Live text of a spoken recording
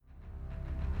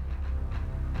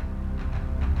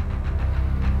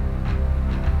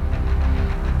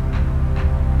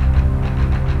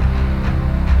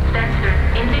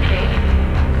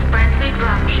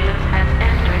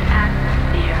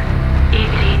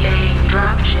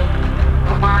Approaching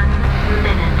 1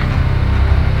 minute.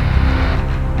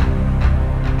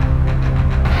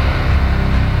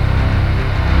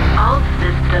 All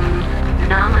systems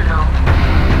nominal.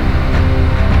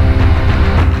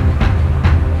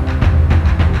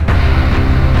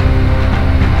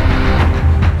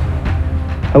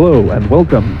 Hello and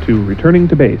welcome to Returning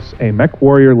to Base, a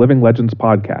MechWarrior Living Legends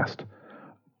podcast.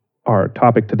 Our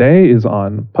topic today is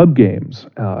on pub games,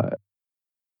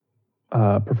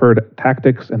 preferred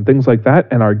tactics and things like that,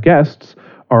 and our guests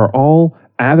are all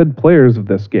avid players of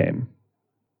this game.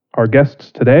 Our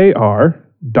guests today are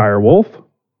Direwolf.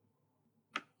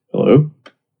 Hello.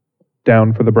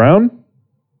 Down for the Brown.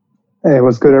 Hey,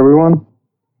 what's good, everyone?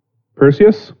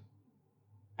 Perseus.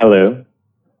 Hello.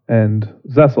 And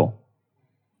Zessel.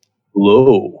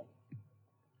 Hello.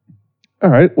 All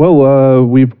right, well,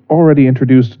 we've already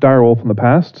introduced Direwolf in the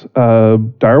past.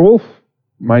 Direwolf,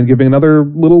 mind giving another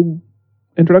little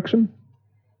introduction?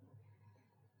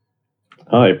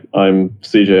 Hi, I'm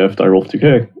CJF Direwolf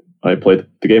 2K. I play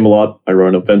the game a lot. I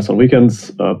run events on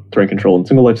weekends, terrain control and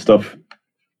single life stuff.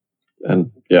 And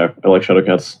yeah, I like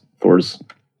Shadowcats, Thor's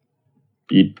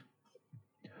Beat.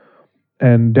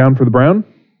 And Down for the Brown?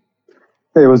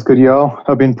 Hey, what's good, y'all?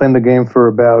 I've been playing the game for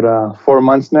about 4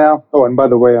 months now. Oh, and by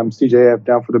the way, I'm CJF,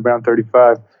 Down for the Brown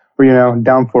 35. Or,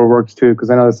 Down for works too, because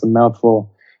I know that's a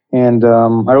mouthful. And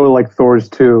I really like Thor's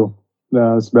too.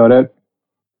 That's about it.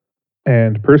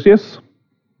 And Perseus?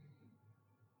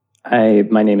 Hi,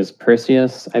 my name is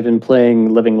Perseus. I've been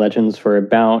playing Living Legends for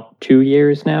about 2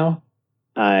 years now.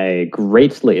 I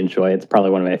greatly enjoy it. It's probably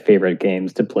one of my favorite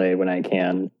games to play when I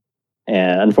can.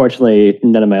 And unfortunately,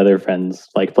 none of my other friends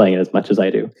like playing it as much as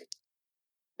I do.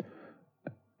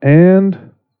 And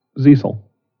Zessel.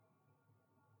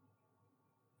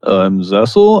 I'm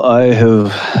Zessel. I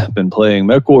have been playing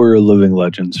MechWarrior Living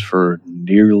Legends for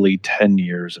nearly 10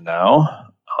 years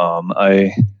now.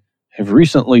 I have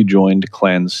recently joined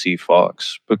Clan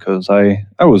Seafox because I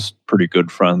was pretty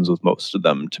good friends with most of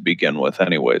them to begin with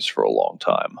anyways for a long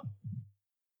time.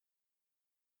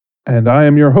 And I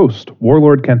am your host,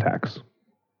 Warlord Kentax.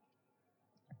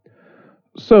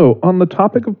 So, on the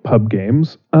topic of pub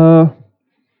games,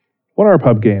 what are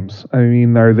pub games? I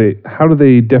mean, how do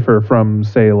they differ from,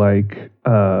 say, like,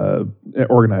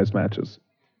 organized matches?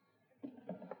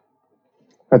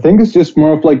 I think it's just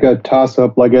more of like a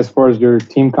toss-up, like as far as your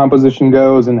team composition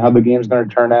goes and how the game's going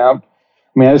to turn out.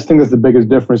 I mean, I just think that's the biggest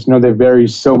difference. They vary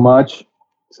so much.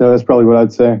 So that's probably what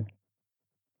I'd say.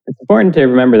 It's important to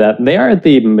remember that they are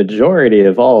the majority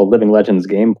of all Living Legends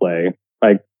gameplay.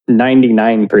 Like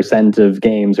 99% of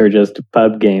games are just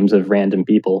pub games of random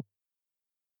people.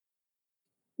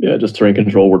 Yeah, just terrain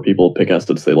control where people pick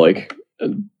assets they like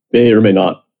and may or may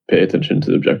not pay attention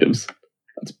to the objectives.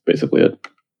 That's basically it.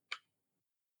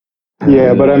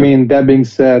 Yeah, but I mean, that being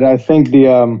said, I think the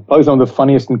probably some of the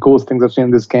funniest and coolest things I've seen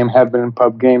in this game have been in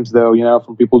pub games, though,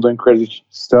 from people doing crazy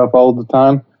stuff all the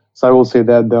time. So I will say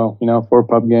that, though, for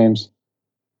pub games.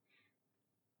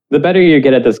 The better you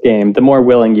get at this game, the more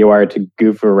willing you are to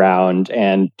goof around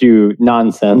and do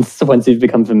nonsense once you've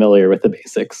become familiar with the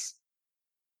basics.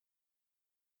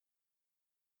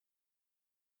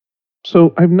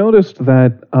 So I've noticed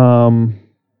that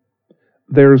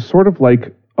there's sort of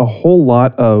like a whole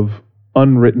lot of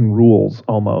unwritten rules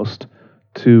almost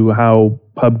to how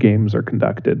pub games are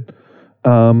conducted.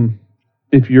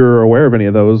 If you're aware of any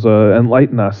of those,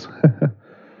 enlighten us.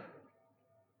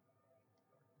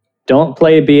 Don't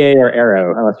play BA or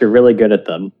Arrow unless you're really good at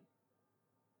them.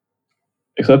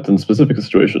 Except in specific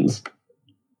situations.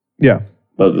 Yeah.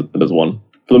 That is one.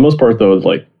 For the most part, though,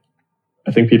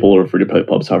 I think people are free to play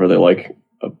pubs however they like.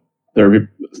 There are going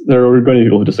to be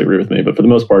people who disagree with me, but for the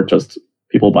most part, just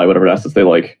people buy whatever assets they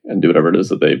like and do whatever it is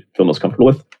that they feel most comfortable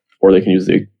with. Or they can use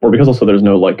or because also there's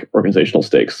no organizational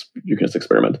stakes, you can just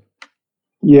experiment.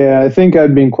 Yeah, I think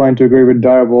I'd be inclined to agree with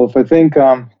Direwolf. I think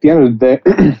at the end of the day,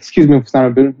 excuse me if I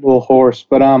sound a little hoarse,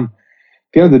 but at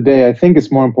the end of the day, I think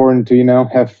it's more important to,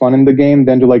 have fun in the game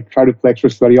than to try to play extra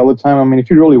sweaty all the time. I mean, if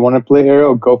you really want to play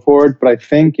Arrow, go for it. But I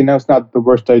think, it's not the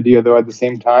worst idea, though, at the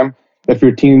same time. If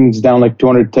your team's down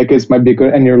 200 tickets, might be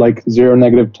good, and you're 0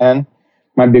 -10,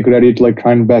 might be a good idea to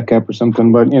try and back up or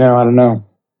something. But, I don't know.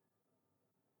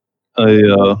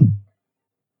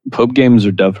 Pub games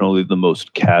are definitely the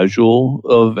most casual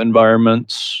of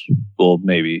environments. Well,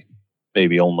 maybe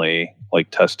only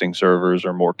testing servers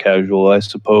are more casual, I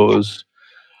suppose.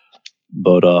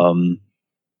 But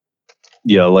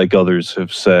yeah, like others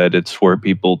have said, it's where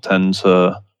people tend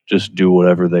to just do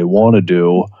whatever they want to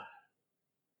do,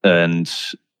 and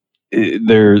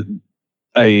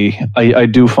I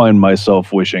do find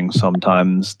myself wishing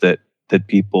sometimes that that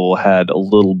people had a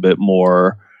little bit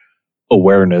more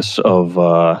awareness of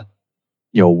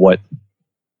what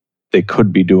they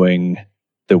could be doing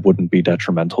that wouldn't be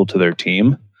detrimental to their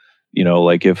team.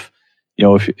 Like if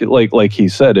like he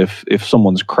said, if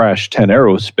someone's crashed 10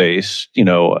 aerospace, you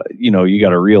got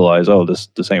to realize, oh,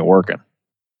 this ain't working.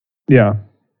 Yeah,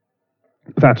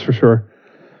 that's for sure.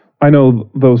 I know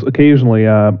those occasionally.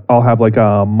 I'll have like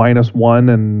a -1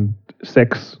 and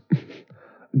 6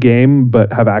 game,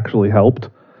 but have actually helped.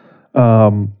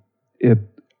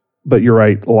 But you're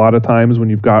right. A lot of times when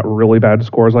you've got really bad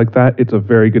scores like that, it's a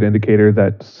very good indicator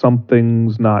that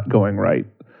something's not going right.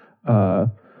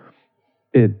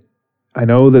 I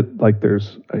know that like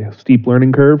there's a steep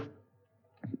learning curve,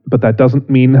 but that doesn't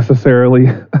mean necessarily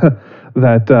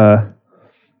that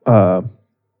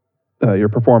your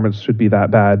performance should be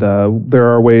that bad. There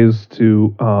are ways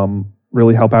to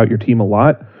really help out your team a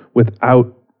lot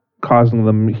without causing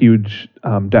them huge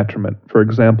detriment. For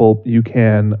example, you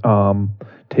can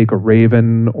take a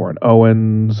Raven or an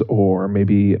Owens, or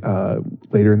maybe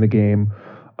later in the game,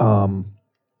 or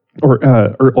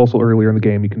also earlier in the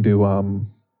game, you can do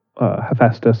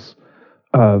Hephaestus,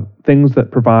 things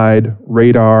that provide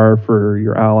radar for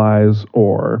your allies,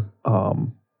 or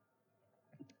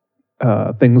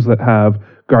things that have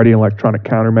Guardian electronic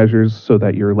countermeasures so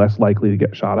that you're less likely to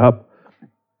get shot up.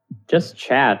 Just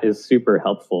chat is super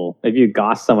helpful. If you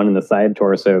goss someone in the side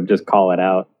torso, just call it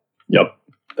out. Yep.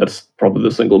 That's probably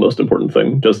the single most important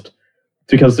thing. Just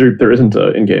because there isn't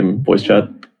an in-game voice chat.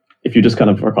 If you just kind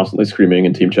of are constantly screaming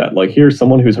in team chat, like, here's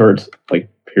someone who's hurt, like,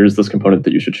 here's this component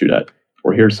that you should shoot at.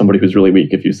 Or here's somebody who's really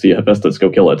weak. If you see a Hephaestus, go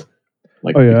kill it.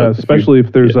 Like, oh yeah, especially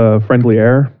if there's a friendly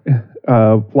air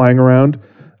flying around.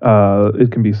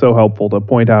 It can be so helpful to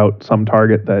point out some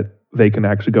target that they can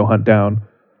actually go hunt down.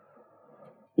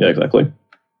 Yeah, exactly.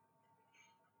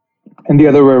 And the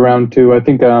other way around too. I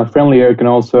think friendly air can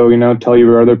also, tell you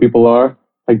where other people are.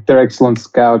 Like, they're excellent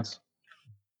scouts.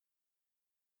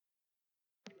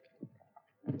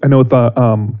 I know with the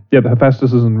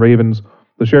Hephaestuses and Ravens,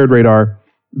 the shared radar,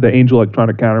 the Angel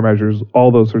electronic countermeasures, all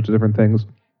those sorts of different things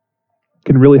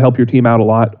can really help your team out a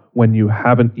lot when you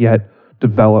haven't yet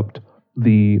developed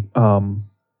the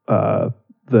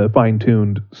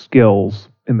fine-tuned skills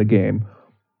in the game.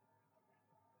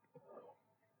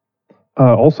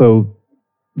 Also,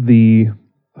 the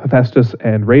Hephaestus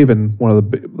and Raven, one of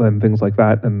the things like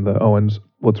that, and the Owens,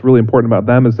 what's really important about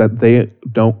them is that they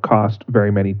don't cost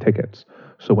very many tickets.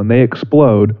 So when they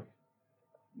explode,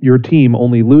 your team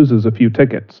only loses a few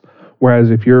tickets.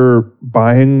 Whereas if you're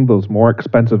buying those more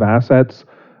expensive assets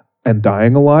and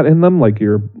dying a lot in them, like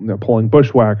you're pulling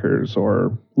bushwhackers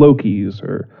or Lokis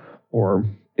or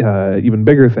even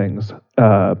bigger things,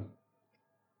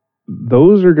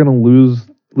 those are going to lose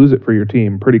it for your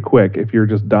team pretty quick if you're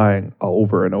just dying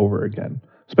over and over again,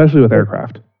 especially with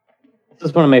aircraft. This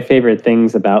is one of my favorite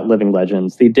things about Living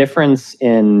Legends. The difference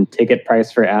in ticket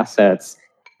price for assets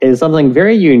is something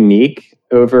very unique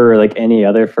over like any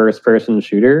other first-person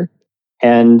shooter.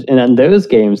 And in those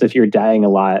games, if you're dying a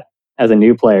lot as a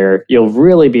new player, you'll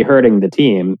really be hurting the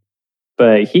team.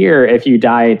 But here, if you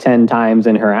die 10 times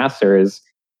in harassers,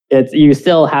 you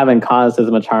still haven't caused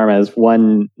as much harm as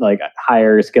one like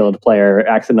higher skilled player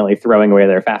accidentally throwing away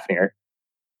their Fafnir.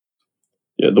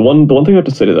 Yeah, the one thing I have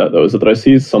to say to that though is that I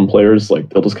see some players, like,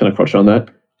 they'll just kind of crush on that.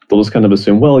 They'll just kind of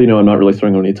assume, well, I'm not really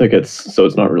throwing any tickets, so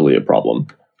it's not really a problem.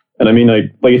 And I mean,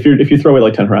 like if you throw away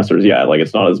like 10 harassers, yeah, like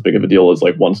it's not as big of a deal as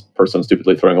like one person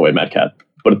stupidly throwing away Mad Cat.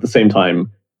 But at the same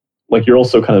time, like you're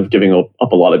also kind of giving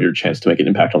up a lot of your chance to make an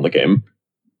impact on the game.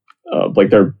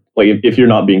 If you're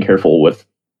not being careful with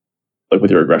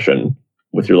your aggression,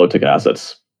 with your low ticket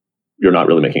assets, you're not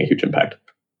really making a huge impact.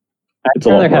 It's a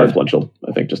lot more influential,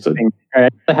 I think.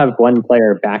 I'd have one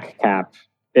player back cap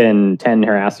in 10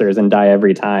 harassers and die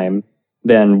every time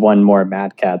than one more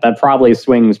Mad Cat. That probably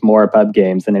swings more pub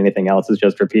games than anything else. Is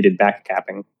just repeated back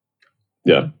capping.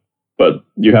 Yeah, but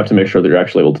you have to make sure that you're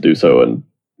actually able to do so and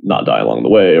not die along the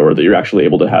way, or that you're actually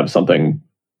able to have something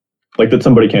like that.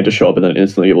 Somebody can't just show up and then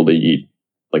instantly able to eat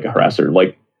like a harasser.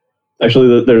 Like,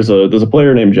 actually, there's a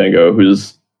player named Django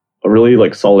who's a really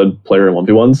like solid player in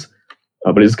 1v1s,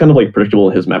 but he's kind of like predictable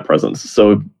in his map presence.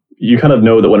 So you kind of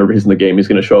know that whenever he's in the game, he's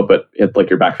going to show up at like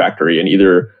your back factory and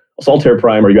either Solitaire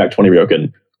Prime or you Act 20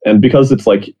 Ryokan. And because it's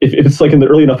like, if it's like in the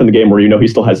early enough in the game where he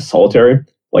still has a Solitaire,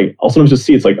 like I'll sometimes just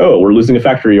see it's like, oh, we're losing a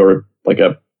factory or like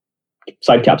a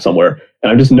side cap somewhere.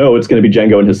 And I just know it's going to be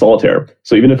Django and his Solitaire.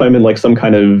 So even if I'm in like some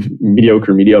kind of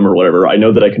mediocre medium or whatever, I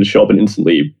know that I can show up and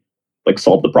instantly like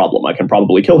solve the problem. I can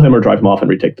probably kill him or drive him off and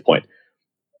retake the point.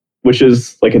 Which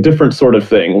is like a different sort of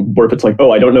thing, where if it's like,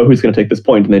 oh, I don't know who's going to take this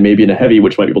point, and they may be in a heavy,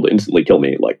 which might be able to instantly kill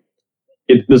me. Like,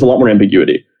 there's a lot more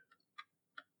ambiguity.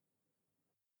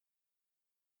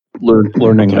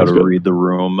 Learning how Sounds to good. read the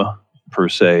room per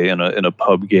se in a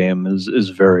pub game is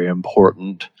very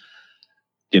important.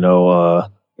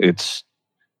 It's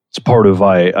part of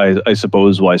I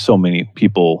suppose why so many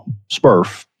people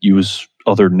Smurf use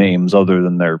other names other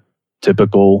than their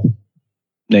typical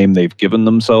name they've given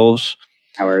themselves.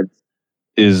 Howard.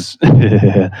 Is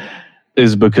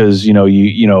is because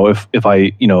if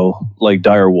I like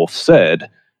Direwolf said,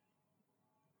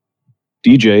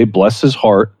 DJ, bless his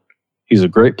heart, he's a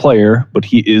great player, but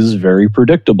he is very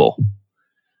predictable.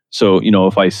 So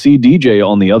if I see DJ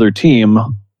on the other team,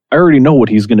 I already know what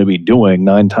he's going to be doing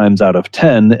 9 times out of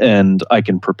 10, and I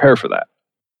can prepare for that.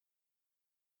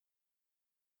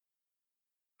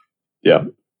 Yeah.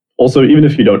 Also, even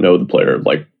if you don't know the player,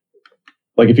 like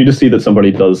if you just see that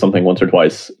somebody does something once or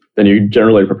twice, then you're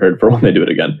generally prepared for when they do it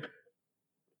again.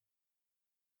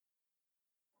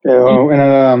 Yeah,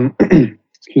 and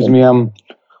excuse me, I'd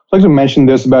like to mention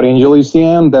this about Angel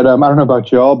ECM that I don't know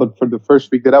about y'all, but for the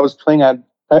first week that I was playing, I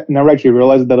never actually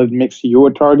realized that it makes you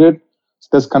a target. So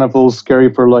that's kind of a little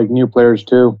scary for like new players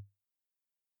too.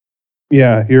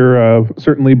 Yeah, you're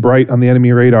certainly bright on the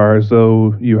enemy radar as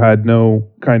though you had no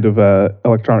kind of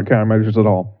electronic countermeasures at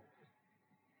all.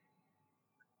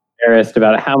 Embarrassed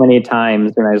about how many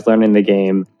times when I was learning the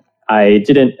game, I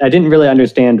didn't really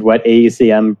understand what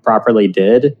AECM properly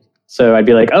did. So I'd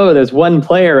be like, "Oh, there's one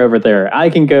player over there. I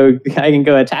can go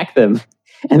attack them,"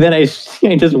 and then I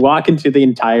just walk into the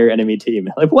entire enemy team.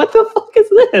 Like, what the fuck is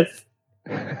this?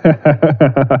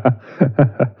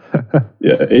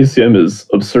 Yeah, ACM is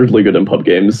absurdly good in pub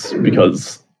games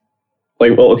because,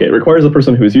 it requires a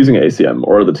person who's using ACM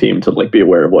or the team to be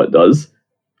aware of what it does,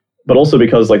 but also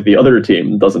because the other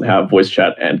team doesn't have voice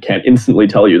chat and can't instantly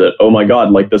tell you that, oh my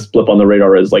god, this blip on the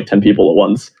radar is 10 people at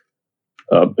once.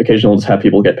 Occasionally, just have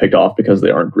people get picked off because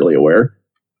they aren't really aware.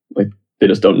 They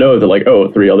just don't know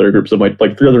that 3 other groups of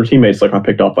 3 other teammates got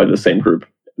picked off by the same group.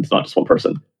 It's not just one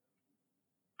person.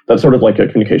 That's sort of a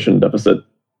communication deficit.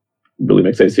 Really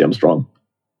makes ACM strong.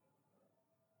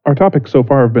 Our topics so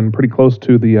far have been pretty close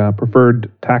to the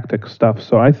preferred tactics stuff.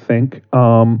 So I think,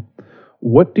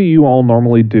 what do you all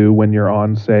normally do when you're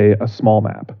on, say, a small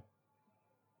map?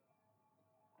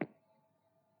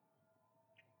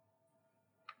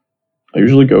 I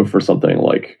usually go for something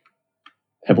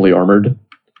heavily armored.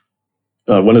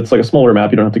 When it's a smaller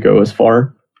map, you don't have to go as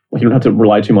far. You don't have to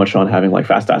rely too much on having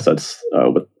fast assets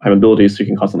with high mobility, so you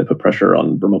can constantly put pressure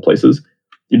on remote places.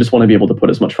 You just want to be able to put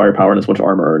as much firepower and as much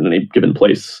armor in any given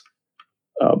place.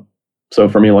 So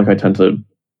for me, I tend to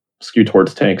skew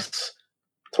towards tanks,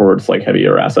 towards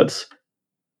heavier assets.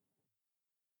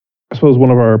 I suppose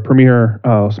one of our premier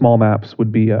small maps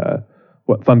would be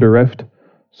Thunder Rift.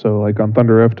 So on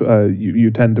Thunder Rift,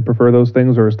 you tend to prefer those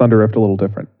things, or is Thunder Rift a little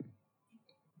different?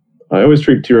 I always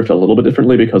treat T-Rift a little bit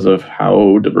differently because of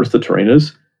how diverse the terrain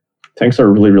is. Tanks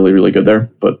are really, really, really good there.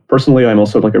 But personally, I'm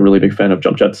also a really big fan of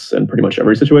jump jets in pretty much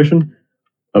every situation.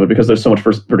 But because there's so much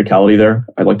verticality there,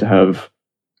 I'd like to have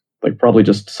probably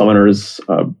just summoners,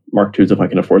 Mark IIs if I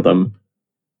can afford them.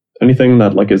 Anything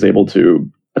that is able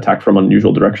to attack from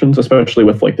unusual directions, especially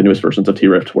with the newest versions of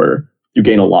T-Rift where you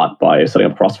gain a lot by setting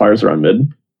up crossfires around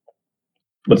mid.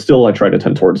 But still, I try to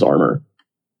tend towards armor.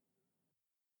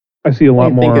 I see a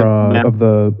lot more map- of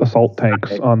the assault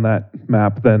tanks on that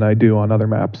map than I do on other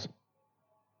maps.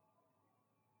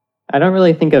 I don't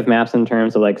really think of maps in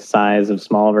terms of size of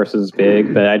small versus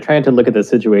big, but I try to look at the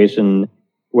situation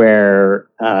where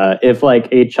if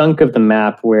a chunk of the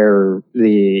map where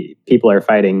the people are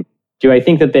fighting, do I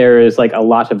think that there is a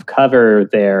lot of cover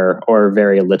there or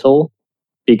very little?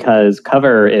 Because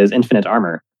cover is infinite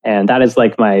armor. And that is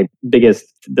my biggest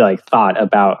thought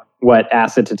about what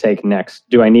asset to take next.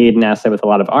 Do I need an asset with a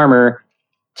lot of armor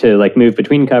to move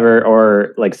between cover,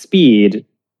 or speed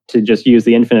to just use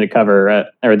the infinite cover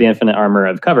or the infinite armor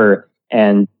of cover,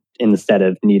 and instead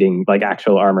of needing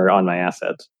actual armor on my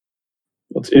assets?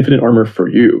 Well, it's infinite armor for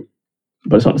you,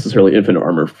 but it's not necessarily infinite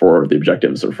armor for the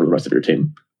objectives or for the rest of your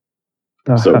team.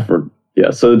 So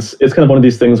so it's kind of one of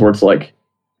these things where it's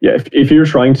if you're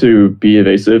trying to be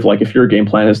evasive, if your game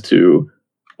plan is to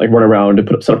run around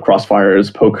and set up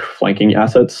crossfires, poke flanking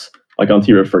assets, on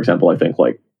T-Rift, for example, I think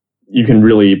you can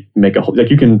really make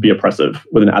you can be oppressive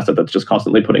with an asset that's just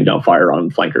constantly putting down fire on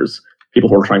flankers, people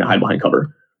who are trying to hide behind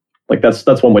cover. That's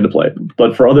one way to play.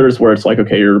 But for others where it's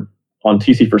okay, you're on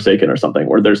TC Forsaken or something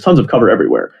where there's tons of cover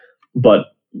everywhere,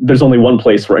 but there's only one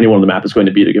place where anyone on the map is going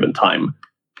to be at a given time,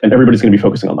 and everybody's going to be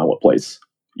focusing on that one place.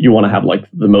 You want to have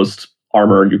the most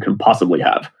armor you can possibly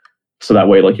have. So that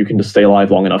way, you can just stay alive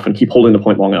long enough and keep holding the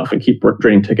point long enough and keep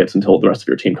draining tickets until the rest of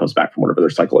your team comes back from whatever their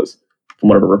cycle is. from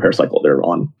whatever repair cycle they're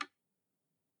on.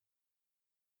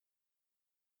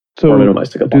 So Or minimize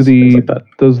ticket do loss, things like that.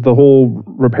 does the whole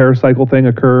repair cycle thing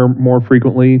occur more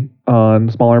frequently on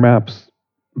smaller maps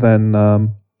than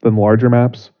larger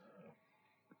maps?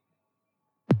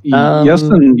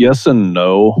 Yes and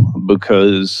no,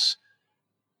 because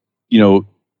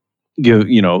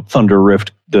Thunder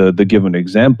Rift, the given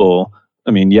example.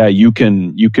 I mean, yeah, you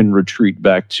can retreat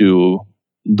back to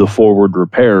the forward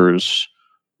repairs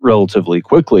relatively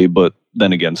quickly, but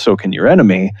then again, so can your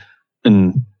enemy,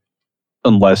 and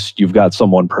unless you've got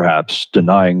someone perhaps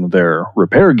denying their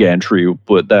repair gantry,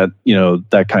 but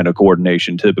that kind of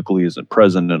coordination typically isn't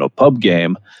present in a pub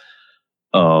game.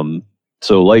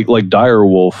 So like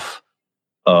Direwolf,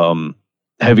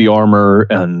 heavy armor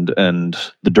and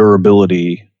the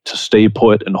durability to stay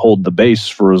put and hold the base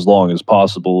for as long as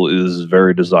possible is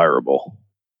very desirable.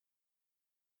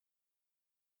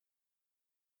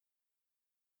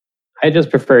 I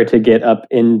just prefer to get up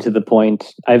into the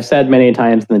point. I've said many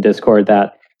times in the Discord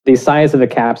that the size of a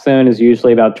cap zone is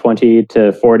usually about 20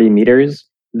 to 40 meters.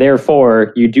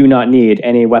 Therefore, you do not need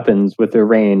any weapons with a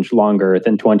range longer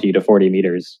than 20 to 40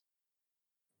 meters.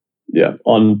 Yeah,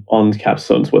 on cap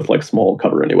zones with like small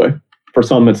cover anyway. For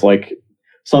some, it's like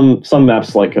some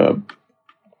maps like for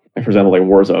example, like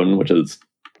Warzone, which is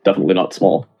definitely not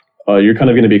small. You're kind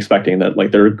of going to be expecting that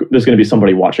like there's going to be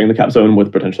somebody watching the cap zone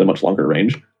with potentially much longer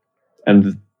range,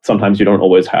 and sometimes you don't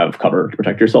always have cover to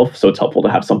protect yourself. So it's helpful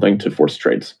to have something to force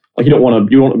trades. Like you don't want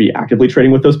to be actively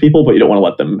trading with those people, but you don't want to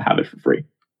let them have it for free.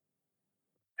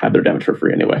 Have their damage for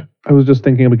free anyway. I was just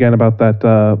thinking again about that,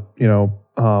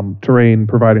 terrain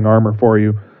providing armor for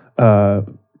you.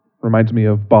 Reminds me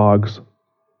of bogs.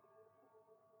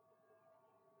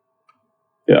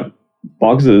 Yeah,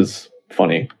 bogs is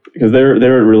funny because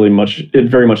they're really much. It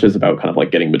very much is about kind of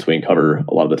like getting between cover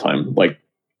a lot of the time. Like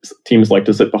teams like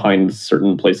to sit behind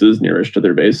certain places nearest to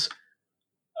their base,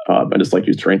 and just like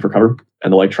use terrain for cover,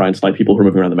 and they'll like try and snipe people who are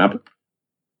moving around the map.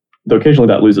 Though occasionally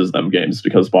that loses them games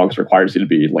because bogs requires you to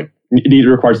be like it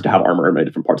requires you to have armor in many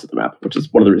different parts of the map, which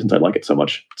is one of the reasons I like it so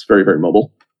much. It's very, very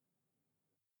mobile.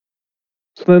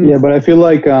 So then, Yeah, but I feel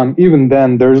like even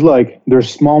then there's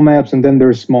small maps and then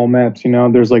there's small maps.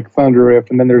 There's like Thunder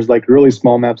Rift and then there's like really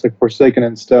small maps like Forsaken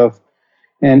and stuff.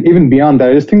 And even beyond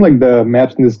that, I just think like the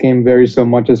maps in this game vary so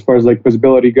much as far as like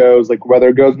visibility goes, like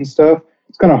weather goes and stuff.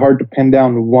 It's kind of hard to pin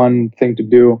down one thing to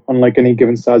do on like any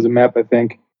given size of map, I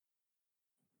think.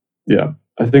 Yeah,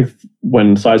 I think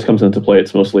when size comes into play,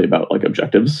 it's mostly about like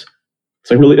objectives. It's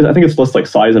like really, I think it's less like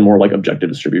size and more like objective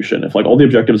distribution. If like all the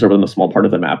objectives are within a small part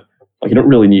of the map, like you don't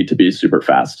really need to be super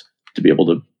fast to be able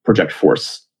to project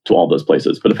force to all those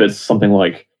places. But if it's something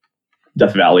like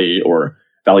Death Valley or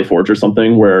Valley Forge or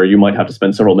something where you might have to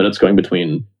spend several minutes going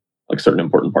between like certain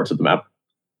important parts of the map,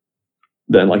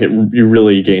 then like you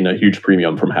really gain a huge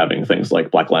premium from having things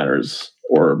like Black Lanterns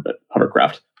or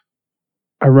Hovercraft.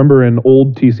 I remember in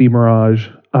old TC Mirage,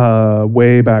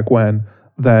 way back when,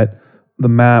 that the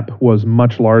map was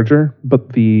much larger,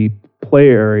 but the play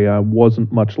area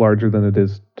wasn't much larger than it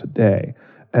is today.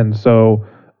 And so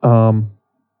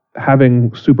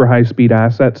having super high speed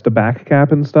assets to back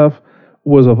cap and stuff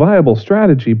was a viable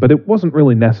strategy, but it wasn't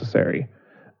really necessary.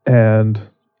 And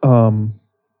so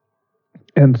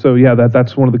yeah,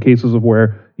 that's one of the cases of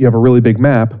where you have a really big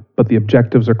map, but the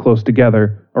objectives are close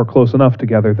together or close enough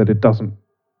together that it doesn't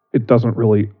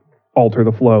really alter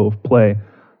the flow of play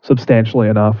substantially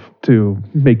enough to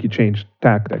make you change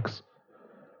tactics.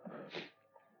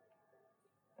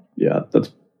 Yeah,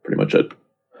 that's pretty much it.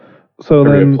 So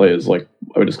Area then, play is like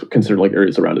I would just consider like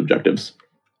areas around objectives.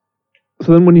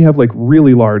 so then when you have like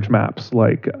really large maps,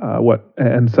 like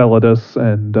Enceladus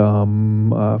and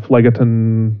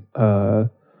Phlegeton,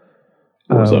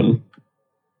 Warzone.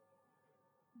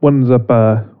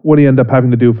 what do you end up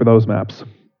having to do for those maps,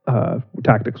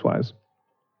 tactics wise?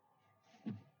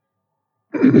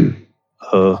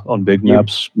 On big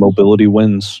maps, mobility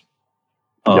wins.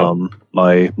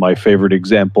 My favorite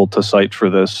example to cite for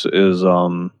this is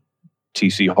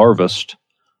TC Harvest.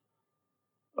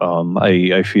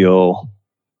 I feel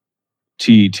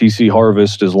TC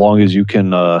Harvest, as long as you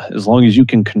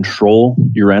can control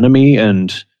your enemy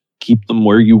and keep them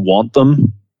where you want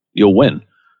them, you'll win.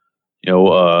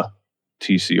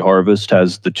 TC Harvest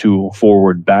has the two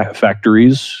forward back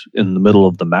factories in the middle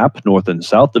of the map, north and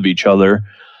south of each other.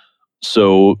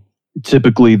 So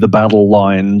typically the battle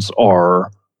lines are,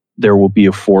 there will be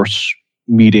a force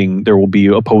meeting, there will be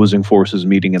opposing forces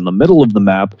meeting in the middle of the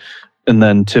map, and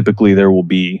then typically there will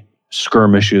be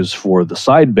skirmishes for the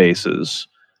side bases.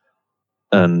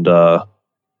 And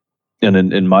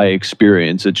in my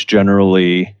experience, it's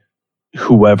generally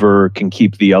whoever can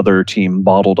keep the other team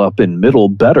bottled up in middle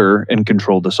better and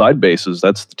control the side bases,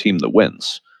 that's the team that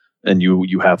wins. And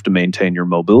you have to maintain your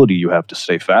mobility. You have to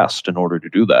stay fast in order to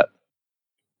do that.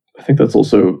 I think that's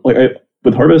also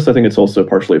with Harvest. I think it's also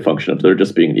partially a function of there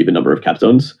just being an even number of cap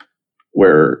zones,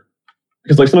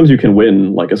 because like sometimes you can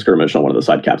win like a skirmish on one of the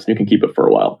side caps and you can keep it for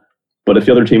a while. But if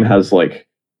the other team has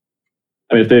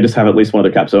if they just have at least one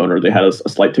other cap zone, or they had a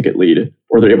slight ticket lead,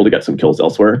 or they're able to get some kills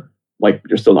elsewhere, like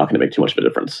you're still not going to make too much of a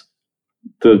difference.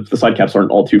 The side caps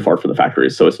aren't all too far from the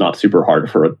factories, so it's not super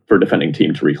hard for a defending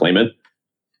team to reclaim it.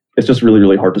 It's just really,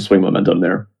 really hard to swing momentum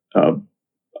there. And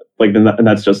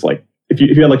that's just like if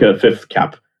you had like a fifth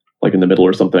cap like in the middle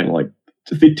or something, like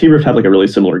T-Rift had like a really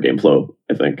similar game flow,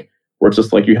 I think, where it's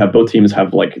just like you have both teams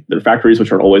have like their factories,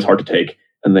 which are always hard to take,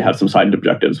 and they have some side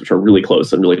objectives which are really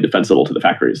close and really defensible to the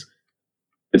factories.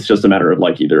 It's just a matter of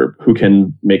like either who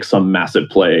can make some massive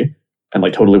play and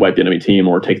like totally wipe the enemy team,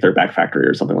 or take their back factory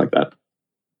or something like that.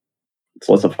 It's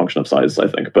less a function of size, I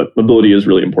think, but mobility is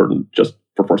really important just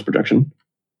for force projection.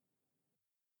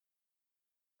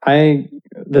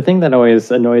 The thing that always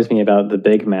annoys me about the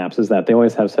big maps is that they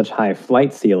always have such high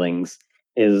flight ceilings.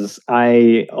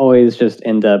 I always just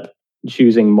end up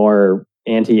choosing more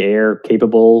anti-air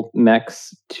capable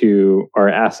mechs or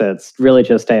assets, really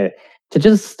just to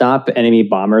just stop enemy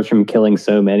bombers from killing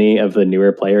so many of the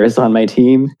newer players on my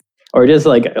team, or just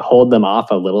like hold them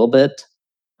off a little bit.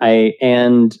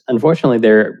 And unfortunately,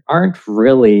 there aren't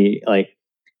really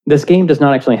this game does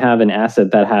not actually have an asset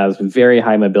that has very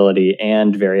high mobility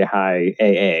and very high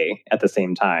AA at the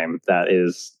same time. That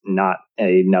is not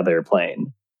another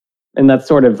plane. And that's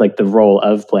sort of like the role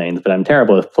of planes, but I'm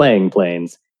terrible with playing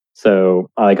planes. So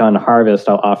like on Harvest,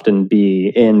 I'll often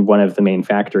be in one of the main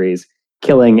factories,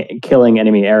 killing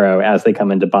enemy aero as they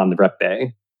come in to bomb the rep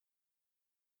bay.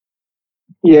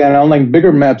 Yeah, and on like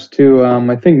bigger maps too,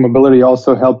 I think mobility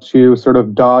also helps you sort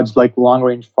of dodge like long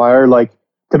range fire. Like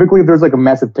typically if there's like a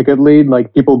massive ticket lead,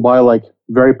 like people buy like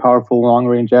very powerful long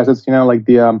range assets, like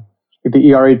the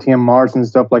ER-ATM Mars and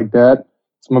stuff like that.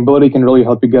 So mobility can really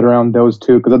help you get around those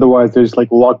too, because otherwise there's like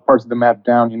lock parts of the map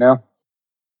down,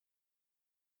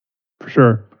 For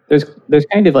sure. There's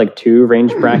kind of like two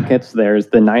range brackets. There's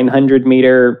the 900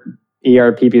 meter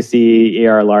ER PPC,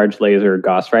 ER large laser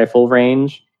Gauss rifle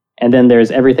range. And then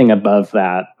there's everything above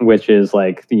that, which is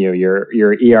like your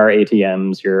ER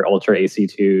ATMs, your Ultra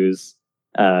AC2s,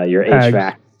 your Hags.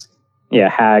 HVACs. Yeah,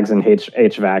 Hags and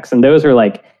HVACs. And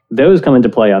those come into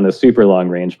play on the super long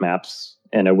range maps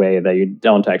in a way that you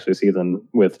don't actually see them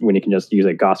with when you can just use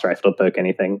a Gauss rifle to poke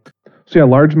anything. So yeah,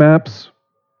 large maps,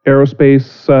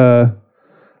 aerospace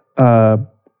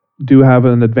do have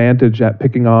an advantage at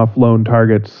picking off lone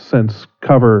targets, since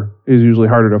cover is usually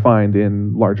harder to find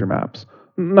in larger maps.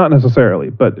 Not necessarily,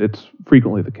 but it's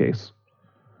frequently the case.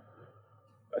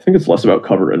 I think it's less about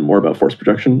cover and more about force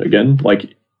projection. Again,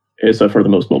 like ASF are the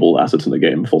most mobile assets in the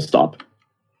game, full stop.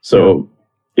 So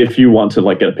if you want to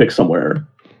like get a pick somewhere,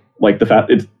 like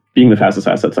it's being the fastest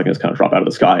assets, I can just kind of drop out of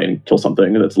the sky and kill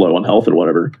something that's low on health or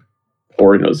whatever,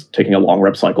 or it's taking a long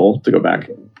rep cycle to go back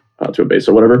to a base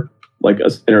or whatever. Like an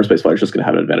aerospace fighter is just going to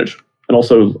have an advantage. And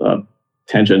also,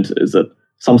 tangent is that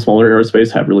some smaller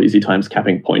aerospace have really easy times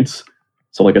capping points.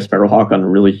 So like a Sparrowhawk on a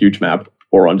really huge map,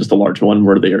 or on just a large one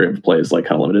where the area of play is like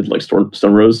kind of limited, like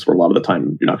Stone Rose, where a lot of the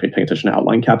time you're not going to be paying attention to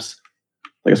outline caps.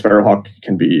 Like a Sparrowhawk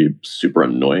can be super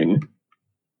annoying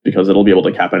because it'll be able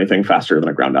to cap anything faster than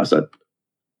a ground asset.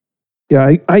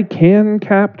 Yeah, I can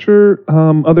capture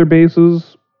other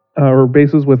bases or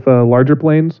bases with larger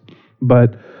planes,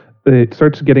 but it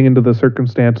starts getting into the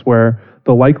circumstance where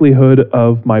the likelihood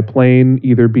of my plane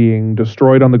either being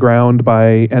destroyed on the ground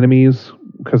by enemies,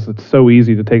 because it's so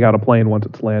easy to take out a plane once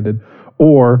it's landed,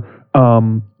 or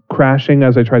crashing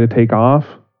as I try to take off,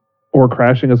 or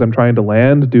crashing as I'm trying to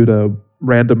land due to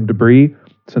random debris,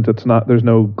 since there's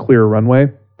no clear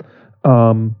runway,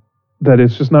 that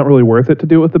it's just not really worth it to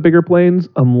do it with the bigger planes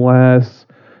unless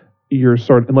you're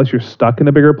stuck in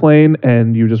a bigger plane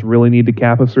and you just really need to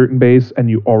cap a certain base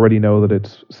and you already know that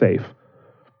it's safe.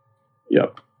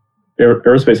 Yep.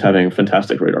 Aerospace having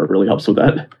fantastic radar really helps with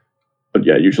that. But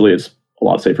yeah, usually it's a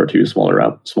lot safer to use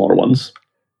smaller ones.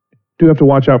 Do have to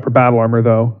watch out for battle armor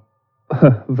though.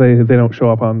 they don't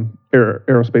show up on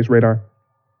aerospace radar.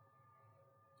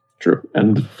 True.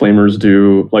 And flamers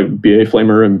do, like BA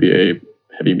flamer and BA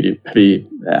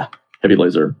heavy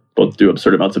laser both do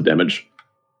absurd amounts of damage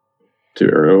to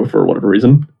aero for whatever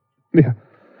reason. Yeah.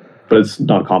 But it's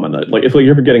not common that, like, if you're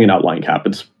ever getting an outline cap,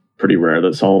 it's pretty rare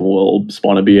that someone will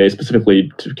spawn a BA specifically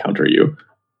to counter you.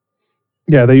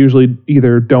 Yeah, they usually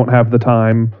either don't have the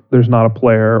time, there's not a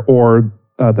player, or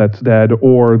that's dead,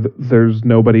 or there's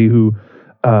nobody who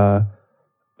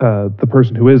the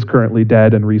person who is currently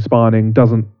dead and respawning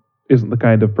isn't the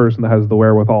kind of person that has the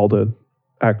wherewithal to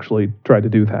actually try to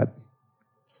do that.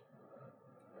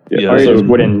 Yeah, Or you so, just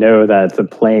wouldn't know that it's a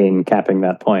plane capping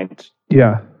that point.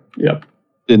 Yeah. yeah.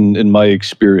 In my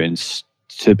experience,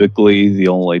 typically the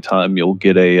only time you'll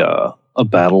get a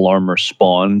battle armor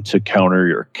spawn to counter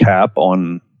your cap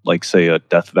on, like, say, a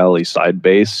Death Valley side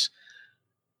base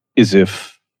is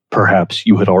if perhaps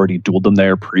you had already dueled them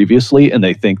there previously and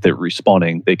they think that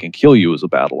respawning they can kill you as a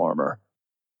battle armor.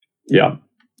 Yeah,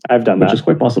 I've done which that. is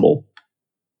quite possible.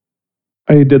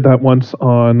 I did that once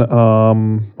on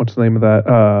what's the name of that?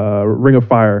 Ring of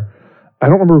Fire. I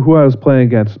don't remember who I was playing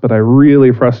against, but I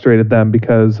really frustrated them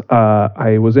because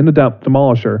I was in a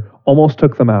Demolisher, almost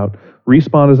took them out,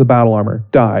 respawned as a battle armor,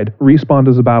 died, respawned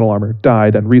as a battle armor,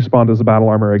 died, and respawned as a battle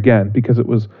armor again because it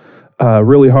was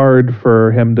really hard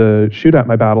for him to shoot at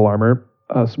my battle armor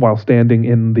while standing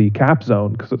in the cap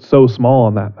zone because it's so small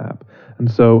on that map. And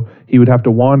so he would have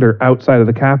to wander outside of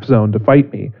the cap zone to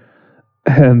fight me.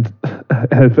 And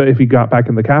if he got back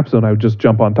in the cap zone, I would just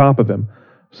jump on top of him.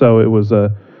 So it was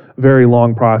a very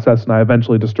long process, and I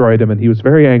eventually destroyed him, and he was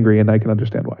very angry, and I can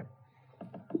understand why.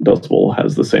 Dust Bowl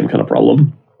has the same kind of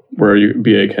problem where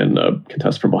BA can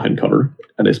contest from behind cover,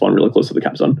 and they spawn really close to the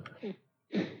cap zone.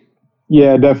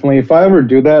 Yeah, definitely. If I ever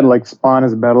do that, like spawn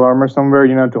as a battle armor somewhere,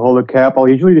 to hold a cap, I'll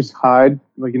usually just hide,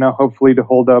 hopefully to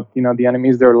hold up, the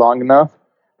enemies there long enough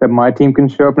that my team can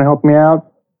show up and help me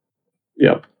out.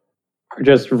 Yeah. Or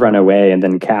just run away and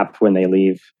then cap when they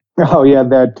leave. Oh yeah,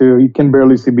 that too. You can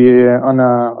barely see BA on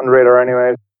radar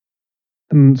anyway.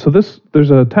 And so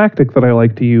there's a tactic that I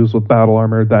like to use with battle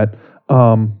armor that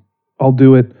I'll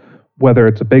do it whether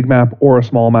it's a big map or a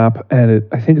small map, and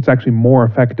I think it's actually more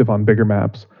effective on bigger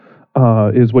maps.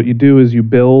 Is what you do is you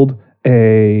build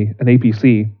an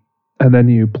APC, and then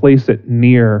you place it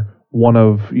near one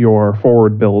of your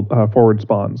forward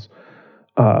spawns.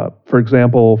 For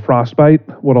example,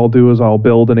 Frostbite, what I'll do is I'll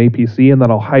build an APC and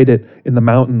then I'll hide it in the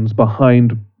mountains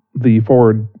behind the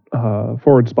forward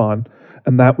spawn.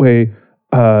 And that way,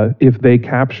 if they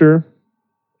capture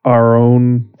our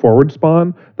own forward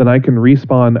spawn, then I can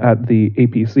respawn at the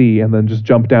APC and then just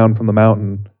jump down from the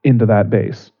mountain into that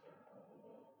base.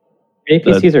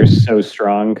 APCs are so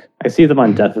strong. I see them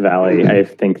on Death Valley, I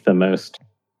think, the most.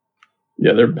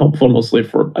 Yeah, they're helpful mostly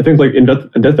for, I think, like in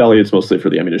Death Valley, it's mostly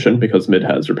for the ammunition because mid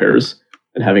has repairs,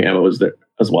 and having ammo is there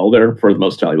as well there for the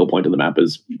most valuable point in the map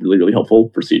is really, really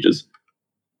helpful for sieges.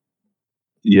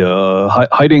 Yeah,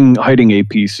 hiding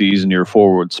APCs in your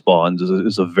forward spawns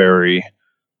is a very,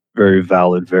 very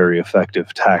valid, very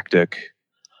effective tactic.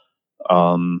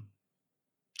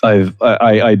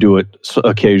 I do it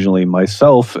occasionally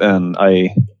myself, and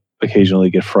I occasionally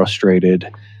get frustrated.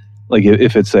 Like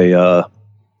if it's a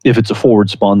forward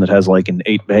spawn that has like an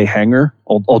 8-bay hangar,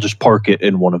 I'll just park it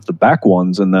in one of the back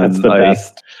ones, and then That's the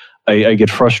best. I get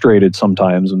frustrated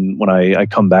sometimes, and when I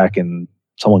come back and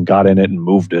someone got in it and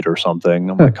moved it or something,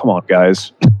 I'm like, come on,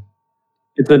 guys.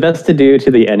 It's the best to do to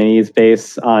the enemy's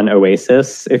base on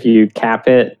Oasis. If you cap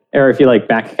it, or if you like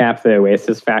back cap the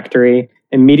Oasis factory,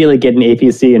 immediately get an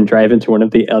APC and drive into one of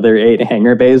the other 8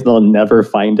 hangar bays, they'll never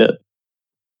find it.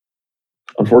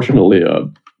 Unfortunately,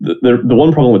 the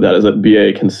one problem with that is that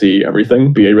BA can see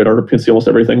everything. BA radar can see almost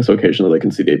everything, so occasionally they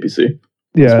can see the APC.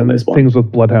 Yeah, and things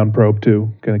with Bloodhound Probe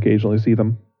too can occasionally see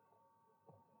them.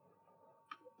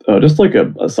 Just like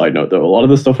a side note, though, a lot of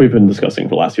the stuff we've been discussing for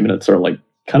the last few minutes are like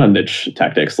kind of niche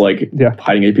tactics, like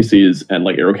hiding APCs and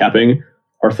like arrow capping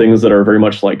are things that are very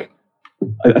much like,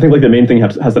 I think like the main thing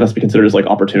has to be considered is like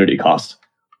opportunity cost.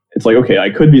 It's like, okay, I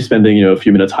could be spending a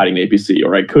few minutes hiding the APC,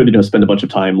 or I could spend a bunch of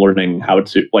time learning how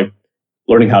to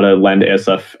land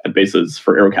ASF at bases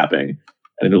for arrow capping,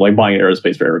 and like buying an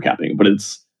aerospace for arrow capping. But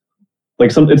it's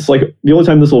like the only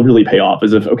time this will really pay off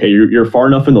is if, okay, you're far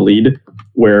enough in the lead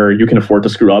where you can afford to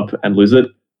screw up and lose it,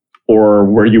 or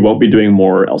where you won't be doing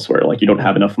more elsewhere. Like you don't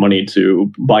have enough money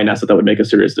to buy an asset that would make a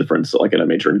serious difference, like in a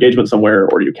major engagement somewhere,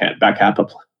 or you can't back cap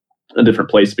a different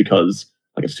place because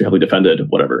like it's too heavily defended,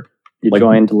 whatever. You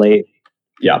joined late.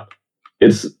 Yeah.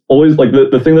 It's always like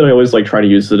the thing that I always like try to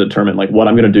use to determine like what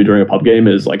I'm going to do during a pub game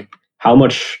is like, how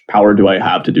much power do I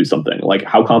have to do something? Like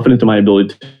how confident am I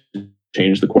ability to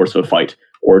change the course of a fight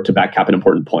or to back cap an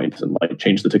important point and like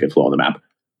change the ticket flow on the map?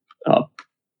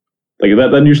 Like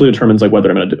that usually determines like whether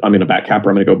I'm going to back cap or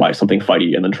I'm going to go buy something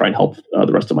fighty and then try and help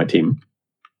the rest of my team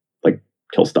like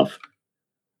kill stuff.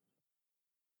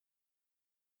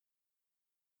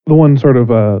 The one sort of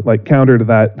like counter to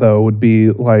that though would be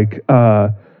like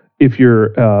if you're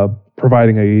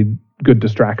providing a good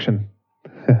distraction.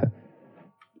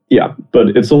 Yeah, but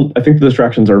I think the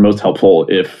distractions are most helpful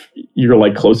if you're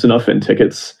like close enough in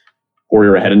tickets or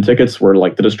you're ahead in tickets where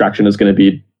like the distraction is going to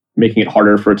be making it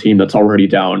harder for a team that's already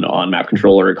down on map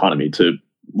control or economy to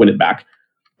win it back.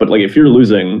 But like if you're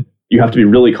losing, you have to be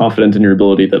really confident in your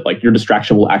ability that like your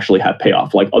distraction will actually have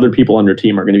payoff. Like other people on your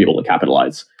team are going to be able to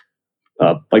capitalize.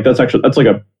 Like that's like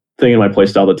a thing in my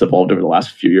playstyle that's evolved over the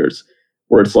last few years,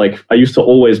 where it's like I used to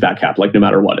always back cap, like no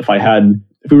matter what.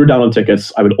 If we were down on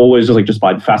tickets, I would always just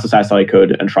buy the fastest asset I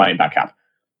could and try and back cap.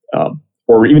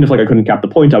 Or even if like I couldn't cap the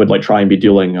point, I would like try and be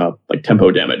dealing like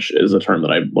tempo damage is a term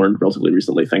that I learned relatively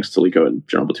recently, thanks to Liko and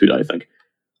General Batuta, I think.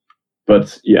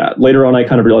 But yeah, later on I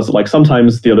kind of realized that like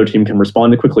sometimes the other team can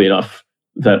respond quickly enough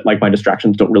that like my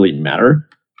distractions don't really matter,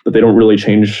 that they don't really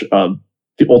change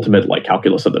the ultimate like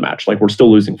calculus of the match. Like we're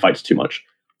still losing fights too much,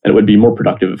 and it would be more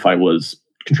productive if I was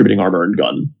contributing armor and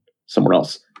gun somewhere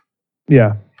else.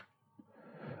 Yeah.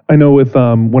 I know with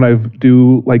when I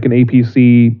do like an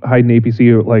APC, hide an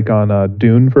APC like on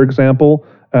Dune, for example,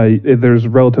 there's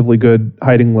relatively good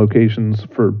hiding locations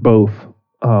for both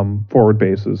forward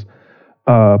bases.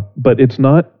 But it's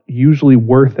not usually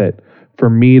worth it for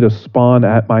me to spawn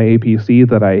at my APC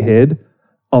that I hid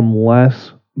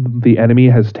unless the enemy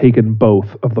has taken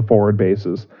both of the forward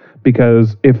bases.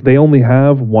 Because if they only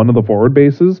have one of the forward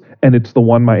bases and it's the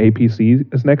one my APC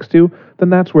is next to,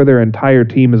 then that's where their entire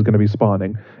team is going to be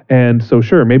spawning. And so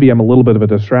sure, maybe I'm a little bit of a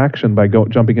distraction by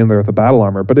jumping in there with the battle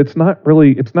armor, but it's not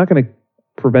going to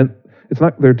prevent,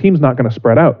 their team's not going to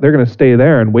spread out. They're going to stay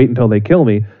there and wait until they kill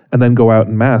me and then go out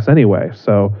en masse anyway.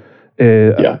 So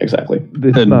yeah, exactly.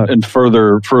 And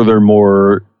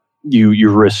furthermore, you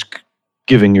risk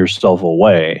giving yourself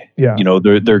away. Yeah. You know,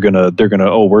 they're gonna,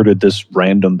 oh, where did this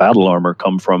random battle armor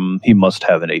come from? He must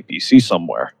have an APC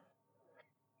somewhere.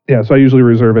 Yeah, so I usually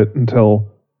reserve it until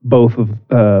both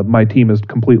of my team is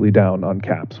completely down on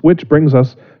caps, which brings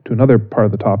us to another part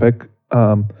of the topic.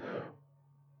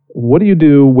 What do you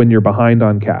do when you're behind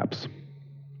on caps?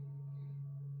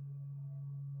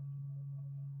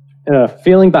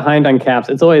 Feeling behind on caps,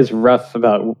 it's always rough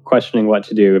about questioning what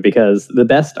to do because the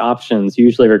best options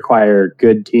usually require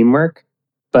good teamwork.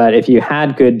 But if you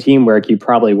had good teamwork, you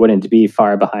probably wouldn't be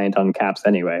far behind on caps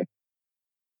anyway.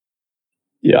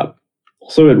 Yeah.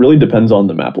 So it really depends on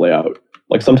the map layout.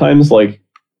 Like sometimes like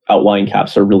outlying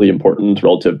caps are really important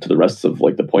relative to the rest of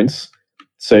like the points.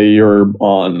 Say you're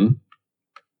on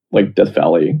like Death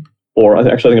Valley, or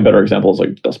actually I think a better example is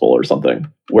like Dust Bowl or something,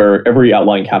 where every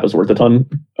outlying cap is worth a ton.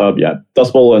 Yeah,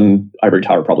 Dust Bowl and Ivory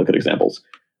Tower are probably good examples.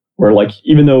 Where like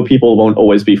even though people won't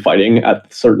always be fighting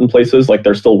at certain places, like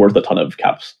they're still worth a ton of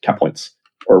cap points,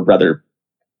 or rather,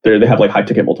 they have like high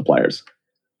ticket multipliers.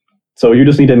 So you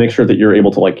just need to make sure that you're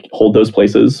able to like hold those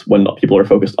places when people are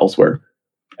focused elsewhere.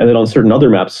 And then on certain other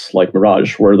maps like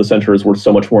Mirage, where the center is worth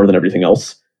so much more than everything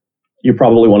else, you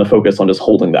probably want to focus on just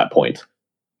holding that point.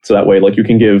 So that way, like you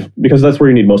can give, because that's where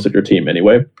you need most of your team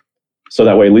anyway. So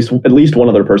that way, at least one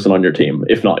other person on your team,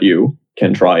 if not you,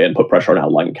 can try and put pressure on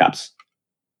outlying caps.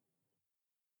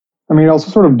 I mean, it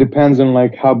also sort of depends on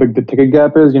like how big the ticket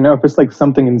gap is. You know, if it's like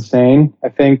something insane, I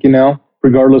think, you know,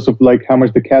 regardless of like how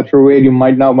much the capture weight, you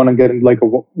might not want to get into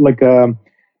like a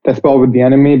death ball with the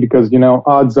enemy because, you know,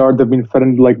 odds are they've been fed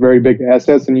into like very big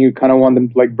assets and you kind of want them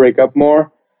to like break up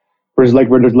more. Whereas like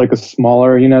where there's like a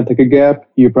smaller, you know, ticket gap,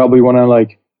 you probably want to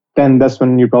like, then that's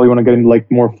when you probably want to get into like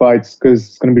more fights because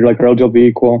it's going to be like relatively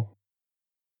equal.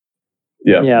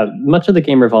 Yeah. Much of the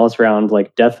game revolves around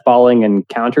like death balling and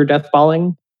counter death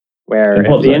balling, where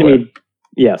if the enemy,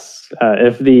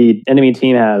 if the enemy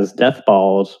team has death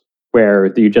balls,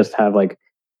 where you just have like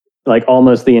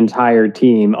almost the entire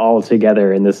team all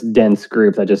together in this dense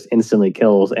group that just instantly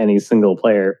kills any single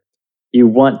player. You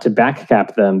want to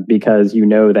backcap them because you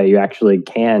know that you actually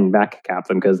can backcap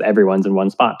them because everyone's in one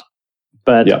spot.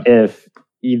 But if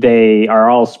they are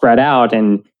all spread out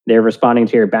and they're responding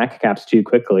to your backcaps too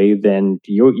quickly, then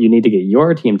you need to get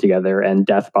your team together and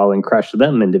deathball and crush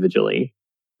them individually.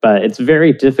 But it's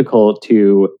very difficult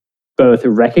to both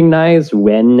recognize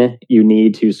when you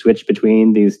need to switch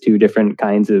between these two different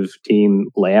kinds of team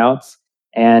layouts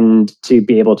and to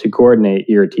be able to coordinate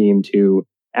your team to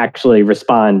actually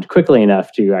respond quickly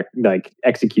enough to like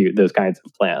execute those kinds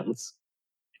of plans.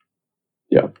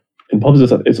 Yeah. In pubs,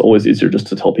 it's always easier just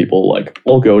to tell people, like,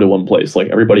 I'll go to one place, like,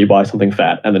 everybody buy something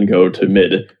fat and then go to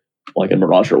mid, like in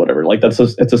Mirage or whatever. Like, it's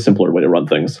a simpler way to run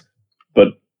things.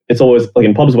 But it's always, like,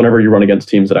 in pubs, whenever you run against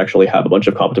teams that actually have a bunch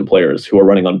of competent players who are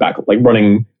running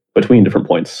running between different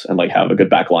points and, like, have a good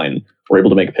backline, or able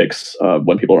to make picks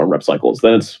when people are on rep cycles,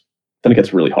 then it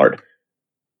gets really hard.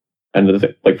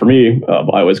 And like for me,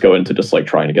 I always go into just like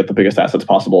trying to get the biggest assets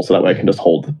possible, so that way I can just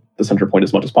hold the center point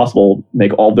as much as possible,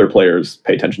 make all of their players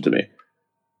pay attention to me.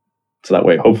 So that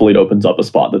way, hopefully, it opens up a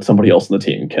spot that somebody else in the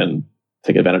team can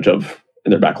take advantage of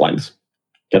in their backlines,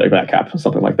 get a back cap,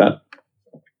 something like that.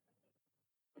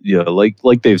 Yeah,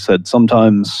 like Dave said,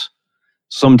 sometimes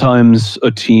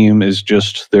a team is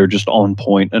they're just on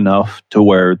point enough to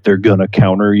where they're gonna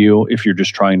counter you if you're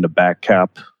just trying to back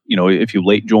cap. You know, if you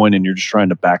late join and you're just trying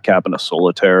to back cap in a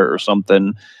solitaire or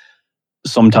something,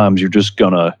 sometimes you're just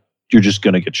gonna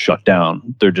get shut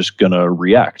down. They're just gonna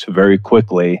react very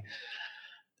quickly.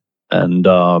 And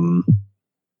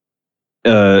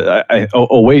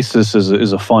Oasis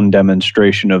is a fun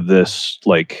demonstration of this,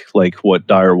 like what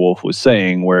Direwolf was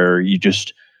saying, where you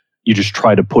just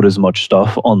try to put as much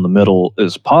stuff on the middle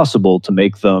as possible to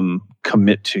make them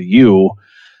commit to you.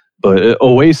 But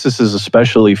Oasis is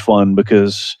especially fun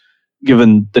because,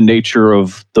 given the nature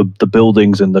of the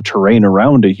buildings and the terrain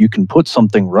around it, you can put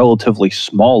something relatively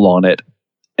small on it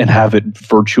and have it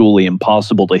virtually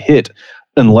impossible to hit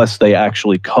unless they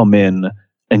actually come in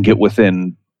and get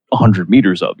within 100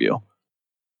 meters of you.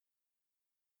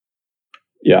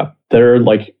 Yeah, they're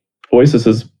like, Oasis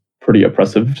is pretty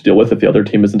oppressive to deal with if the other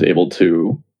team isn't able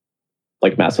to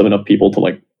like mass enough people to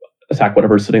like attack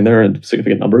whatever's sitting there in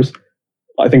significant numbers.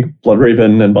 I think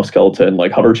Bloodraven and Buff Skeleton,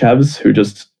 like hover chavs, who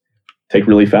just take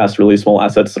really fast, really small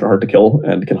assets that are hard to kill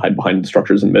and can hide behind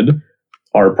structures in mid,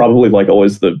 are probably like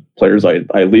always the players I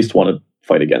least want to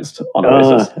fight against on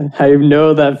Oasis. I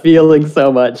know that feeling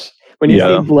so much. When you see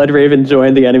Bloodraven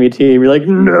join the enemy team, you're like,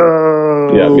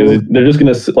 no. Yeah, because they're just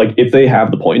going to, like, if they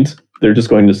have the point, they're just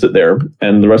going to sit there,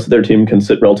 and the rest of their team can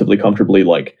sit relatively comfortably,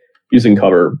 like, using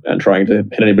cover and trying to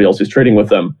hit anybody else who's trading with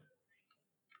them.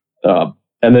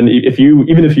 And then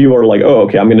even if you are like, oh,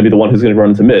 okay, I'm going to be the one who's going to run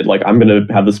into mid, like, I'm going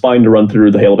to have the spine to run through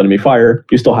the hail of enemy fire,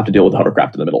 you still have to deal with the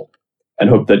hovercraft in the middle and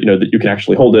hope that, that you can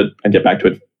actually hold it and get back to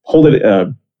it. Hold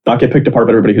it, not get picked apart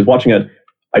by everybody who's watching it.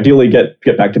 Ideally, get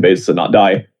back to base and not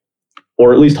die.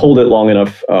 Or at least hold it long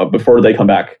enough before they come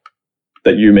back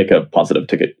that you make a positive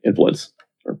ticket influence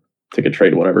or ticket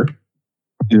trade, whatever.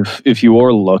 If you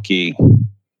are lucky,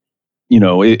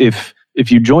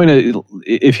 if you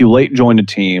late join a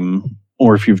team,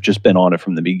 or if you've just been on it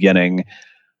from the beginning,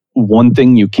 one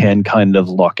thing you can kind of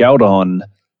luck out on,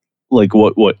 like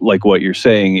what you're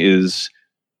saying, is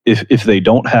if they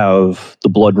don't have the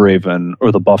Bloodraven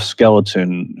or the Buff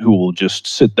Skeleton who will just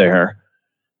sit there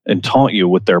and taunt you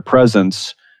with their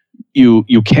presence, you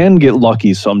can get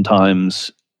lucky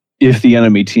sometimes if the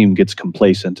enemy team gets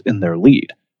complacent in their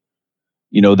lead.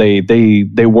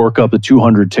 They work up a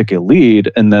 200 ticket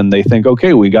lead, and then they think,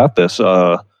 okay, we got this.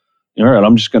 All right,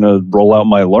 I'm just going to roll out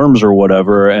my alarms or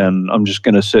whatever, and I'm just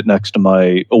going to sit next to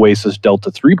my Oasis Delta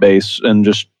 3 base and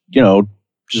just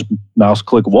mouse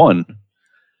click 1.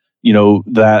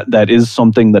 That is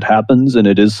something that happens, and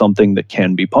it is something that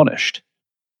can be punished.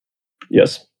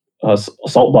 Yes.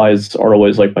 Assault buys are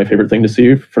always like my favorite thing to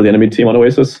see for the enemy team on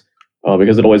Oasis,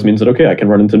 because it always means that, okay, I can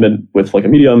run into mid with like a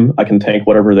medium, I can tank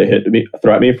whatever they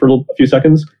throw at me for a few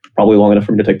seconds, probably long enough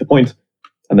for me to take the point.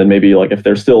 And then maybe like if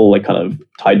they're still like kind of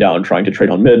tied down trying to trade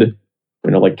on mid,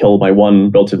 like kill my one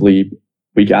relatively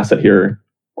weak asset here,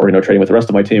 or trading with the rest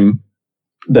of my team,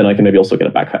 then I can maybe also get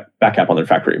a back cap on their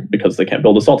factory, because they can't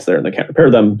build assaults there and they can't repair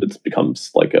them. It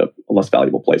becomes like a less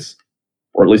valuable place,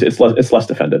 or at least it's less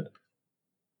defended.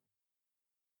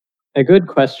 A good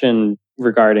question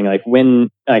regarding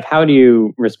how do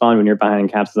you respond when you're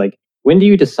behind caps is like, when do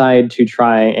you decide to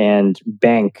try and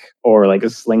bank or like a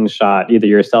slingshot either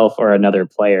yourself or another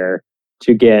player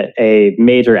to get a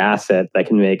major asset that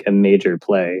can make a major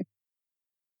play?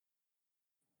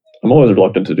 I'm always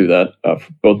reluctant to do that,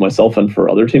 for both myself and for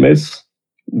other teammates,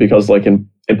 because like in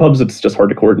pubs, it's just hard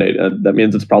to coordinate. And that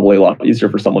means it's probably a lot easier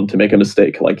for someone to make a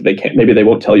mistake. Like maybe they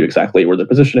won't tell you exactly where they're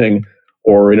positioning,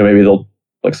 or, maybe they'll,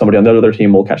 like somebody on the other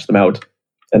team will catch them out.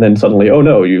 And then suddenly, oh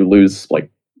no, you lose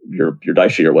like your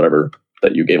Daishi or whatever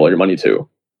that you gave all your money to,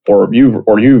 or you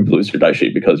lose your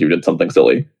Daishi because you did something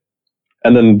silly.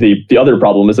 And then the other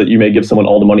problem is that you may give someone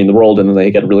all the money in the world, and then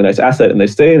they get a really nice asset and they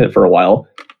stay in it for a while,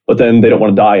 but then they don't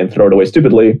want to die and throw it away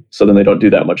stupidly. So then they don't do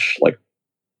that much, like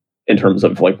in terms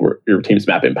of like your team's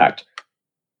map impact.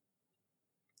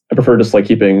 I prefer just like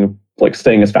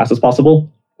staying as fast as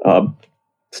possible.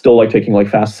 Still like taking like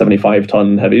fast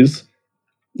 75-ton heavies,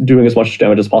 doing as much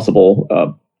damage as possible,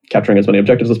 capturing as many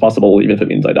objectives as possible, even if it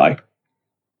means I die.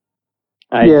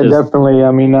 Definitely.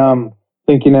 I mean, I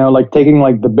think, like taking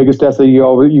like the biggest asset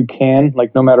you can,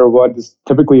 like no matter what, is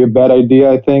typically a bad idea,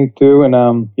 I think, too. And,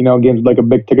 again, like a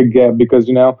big ticket gap,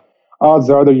 because, odds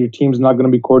are that your team's not going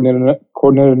to be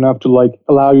coordinated enough to like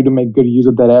allow you to make good use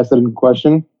of that asset in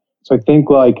question. So I think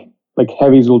like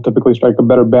heavies will typically strike a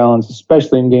better balance,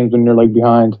 especially in games when you're like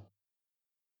behind.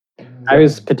 I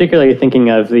was particularly thinking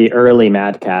of the early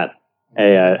Mad Cat.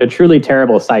 A truly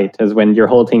terrible sight is when your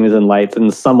whole team is in lights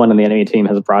and someone on the enemy team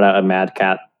has brought out a Mad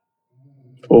Cat.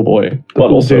 Oh boy! The But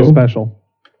cool also, J special.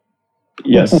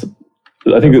 yes,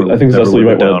 I think Cecil, you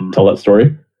might want to tell that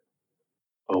story.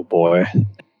 Oh boy.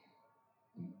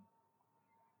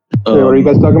 What are you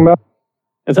guys talking about?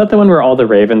 Is that the one where all the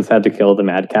Ravens had to kill the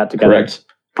Mad Cat together? Correct.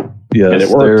 Yes, And it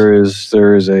worked.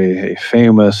 there is a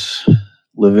famous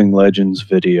Living Legends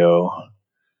video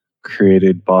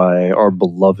created by our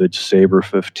beloved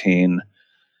Saber15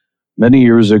 many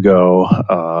years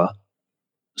ago.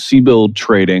 C-Build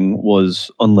trading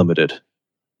was unlimited.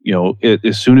 You know,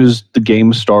 as soon as the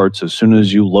game starts, as soon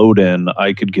as you load in,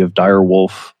 I could give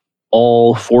Direwolf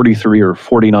all 43 or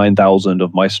 49,000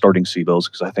 of my starting C-Builds,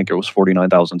 because I think it was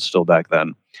 49,000 still back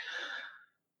then.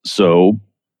 So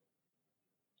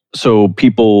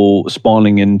people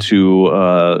spawning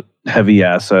into heavy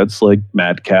assets like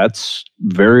Mad Cats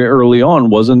very early on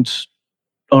wasn't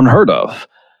unheard of.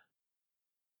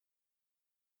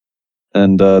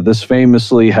 And this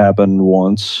famously happened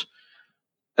once,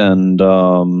 and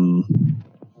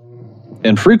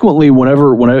frequently,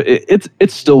 whenever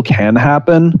it still can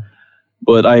happen,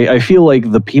 but I feel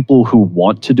like the people who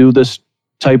want to do this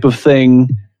type of thing,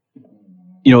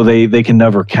 you know, they can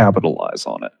never capitalize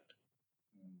on it.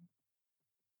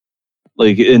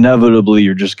 Like, inevitably,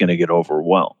 you're just going to get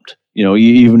overwhelmed. You know,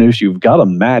 even if you've got a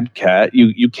Mad Cat,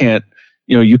 you can't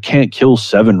kill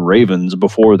 7 Ravens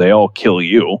before they all kill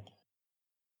you.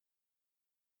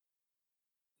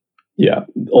 Yeah.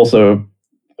 Also,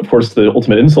 of course, the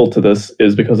ultimate insult to this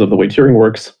is because of the way tiering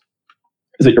works,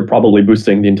 is that you're probably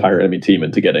boosting the entire enemy team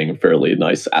into getting fairly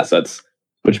nice assets,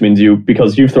 which means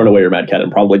because you've thrown away your Mad Cat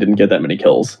and probably didn't get that many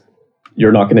kills,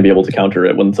 you're not going to be able to counter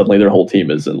it when suddenly their whole team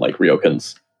is in like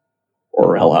Ryokans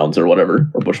or Hellhounds or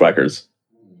whatever, or Bushwhackers.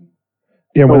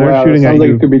 Yeah, when they're shooting sounds at like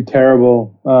you, it could be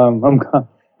terrible. I'm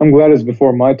glad it's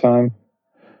before my time.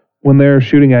 when they're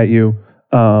shooting at you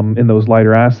in those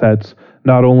lighter assets,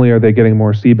 not only are they getting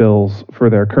more C-bills for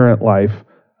their current life,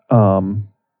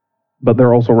 but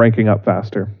they're also ranking up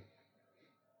faster.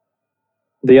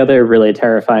 The other really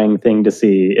terrifying thing to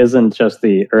see isn't just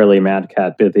the early Mad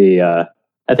Cat, but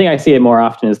I think I see it more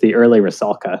often as the early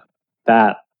Rusalka.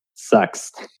 That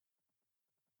sucks.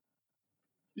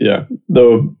 Yeah,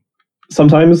 though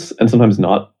sometimes and sometimes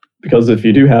not, because if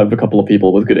you do have a couple of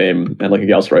people with good aim and like a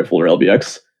Gauss rifle or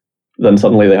LBX, then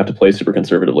suddenly they have to play super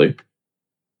conservatively.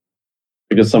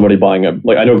 Because somebody buying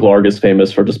I know Glarg is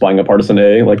famous for just buying a Partisan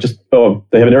A, like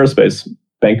they have an aerospace,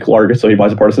 bank Glarg, so he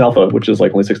buys a Partisan Alpha, which is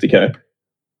like only 60k.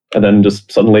 And then just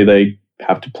suddenly they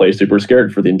have to play super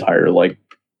scared for the entire like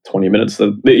 20 minutes,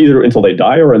 either until they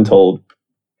die or until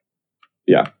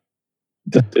they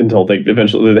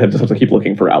eventually they have to keep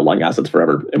looking for outlying assets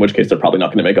forever, in which case they're probably not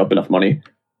going to make up enough money.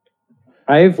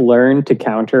 I've learned to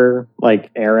counter like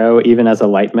Arrow even as a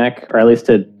light mech, or at least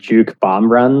to juke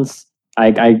bomb runs.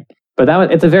 But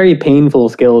it's a very painful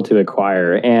skill to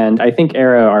acquire, and I think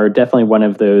Arrow are definitely one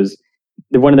of those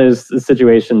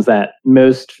situations that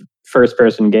most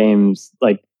first-person games,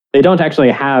 like, they don't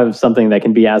actually have something that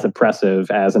can be as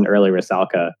oppressive as an early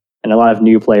Rusalka, and a lot of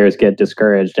new players get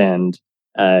discouraged and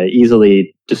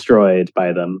easily destroyed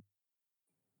by them.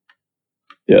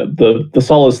 Yeah, the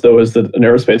solace though is that an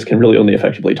aerospace can really only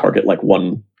effectively target like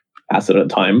one asset at a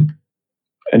time,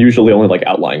 and usually only like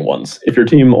outlying ones. If your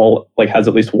team all like has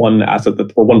at least one asset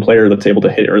or one player that's able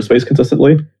to hit aerospace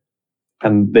consistently,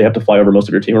 and they have to fly over most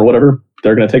of your team or whatever,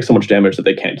 they're going to take so much damage that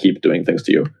they can't keep doing things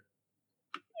to you.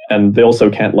 And they also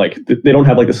can't they don't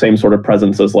have like the same sort of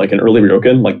presence as like an early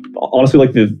Ryokan. Like honestly,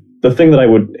 like the thing that I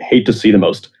would hate to see the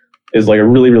most is like a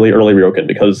really, really early Ryokan,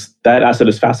 because that asset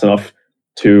is fast enough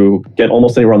to get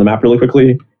almost anywhere on the map really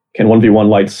quickly, can 1v1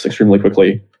 lights extremely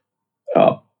quickly.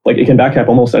 Like it can backcap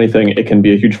almost anything. It can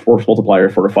be a huge force multiplier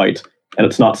for a fight, and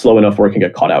it's not slow enough where it can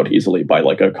get caught out easily by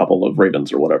like a couple of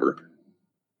Ravens or whatever.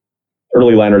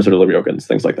 Early Landers or early Ryokans,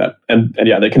 things like that. And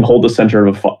yeah, they can hold the center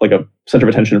of a center of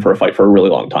attention for a fight for a really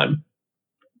long time.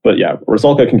 But yeah,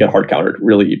 Rusalka can get hard countered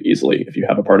really easily if you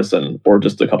have a Partisan or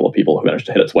just a couple of people who manage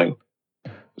to hit its wing.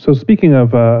 So speaking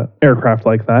of aircraft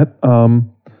like that,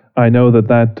 I know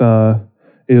that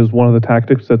is one of the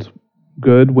tactics that's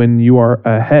good when you are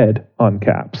ahead on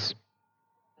caps.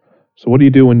 So what do you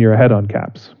do when you're ahead on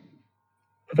caps?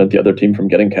 Prevent the other team from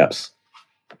getting caps.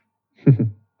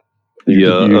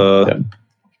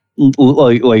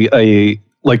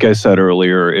 Like I said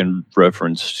earlier in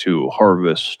reference to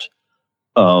Harvest,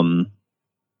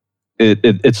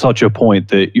 it's such a point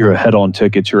that you're ahead on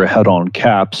tickets, you're ahead on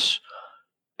caps.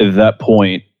 At that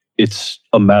point, it's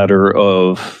a matter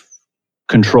of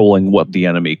controlling what the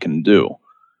enemy can do.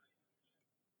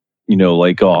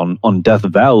 Like on Death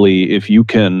Valley, if you've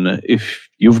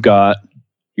got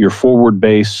your forward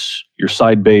base, your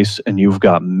side base, and you've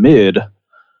got mid,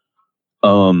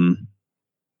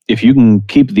 if you can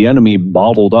keep the enemy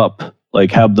bottled up,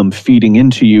 like have them feeding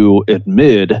into you at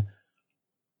mid,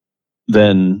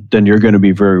 then you're going to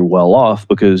be very well off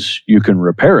because you can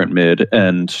repair at mid,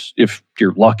 and if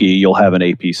you're lucky, you'll have an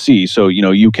APC. So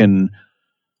you can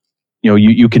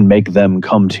make them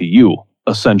come to you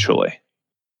essentially.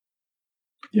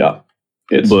 Yeah,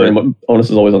 it's very much, onus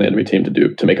is always on the enemy team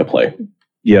to make a play.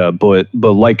 Yeah, but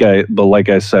like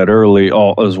I said earlier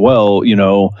as well,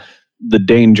 the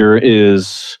danger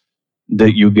is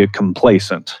that you get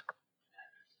complacent.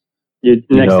 Next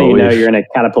thing you know, you're in a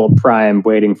catapult prime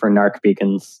waiting for narc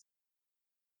beacons.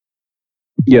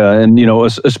 Yeah, and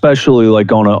especially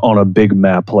like on a big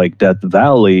map like Death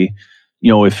Valley,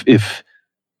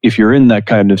 if you're in that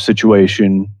kind of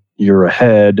situation, you're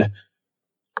ahead,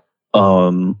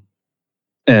 and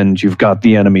you've got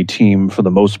the enemy team for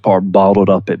the most part bottled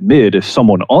up at mid. If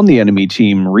someone on the enemy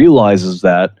team realizes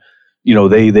that,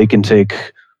 they can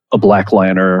take a Black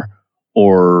Liner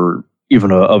or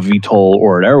even a VTOL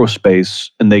or an aerospace,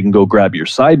 and they can go grab your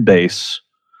side base,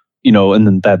 and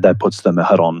then that puts them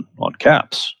ahead on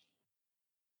caps.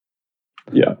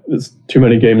 Yeah, there's too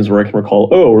many games where I can recall,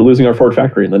 we're losing our forward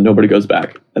factory, and then nobody goes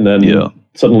back. And then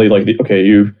suddenly,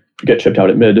 you get chipped out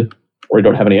at mid, or you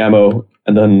don't have any ammo,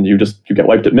 and then you get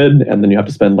wiped at mid, and then you have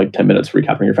to spend 10 minutes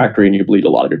recapping your factory, and you bleed a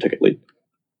lot of your ticket lead.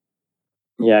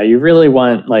 Yeah, you really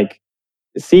want,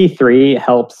 C3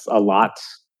 helps a lot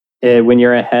when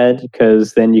you're ahead,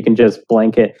 because then you can just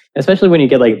blanket, especially when you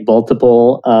get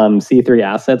multiple C3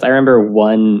 assets. I remember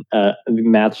one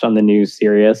match on the new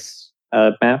Sirius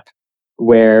map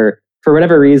where, for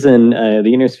whatever reason,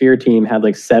 the Inner Sphere team had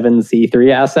 7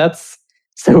 C3 assets,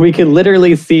 so we could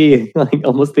literally see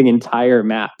almost the entire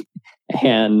map,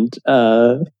 and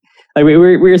we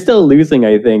were still losing,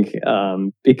 I think,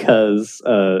 because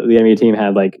the enemy team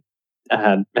had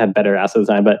had better assets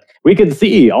time, but we could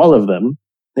see all of them.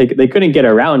 They couldn't get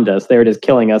around us. They were just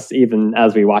killing us even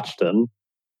as we watched them.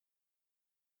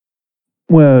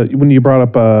 Well, when you brought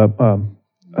up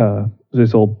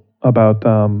Zizzle about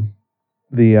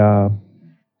the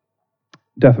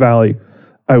Death Valley,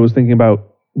 I was thinking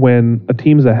about when a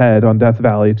team's ahead on Death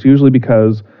Valley, it's usually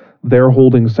because they're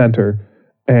holding center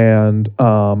and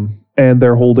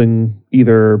they're holding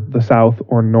either the south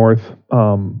or north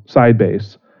side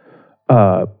base,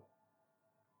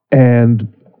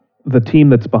 and the team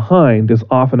that's behind is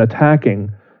often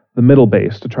attacking the middle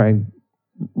base to try and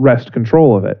wrest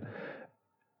control of it.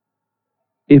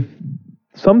 If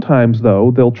sometimes,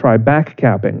 though, they'll try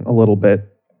backcapping a little bit,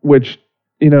 which,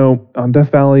 on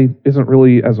Death Valley isn't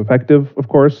really as effective, of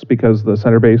course, because the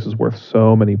center base is worth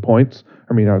so many points.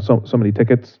 So many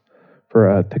tickets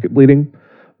for ticket bleeding.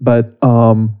 But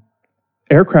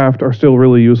aircraft are still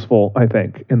really useful, I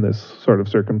think, in this sort of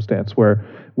circumstance, where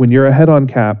when you're ahead on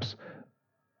caps,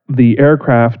 the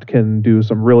aircraft can do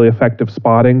some really effective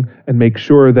spotting and make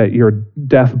sure that your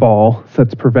death ball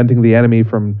that's preventing the enemy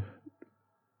from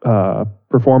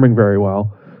performing very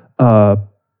well,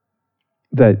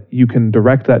 that you can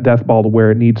direct that death ball to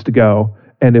where it needs to go.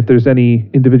 And if there's any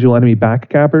individual enemy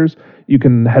backcappers, you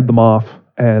can head them off.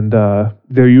 And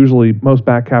most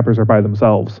backcappers are by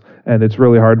themselves. And it's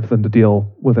really hard for them to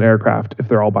deal with an aircraft if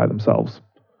they're all by themselves.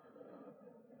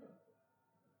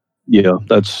 Yeah,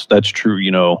 that's true.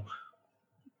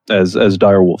 As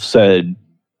Direwolf said,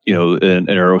 an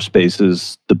aerospace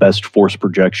is the best force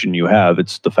projection you have.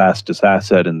 It's the fastest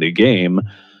asset in the game.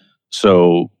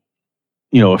 So,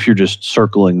 if you're just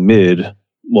circling mid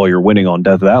while you're winning on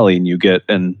Death Valley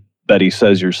and Betty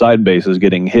says your side base is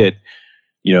getting hit,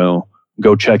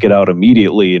 go check it out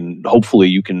immediately, and hopefully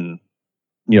you can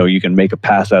make a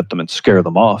pass at them and scare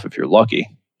them off if you're lucky.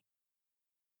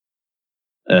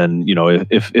 And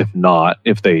if not,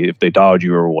 if they dodge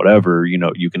you or whatever,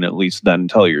 you can at least then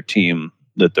tell your team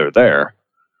that they're there.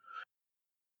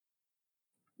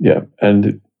 Yeah,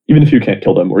 and even if you can't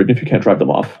kill them, or even if you can't drive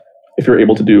them off, if you're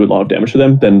able to do a lot of damage to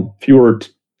them, then fewer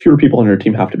people on your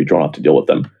team have to be drawn off to deal with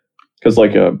them. Because,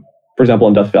 for example,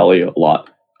 in Death Valley, a lot,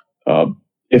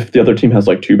 if the other team has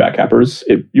 2 backcappers,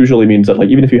 it usually means that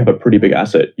even if you have a pretty big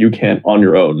asset, you can't on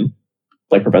your own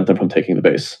prevent them from taking the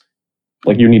base.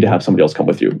 You need to have somebody else come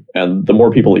with you. And the more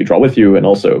people that you draw with you, and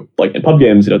also in pub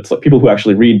games, it's people who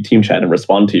actually read team chat and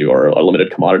respond to you are a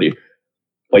limited commodity.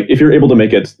 like if you're able to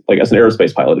make it like as an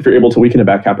aerospace pilot, if you're able to weaken a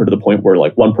backcapper to the point where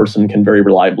like one person can very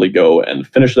reliably go and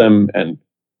finish them and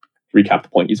recap the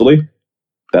point easily,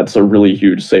 that's a really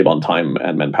huge save on time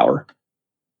and manpower.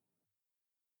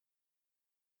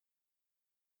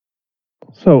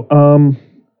 So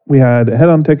we had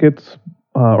head-on tickets,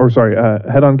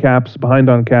 head-on caps,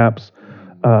 behind-on caps,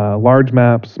 large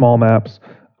maps, small maps.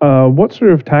 What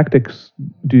sort of tactics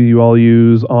do you all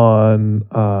use on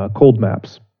cold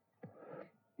maps?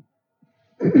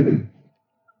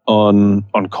 On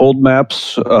cold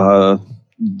maps,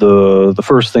 the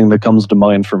first thing that comes to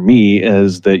mind for me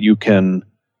is that you can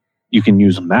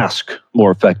use mask more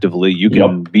effectively. You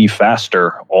can be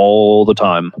faster all the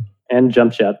time. And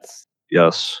jump jets.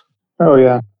 Yes. Oh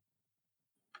yeah.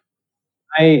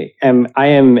 I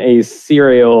am a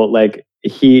serial like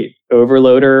heat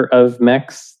overloader of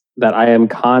mechs that I am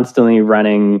constantly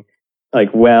running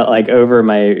like over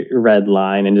my red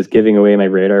line and just giving away my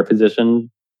radar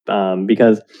position,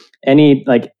 because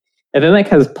if a mech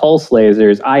has pulse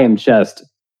lasers, I am just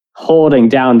holding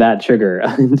down that trigger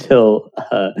until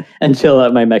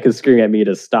my mech is screaming at me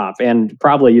to stop, and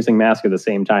probably using mask at the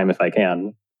same time if I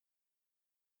can.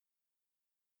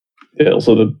 Yeah,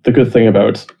 also the good thing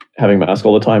about having mask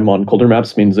all the time on colder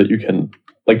maps means that you can,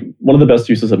 like, one of the best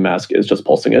uses of mask is just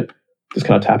pulsing it, just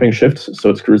kind of tapping shift, so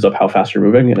it screws up how fast you're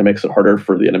moving, and it makes it harder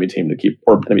for the enemy team to keep,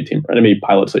 or enemy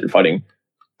pilots that you're fighting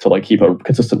to like keep a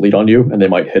consistent lead on you, and they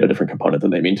might hit a different component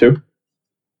than they mean to.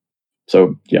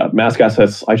 So yeah, mask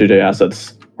assets, IJJ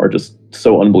assets are just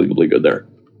so unbelievably good there.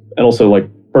 And also, like,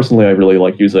 personally, I really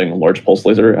like using large pulse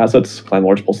laser assets, clan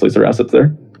large pulse laser assets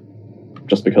there,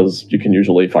 just because you can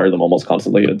usually fire them almost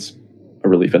constantly, and it's a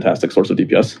really fantastic source of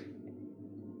DPS.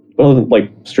 But other than,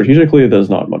 like, strategically, there's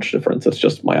not much difference. It's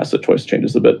just my asset choice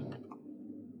changes a bit.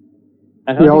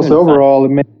 Yeah, also overall, it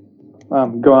makes,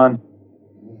 go on.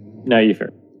 No, you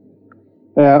first.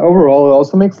 Yeah, overall, it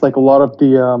also makes like a lot of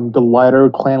the lighter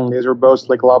clan laser bows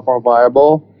like a lot more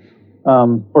viable.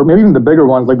 Or maybe even the bigger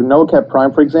ones, like the NoCap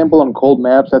Prime, for example, on cold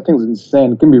maps. That thing's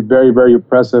insane. It can be very, very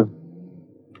oppressive.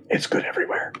 It's good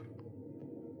everywhere.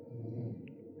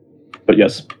 But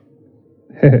yes,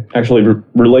 actually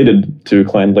related to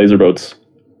clan laser boats,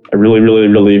 I really, really,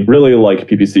 really, really like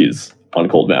PPCs on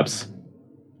cold maps.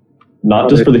 Not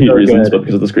just for the heat reasons, but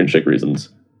because of the screen shake reasons.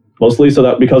 Mostly so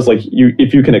that because like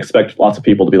if you can expect lots of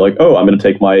people to be like, oh, I'm going to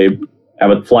take my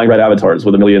flying red avatars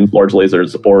with 1 million large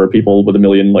lasers, or people with 1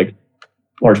 million like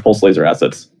large pulse laser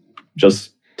assets,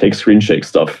 just take screen shake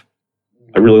stuff.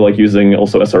 I really like using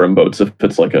also SRM boats if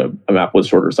it's like a map with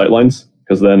shorter sightlines,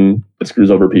 because then it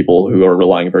screws over people who are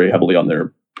relying very heavily on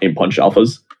their aim punch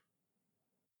alphas.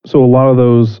 So a lot of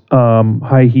those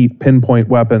high heat pinpoint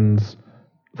weapons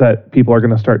that people are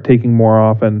going to start taking more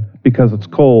often because it's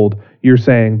cold, you're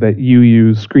saying that you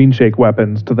use screen shake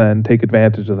weapons to then take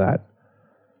advantage of that.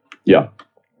 Yeah.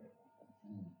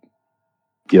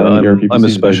 Yeah, I'm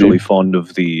especially fond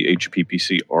of the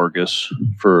HPPC Argus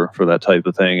for that type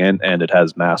of thing, and it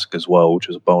has mask as well, which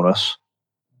is a bonus.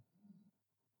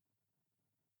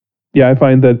 Yeah, I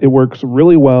find that it works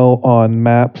really well on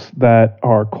maps that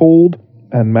are cold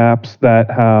and maps that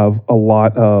have a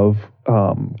lot of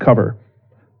cover.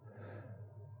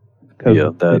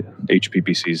 Yeah, that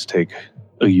HPPCs take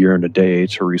a year and a day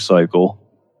to recycle.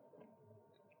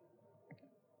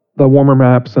 The warmer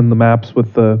maps and the maps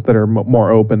with that are more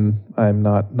open, I'm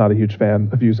not a huge fan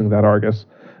of using that Argus.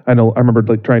 I remember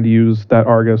like trying to use that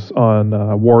Argus on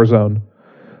Warzone.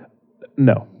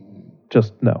 No,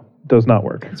 does not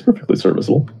work. It's perfectly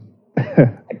serviceable.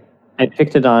 I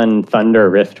picked it on Thunder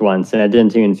Rift once, and it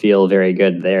didn't even feel very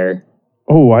good there.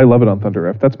 Oh, I love it on Thunder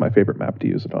Rift. That's my favorite map to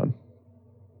use it on.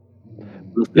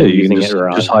 Yeah, you can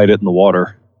just hide it in the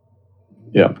water.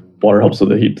 Yeah, water helps with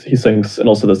the heat sinks, and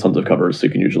also there's tons of cover, so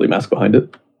you can usually mask behind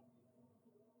it.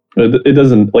 It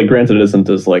doesn't, like, granted, it isn't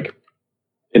as like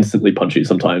instantly punchy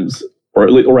sometimes, or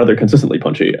rather consistently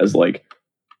punchy as like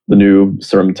the new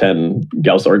Serum 10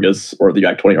 Gauss Argus or the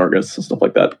Yak 20 Argus and stuff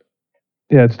like that.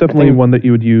 Yeah, it's definitely one that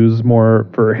you would use more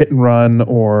for hit and run,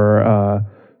 or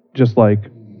just like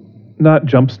not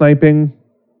jump sniping,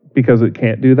 because it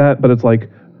can't do that, but it's like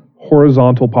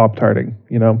horizontal pop-tarting,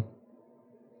 you know?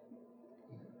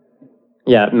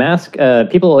 Yeah, mask,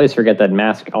 people always forget that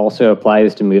mask also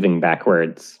applies to moving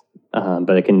backwards,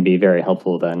 but it can be very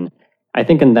helpful then. I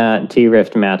think in that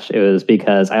T-Rift match, it was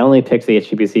because I only picked the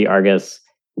HPPC Argus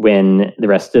when the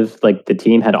rest of like the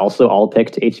team had also all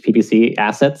picked HPPC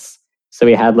assets. So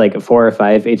we had like 4 or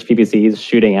 5 HPPCs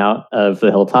shooting out of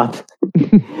the hilltop.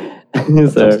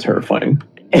 That sounds terrifying.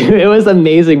 It was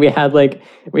amazing. We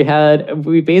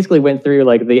basically went through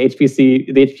like the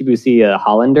HPC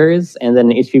Hollanders, and then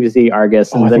HPC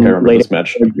Argus, and I then think I remember this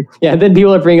match. Yeah, and then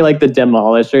people are bringing like the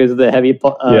Demolishers, the heavy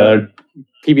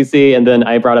PPC, and then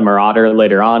I brought a Marauder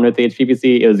later on with the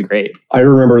HPPC. It was great. I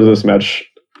remember this match.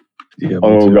 Yeah,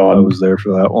 Oh god, I was there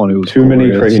for that one. It was too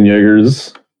many glorious. Kraken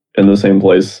Jaegers in the same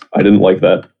place. I didn't like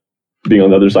that, being on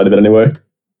the other side of it anyway.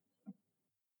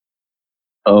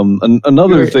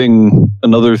 Another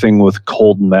thing with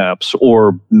cold maps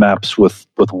or maps with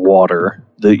water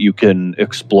that you can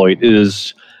exploit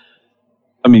is,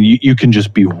 I mean, you can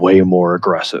just be way more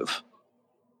aggressive.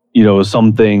 You know,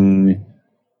 something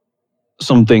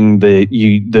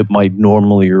that might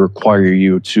normally require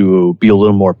you to be a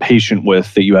little more patient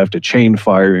with, that you have to chain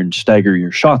fire and stagger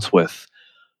your shots with.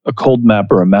 A cold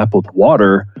map or a map with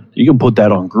water, you can put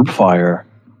that on group fire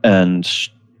and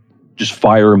just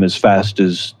fire them as fast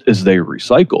as they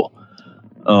recycle.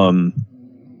 You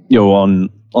know,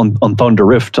 on Thunder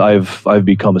Rift, I've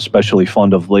become especially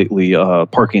fond of lately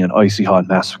parking an Icy Hot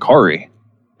Masakari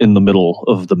in the middle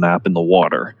of the map in the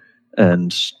water,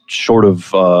 and short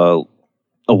of a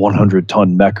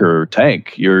 100-ton mech or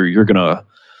tank, you're gonna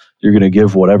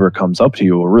give whatever comes up to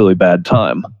you a really bad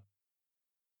time.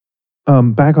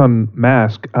 Back on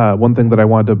Mask, one thing that I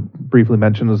wanted to briefly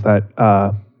mention is that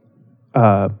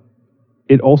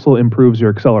it also improves your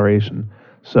acceleration.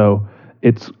 So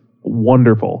it's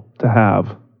wonderful to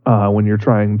have when you're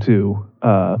trying to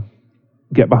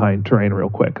get behind terrain real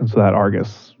quick. And so that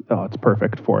Argus, it's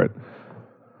perfect for it.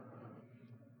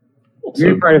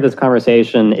 Your part of this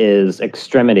conversation is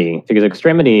Extremity, because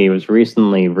Extremity was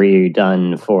recently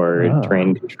redone for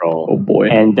terrain control. Oh boy.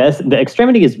 And the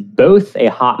Extremity is both a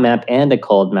hot map and a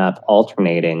cold map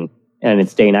alternating in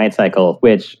its day-night cycle,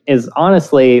 which is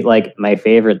honestly like my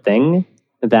favorite thing,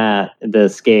 that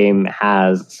this game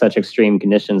has such extreme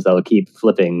conditions that will keep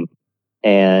flipping.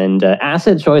 And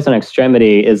asset choice on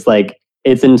Extremity is like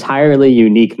its entirely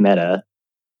unique meta.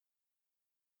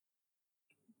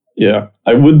 Yeah,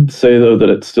 I would say though that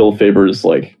it still favors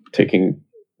like taking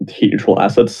heat neutral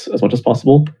assets as much as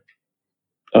possible,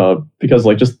 because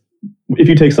like just if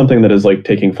you take something that is like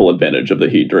taking full advantage of the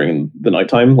heat during the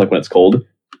nighttime, like when it's cold,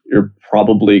 you're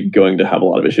probably going to have a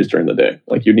lot of issues during the day.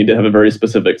 Like you need to have a very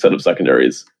specific set of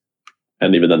secondaries,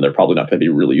 and even then they're probably not going to be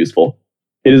really useful.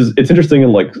 It's interesting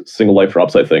in like single life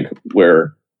drops, I think,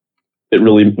 where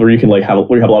you can like have a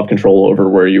lot of control over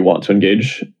where you want to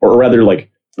engage, or rather like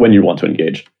when you want to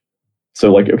engage. So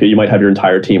like, okay, you might have your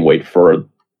entire team wait for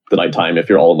the nighttime if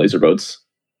you're all in laser boats,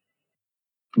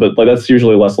 but like that's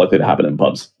usually less likely to happen in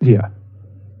pubs. Yeah.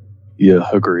 Yeah,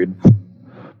 agreed.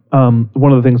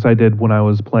 One of the things I did when I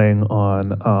was playing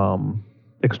on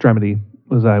Extremity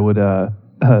was I would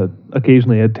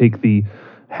occasionally I'd take the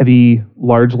heavy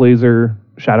large laser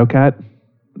Shadowcat,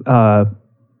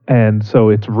 and so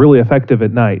it's really effective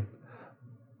at night,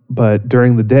 but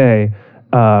during the day,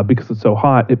 because it's so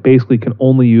hot, it basically can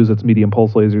only use its medium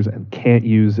pulse lasers and can't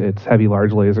use its heavy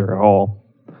large laser at all.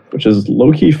 Which is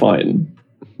low-key fine.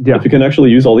 Yeah. If you can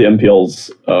actually use all the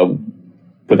MPLs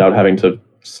without having to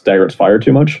stagger its fire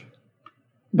too much,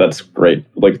 that's great.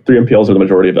 Like 3 MPLs are the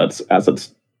majority of that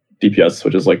asset's DPS,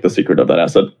 which is like the secret of that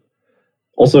asset.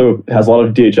 Also, it has a lot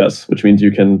of DHS, which means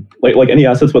you can like any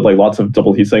assets with like lots of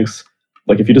double heat sinks.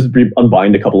 Like if you just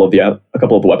unbind a couple of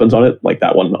the weapons on it, like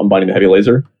that one, unbinding the heavy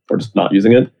laser, or just not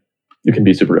using it, you can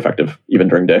be super effective even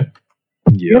during day.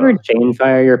 Do you ever chain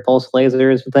fire your pulse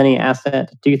lasers with any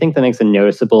asset? Do you think that makes a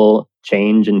noticeable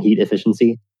change in heat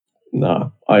efficiency? Nah,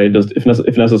 I just if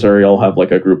necessary, I'll have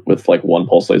like a group with like 1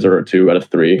 pulse laser or 2 out of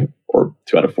 3 or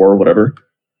 2 out of 4 or whatever.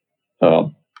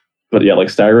 But yeah, like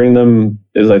staggering them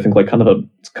is I think like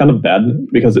it's kind of bad,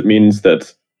 because it means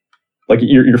that like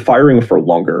you're firing for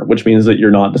longer, which means that you're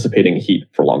not dissipating heat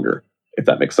for longer, if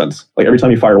that makes sense. Like every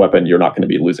time you fire a weapon, you're not going to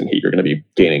be losing heat, you're going to be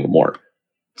gaining more.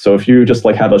 So if you just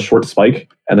like have a short spike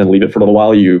and then leave it for a little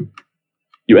while, you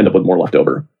end up with more left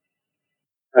over,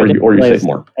 or you save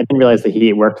more. I didn't realize the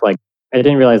heat worked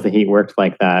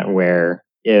like that, where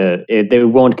they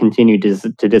won't continue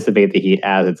to dissipate the heat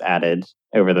as it's added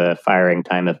over the firing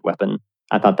time of the weapon.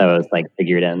 I thought that was like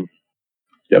figured in.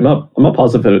 Yeah, I'm not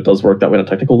positive that it does work that way on a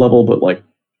technical level, but like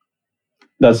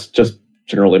that's just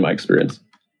generally my experience.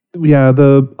 Yeah,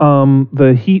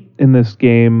 the heat in this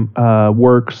game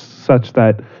works such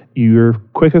that your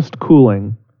quickest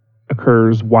cooling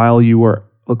occurs while you are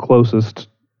the closest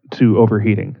to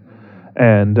overheating,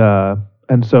 and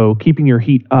so keeping your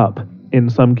heat up in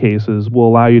some cases will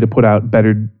allow you to put out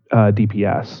better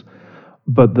DPS.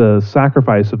 But the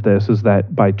sacrifice of this is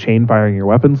that by chain firing your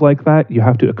weapons like that, you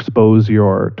have to expose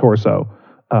your torso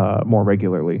more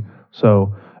regularly.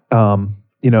 So,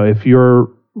 if you're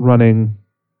running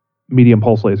medium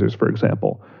pulse lasers, for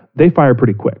example, they fire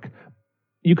pretty quick.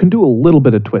 You can do a little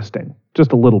bit of twisting,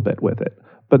 just a little bit with it,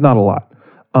 but not a lot.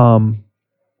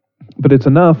 But it's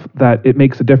enough that it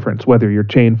makes a difference whether you're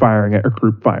chain firing it or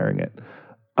group firing it.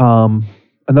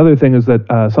 Another thing is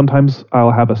that sometimes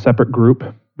I'll have a separate group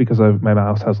because my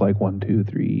mouse has like 1, 2,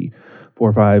 3,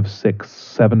 4, 5, 6,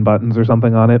 7 buttons or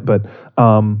something on it. But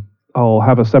I'll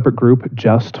have a separate group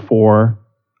just for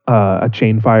a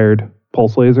chain fired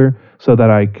pulse laser so that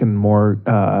I can more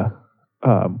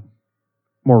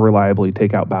reliably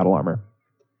take out battle armor.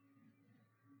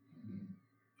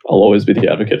 I'll always be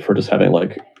the advocate for just having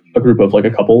like a group of like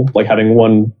a couple, like having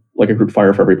one, like a group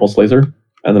fire for every pulse laser,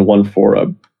 and then one for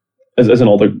as in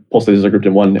all the pulse lasers are grouped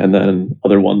in one, and then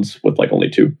other ones with like only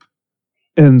 2.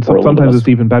 And sometimes it's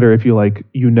even better if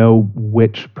you know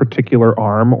which particular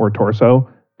arm or torso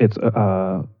it's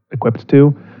equipped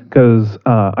to, because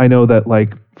I know that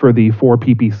like for the 4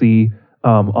 PPC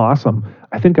awesome,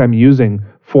 I think I'm using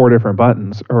 4 different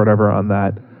buttons or whatever on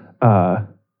that.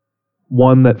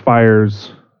 One that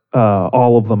fires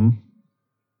all of them,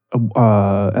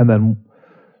 and then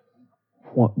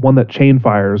one that chain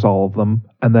fires all of them,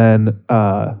 and then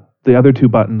the other 2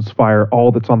 buttons fire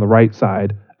all that's on the right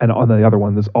side, and on the other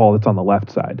one is all that's on the left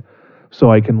side.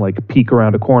 So I can like peek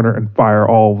around a corner and fire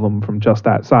all of them from just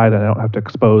that side, and I don't have to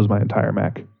expose my entire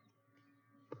mech.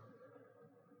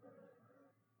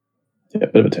 Yeah,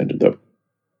 bit of a tangent though.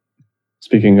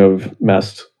 Speaking of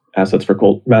masked assets for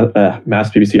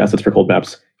masked PVC assets for cold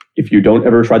maps, if you don't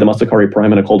ever try the Masakari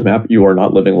Prime in a cold map, you are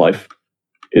not living life.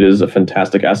 It is a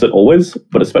fantastic asset always,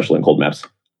 but especially in cold maps.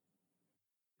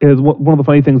 One of the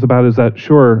funny things about it is that,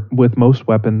 sure, with most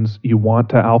weapons, you want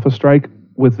to alpha strike.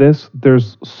 With this,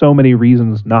 there's so many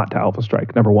reasons not to alpha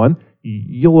strike. Number one,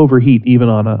 you'll overheat even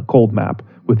on a cold map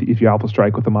if you alpha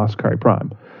strike with the Masakari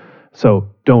Prime. So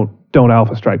don't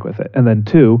alpha strike with it. And then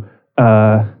 2,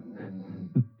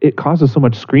 it causes so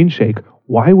much screen shake.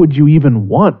 Why would you even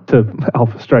want to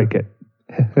alpha strike it?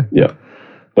 Yeah.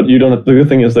 But you don't. The good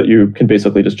thing is that you can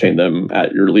basically just chain them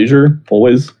at your leisure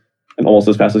always, and almost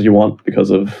as fast as you want because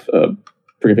of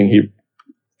forgiving heat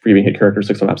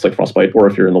characteristics on maps like Frostbite, or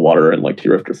if you're in the water and like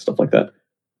T-Rift or stuff like that.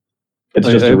 It's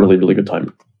just a really, really good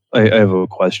time. I have a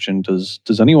question. Does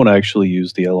anyone actually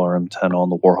use the LRM-10 on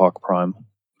the Warhawk Prime?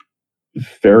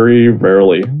 Very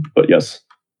rarely, but yes.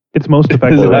 It's most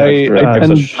effective. I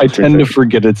tend to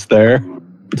forget it's there.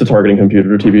 It's a targeting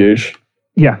computer, TBH.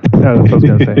 Yeah, that's what I was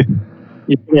going to say.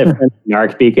 You can have an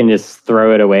arc beacon, just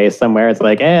throw it away somewhere. It's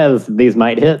like, these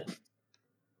might hit.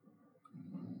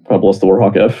 Plus the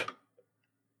Warhawk F.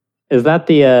 Is that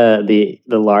the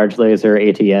large laser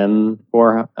ATM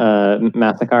or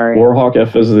Masakari? Warhawk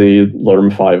F is the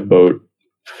LRM 5 boat.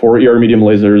 4 ER medium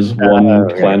lasers, 1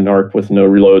 clan arc with no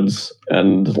reloads,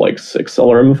 and like 6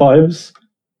 LRM 5s.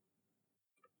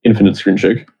 Infinite screen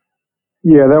shake.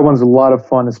 Yeah, that one's a lot of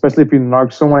fun, especially if you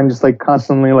narc someone and just like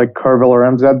constantly like curve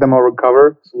LRMs at them or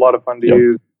recover. It's a lot of fun to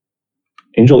use.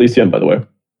 Angel ECM, by the way.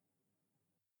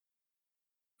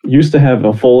 Used to have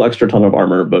a full extra ton of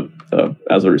armor, but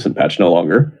as a recent patch, no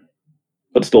longer.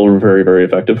 But still very, very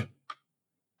effective.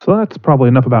 So that's probably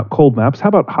enough about cold maps. How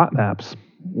about hot maps?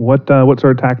 What sort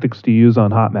of tactics do you use on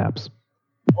hot maps?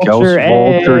 Gauss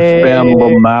Vulture, Spam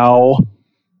Lamau.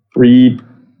 Reed.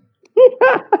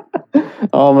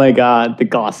 Oh my god, the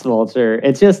Gauss Vulture.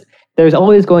 It's just, there's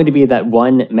always going to be that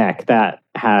one mech that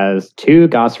has 2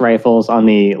 Gauss rifles on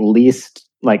the least,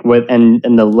 like, and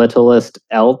the littlest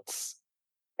else.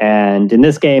 And in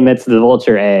this game, it's the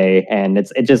Vulture A, and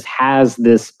it just has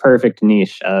this perfect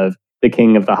niche of the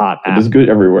king of the hot map. It is good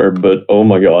everywhere, but oh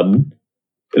my god.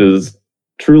 It is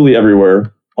truly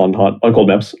everywhere on cold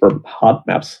maps, or hot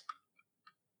maps.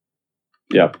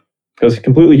 Yeah, because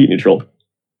completely heat neutral.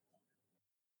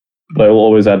 But I will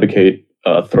always advocate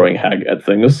throwing Hag at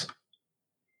things.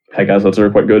 Hag assets are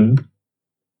quite good.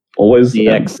 Always.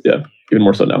 DX. Yeah, even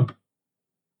more so now.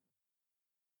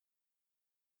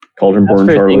 Cauldron-born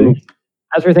Charlie.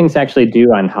 As for things to actually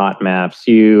do on hot maps,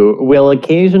 you will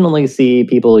occasionally see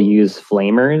people use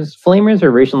flamers. Flamers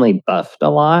are recently buffed a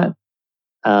lot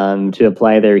to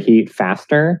apply their heat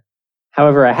faster.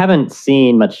 However, I haven't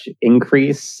seen much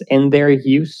increase in their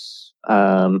use.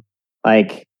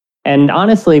 And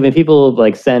honestly, when people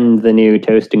like send the new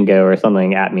Toast and Go or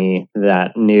something at me,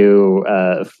 that new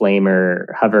flamer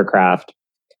hovercraft,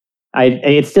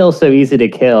 it's still so easy to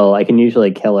kill. I can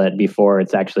usually kill it before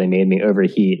it's actually made me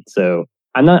overheat. So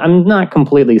I'm not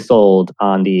completely sold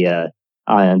on the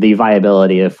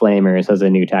viability of flamers as a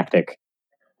new tactic.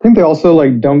 I think they also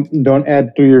like don't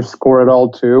add to your score at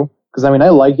all too. Because I mean, I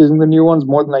like using the new ones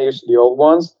more than I used to the old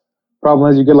ones.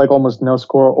 Problem is, you get like almost no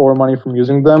score or money from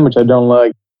using them, which I don't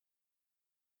like.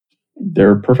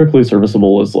 They're perfectly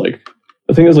serviceable as like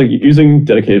the thing is like using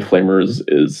dedicated flamers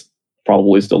is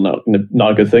probably still not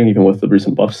a good thing even with the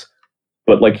recent buffs.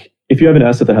 But like if you have an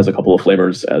asset that has a couple of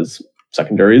flamers as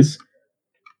secondaries,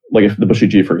 like if the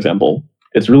Bushigi, for example,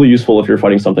 it's really useful if you're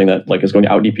fighting something that like is going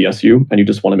to out DPS you and you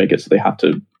just want to make it so they have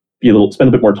to spend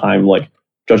a bit more time like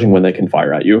judging when they can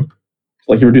fire at you.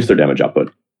 Like you reduce their damage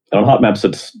output. And on hot maps,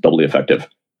 it's doubly effective.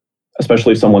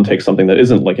 Especially if someone takes something that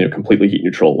isn't like completely heat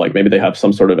neutral, like maybe they have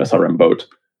some sort of SRM boat,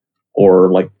 or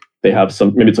like they have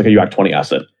maybe it's like a UAC 20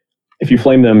 asset. If you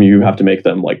flame them, you have to make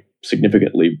them like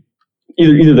significantly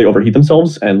either they overheat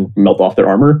themselves and melt off their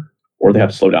armor, or they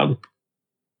have to slow down.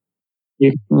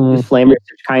 You flamers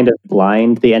kind of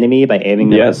blind the enemy by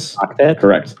aiming them at the cockpit.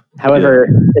 Correct. However,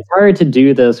 it's hard to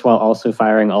do this while also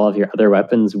firing all of your other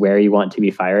weapons where you want to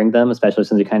be firing them, especially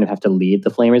since you kind of have to lead the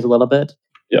flamers a little bit.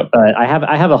 Yep. But I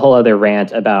have a whole other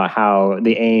rant about how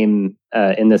the aim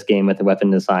in this game with the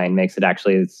weapon design makes it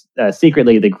actually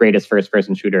secretly the greatest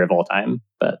first-person shooter of all time.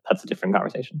 But that's a different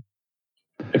conversation.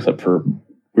 Except for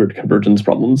weird convergence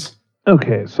problems.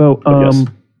 Okay, so Yes.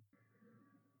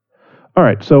 all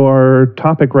right. So our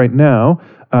topic right now,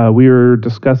 we are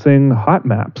discussing hot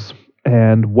maps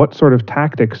and what sort of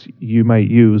tactics you might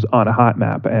use on a hot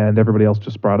map. And everybody else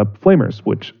just brought up flamers,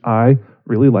 which I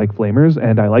really like flamers,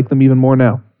 and I like them even more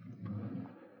now.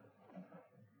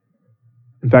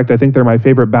 In fact, I think they're my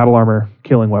favorite battle armor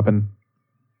killing weapon.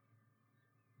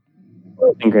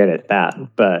 I'm great at that,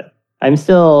 but I'm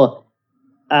still.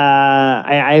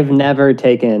 I've never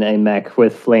taken a mech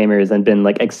with flamers and been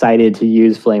like excited to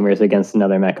use flamers against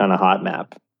another mech on a hot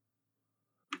map.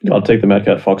 I'll take the Mad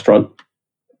Cat Foxtrot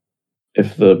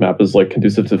if the map is like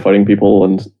conducive to fighting people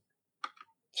and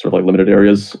sort of like limited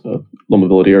areas, low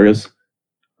mobility areas.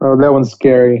 Oh, that one's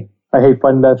scary. I hate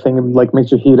fighting that thing. It like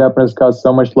makes you heat up, and it's got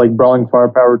so much like brawling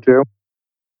firepower too.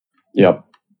 Yep.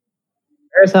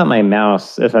 Where's out my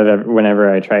mouse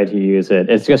whenever I try to use it?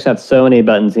 It's just got so many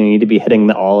buttons, and you need to be hitting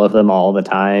all of them all the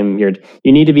time. You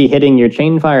need to be hitting your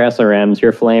chainfire SRMs,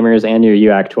 your flamers, and your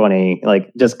UAC 20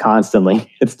 like just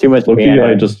constantly. It's too much. Loki,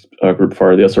 I just group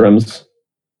fire the SRMs,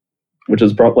 which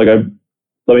is probably like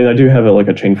I do have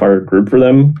a chain fire group for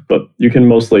them, but you can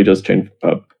mostly just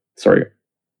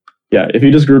if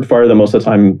you just group fire them most of the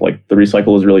time, like the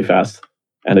recycle is really fast,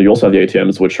 and you also have the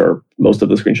ATMs, which are most of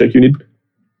the screen shake you need.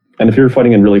 And if you're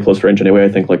fighting in really close range anyway, I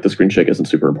think like the screen shake isn't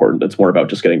super important. It's more about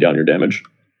just getting down your damage.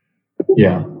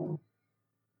 Yeah.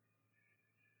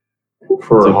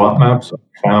 For hot maps,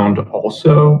 I found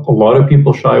also a lot of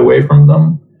people shy away from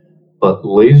them, but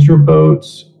laser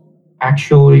boats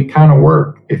actually kind of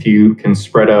work if you can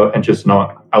spread out and just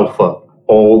not alpha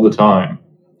all the time.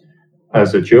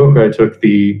 As a joke, I took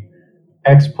the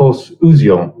X-Pulse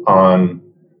Uziel on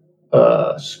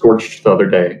Scorched the other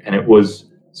day, and it was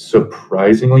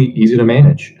surprisingly easy to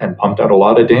manage and pumped out a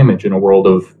lot of damage in a world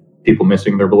of people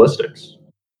missing their ballistics.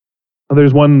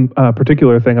 There's one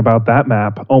particular thing about that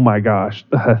map. Oh my gosh!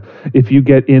 If you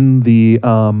get inside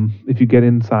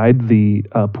the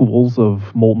pools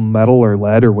of molten metal or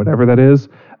lead or whatever that is,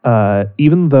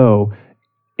 even though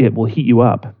it will heat you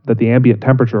up, that the ambient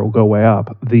temperature will go way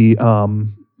up, the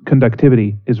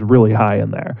conductivity is really high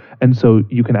in there, and so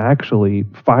you can actually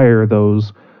fire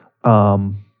those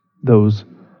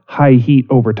high heat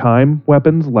over time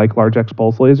weapons like large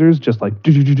X-pulse lasers, just like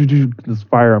just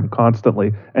fire them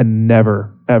constantly and never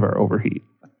ever overheat.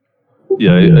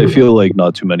 Yeah, I feel like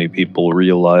not too many people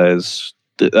realize.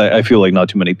 I feel like not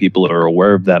too many people are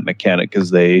aware of that mechanic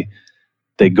because they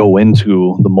go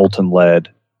into the molten lead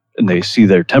and they see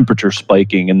their temperature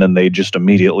spiking, and then they just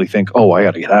immediately think, "Oh, I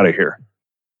got to get out of here."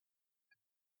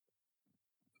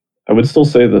 I would still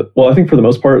say that, well, I think for the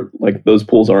most part, like those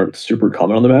pools aren't super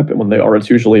common on the map, and when they are, it's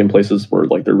usually in places where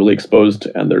like they're really exposed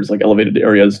and there's like elevated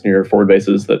areas near forward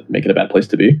bases that make it a bad place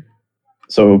to be.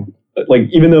 So, like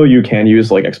even though you can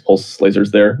use like X-pulse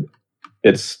lasers there,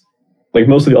 it's like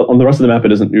mostly on the rest of the map,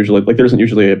 it isn't usually like there isn't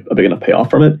usually a big enough payoff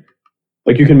from it.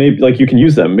 Like you can you can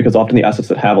use them because often the assets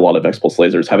that have a lot of X-pulse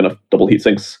lasers have enough double heat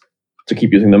sinks to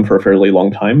keep using them for a fairly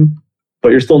long time, but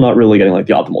you're still not really getting like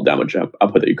the optimal damage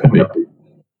output that you could be.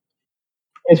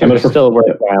 It's still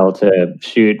worthwhile to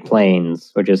shoot planes,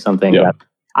 which is something that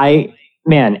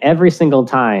every single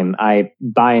time I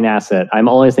buy an asset, I'm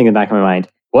always thinking back in my mind,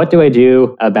 what do I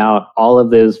do about all of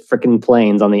those freaking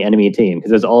planes on the enemy team? Because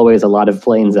there's always a lot of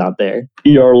planes out there.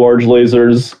 ER large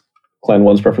lasers, Clan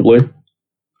 1s preferably,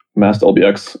 massed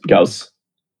LBX, Gauss,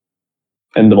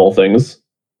 end of all things.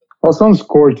 Also on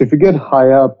Scorched, if you get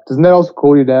high up, doesn't that also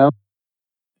cool you down?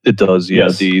 It does, yeah.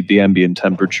 Yes. The ambient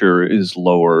temperature is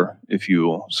lower if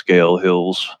you scale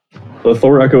hills. The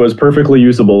Thor Echo is perfectly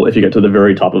usable if you get to the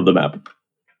very top of the map.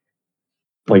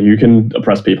 Like, you can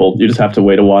oppress people. You just have to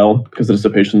wait a while because the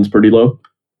dissipation is pretty low.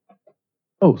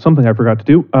 Oh, something I forgot to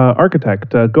do.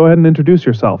 Architect, go ahead and introduce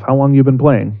yourself. How long you been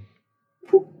playing?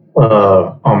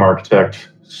 I'm Architect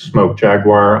Smoke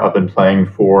Jaguar. I've been playing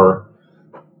for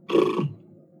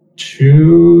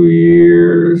 2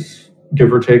 years,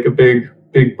 give or take a big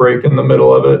break in the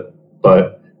middle of it,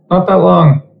 but not that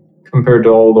long compared to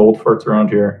all the old farts around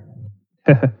here.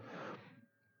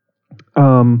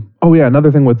 Oh yeah,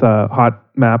 another thing with hot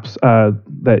maps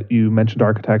that you mentioned,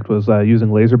 Architect, was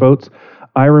using laser boats.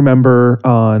 I remember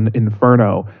on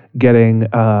Inferno getting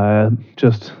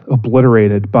just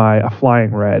obliterated by a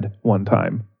flying red one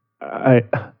time. I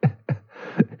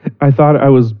I thought I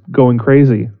was going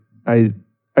crazy. I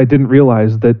didn't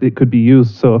realize that it could be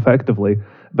used so effectively,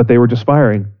 but they were just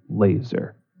firing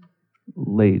laser,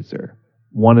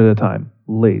 one at a time,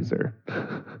 laser.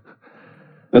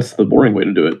 That's the boring way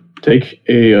to do it. Take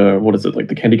a, what is it, like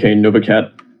the Candy Cane Nova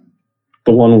Cat,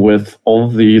 the one with all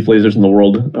of the lasers in the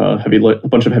world, a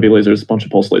bunch of heavy lasers, a bunch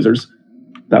of pulse lasers.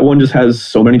 That one just has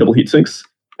so many double heat sinks,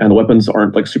 and the weapons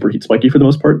aren't like super heat spiky for the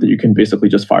most part, that you can basically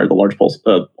just fire the large pulse,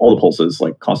 all the pulses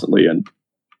like constantly, and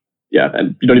yeah,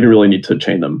 and you don't even really need to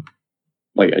chain them,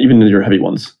 like even in your heavy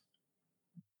ones.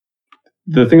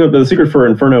 The secret for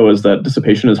Inferno is that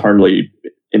dissipation is hardly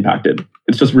impacted.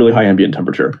 It's just really high ambient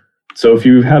temperature. So if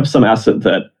you have some asset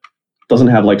that doesn't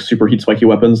have like super heat spiky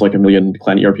weapons like a million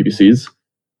clan ERPPCs,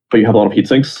 but you have a lot of heat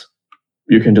sinks,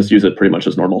 you can just use it pretty much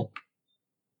as normal.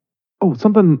 Oh,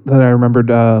 something that I remembered,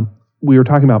 we were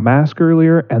talking about mask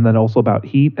earlier, and then also about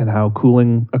heat and how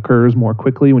cooling occurs more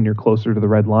quickly when you're closer to the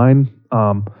red line,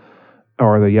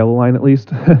 or the yellow line at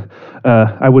least.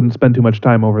 I wouldn't spend too much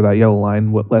time over that yellow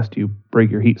line, lest you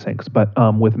break your heat sinks. But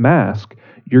with mask,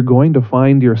 you're going to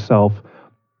find yourself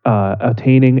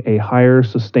attaining a higher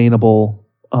sustainable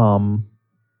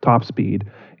top speed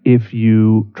if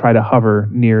you try to hover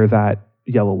near that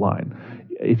yellow line.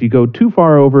 If you go too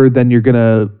far over, then you're going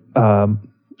to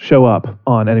show up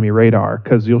on enemy radar,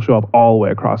 because you'll show up all the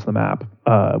way across the map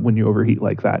when you overheat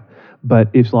like that.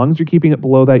 But as long as you're keeping it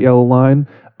below that yellow line,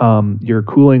 your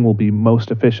cooling will be most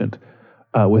efficient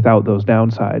without those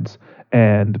downsides.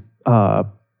 And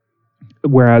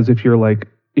whereas if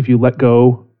you let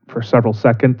go for several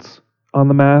seconds on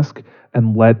the mask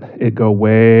and let it go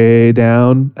way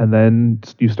down, and then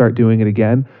you start doing it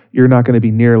again, you're not going to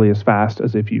be nearly as fast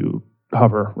as if you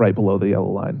hover right below the yellow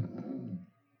line.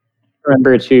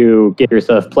 Remember to give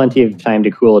yourself plenty of time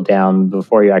to cool down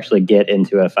before you actually get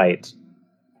into a fight.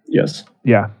 Yes.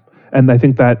 Yeah, and I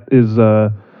think that is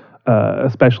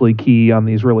especially key on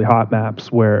these really hot maps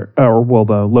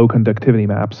the low conductivity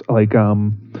maps. Like,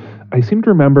 I seem to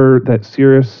remember that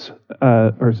Sirius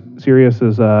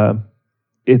is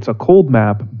it's a cold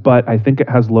map, but I think it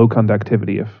has low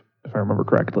conductivity if I remember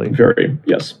correctly. Very,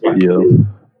 yes. Yeah.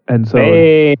 And so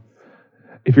Hey,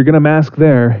 if you're gonna mask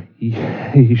there,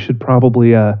 you should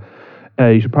probably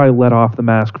let off the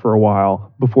mask for a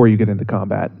while before you get into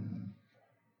combat.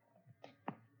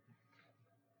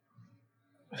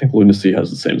 I think Lunacy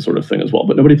has the same sort of thing as well,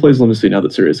 but nobody plays Lunacy now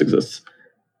that Sirius exists.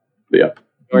 But yeah,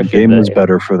 or The should game they? is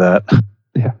better for that.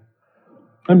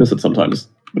 I miss it sometimes,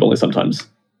 but only sometimes.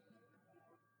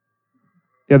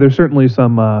 Yeah, there's certainly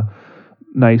some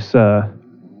nice.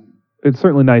 It's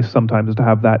certainly nice sometimes to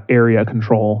have that area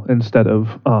control instead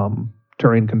of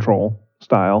terrain control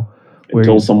style.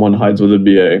 Until someone hides with a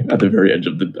BA at the very edge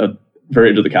of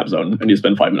the cap zone, and you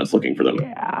spend 5 minutes looking for them.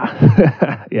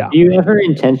 Yeah, yeah. Do you ever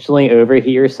intentionally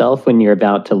overheat yourself when you're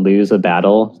about to lose a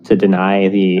battle to deny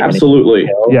the Absolutely.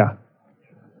 enemy kill? Yeah.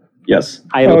 Yes.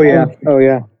 I Oh love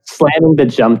yeah. slamming the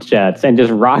jump jets and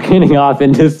just rocketing off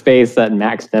into space at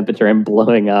max temperature and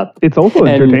blowing up. It's also And-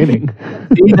 entertaining.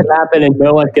 Seeing it happen and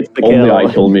no one gets the Only kill.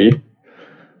 I kill me.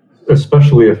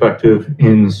 Especially effective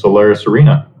in Solaris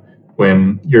Arena,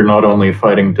 when you're not only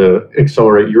fighting to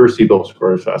accelerate your C-Bell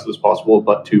score as fast as possible,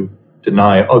 but to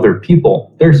deny other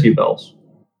people their C-Bells.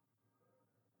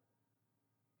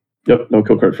 Yep, no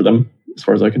kill card for them, as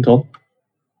far as I can tell.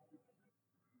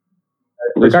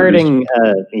 At least Regarding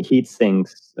heat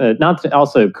sinks,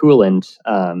 also coolant.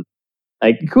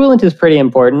 Coolant is pretty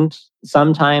important.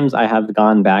 Sometimes I have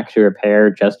gone back to repair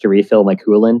just to refill my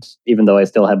coolant, even though I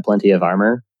still have plenty of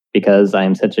armor, because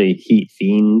I'm such a heat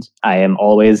fiend. I am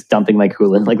always dumping my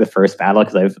coolant like the first battle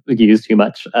because I've used too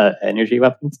much energy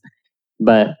weapons.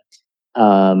 But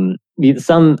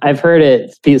I've heard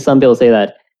it. Some people say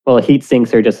that, well, heat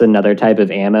sinks are just another type of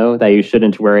ammo that you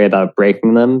shouldn't worry about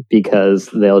breaking them because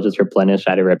they'll just replenish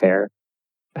out of repair.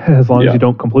 As long as Yeah. you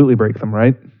don't completely break them,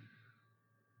 right?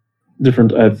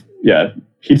 Different.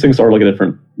 Heat sinks are like a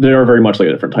different. They are very much like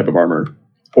a different type of armor.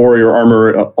 Or your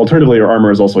armor. Alternatively, your armor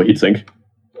is also a heat sink,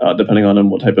 depending on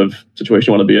what type of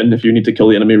situation you want to be in. If you need to kill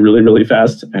the enemy really, really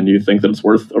fast, and you think that it's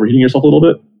worth overheating yourself a little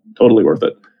bit, totally worth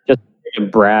it. To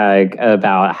brag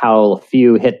about how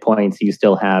few hit points you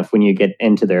still have when you get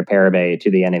into the repair bay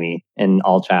to the enemy in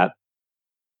all chat.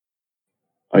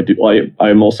 I do. I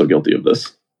am also guilty of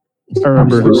this. I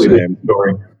remember. Absolutely. Same.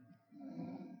 Story.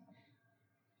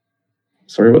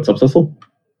 Sorry, what's up, Cecil?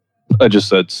 I just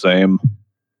said same.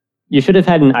 You should have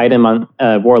had an item on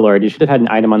Warlord. You should have had an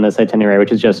item on this itinerary,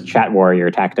 which is just chat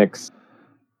warrior tactics.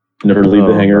 Never leave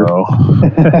the hangar.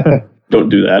 No. Don't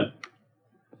do that.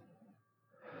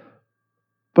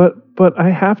 But I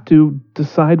have to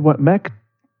decide what mech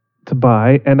to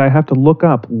buy, and I have to look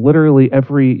up literally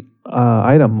every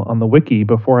item on the wiki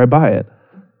before I buy it.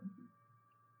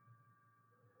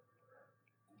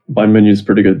 My menu's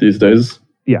pretty good these days.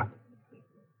 Yeah.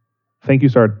 Thank you,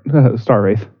 Star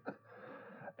Wraith,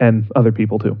 and other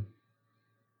people too.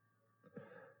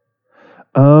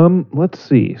 Let's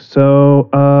see. So,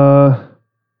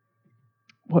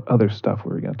 what other stuff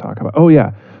were we going to talk about? Oh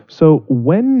yeah. So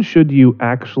when should you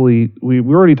actually? We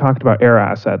already talked about air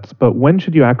assets, but when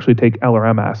should you actually take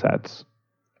LRM assets?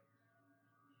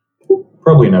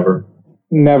 Probably never.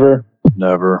 Never.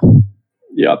 Never.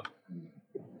 Yeah,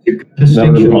 Good never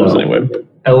distinction, promise though. anyway.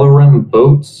 LRM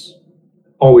boats,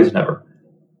 always never.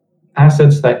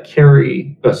 Assets that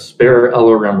carry a spare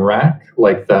LRM rack,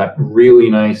 like that really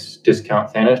nice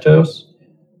discount Thanatos,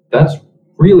 that's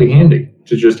really handy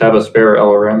to just have a spare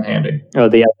LRM handy. Oh,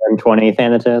 the LM20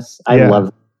 Thanatos. I Yeah. love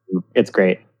it. It's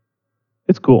great.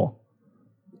 It's cool.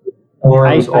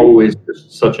 LRM is I- always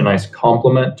just such a nice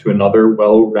complement to another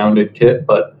well-rounded kit,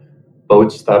 but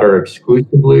boats that are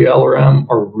exclusively LRM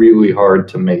are really hard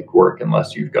to make work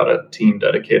unless you've got a team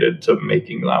dedicated to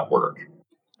making that work.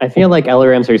 I feel like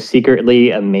LRMs are secretly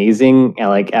amazing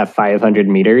at 500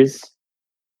 meters.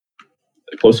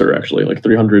 Closer, actually, like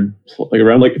 300, like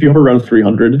around, like if you have around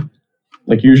 300,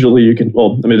 like usually you can,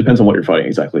 well, I mean, it depends on what you're fighting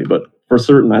exactly, but for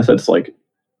certain assets, like,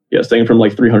 yeah, staying from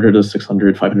like 300 to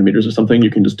 600, 500 meters or something, you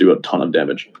can just do a ton of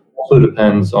damage. Also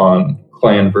depends on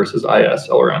clan versus IS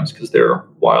LRMs because they're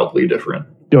wildly different.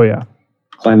 Oh yeah.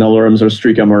 Clan LRMs or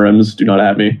streak MRMs, do not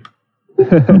at me.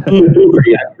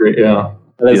 Pretty accurate, yeah.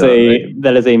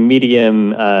 That is a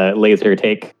medium laser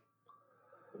take.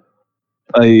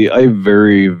 I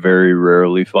very, very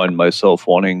rarely find myself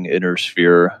wanting inner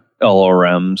sphere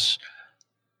LRMs,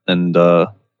 and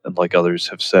like others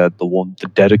have said, the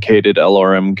dedicated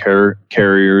LRM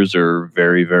carriers are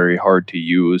very, very hard to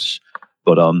use.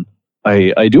 But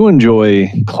I do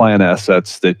enjoy clan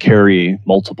assets that carry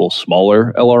multiple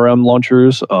smaller LRM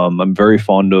launchers. I'm very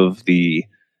fond of the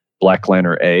Black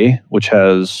Lantern A, which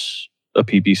has a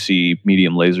PPC,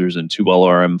 medium lasers, and 2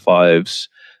 LRM5s.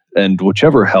 And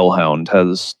whichever Hellhound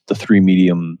has the 3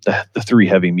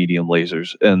 heavy medium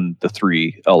lasers and the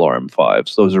 3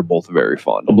 LRM5s. Those are both very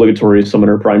fun. Obligatory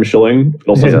Summoner Prime Shilling. It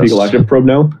also has a Yes. Beagle Active Probe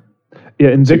now,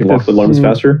 Yeah, so you can lock the alarms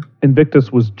faster.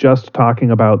 Invictus was just talking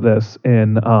about this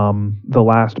in the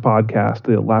last podcast,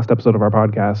 the last episode of our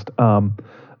podcast,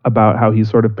 about how he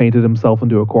sort of painted himself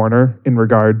into a corner in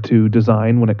regard to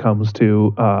design when it comes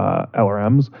to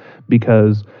LRMs,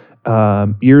 because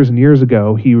years and years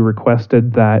ago he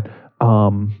requested that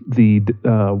the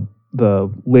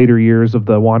later years of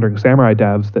the Wandering Samurai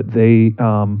devs that they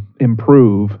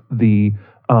improve the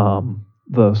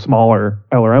smaller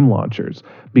LRM launchers,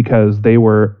 because they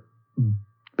were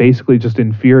basically just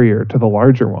inferior to the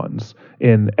larger ones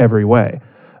in every way.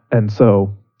 And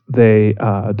so they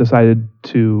decided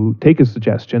to take his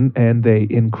suggestion, and they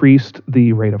increased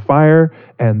the rate of fire,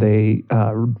 and they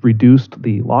reduced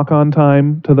the lock-on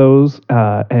time to those,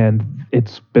 and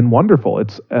it's been wonderful.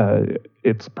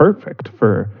 It's perfect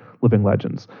for Living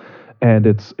Legends, and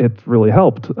it's really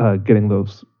helped getting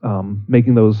those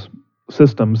making those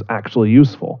systems actually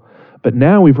useful. But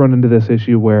now we've run into this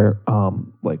issue where,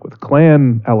 like with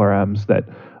clan LRMs, that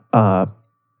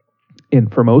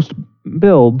for most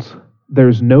builds,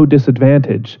 there's no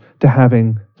disadvantage to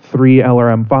having 3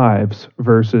 LRM5s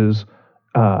versus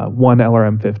 1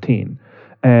 LRM15.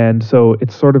 And so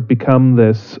it's sort of become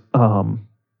this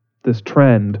this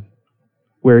trend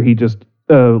where he just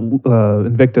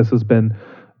Invictus has been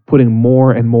putting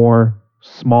more and more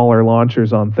smaller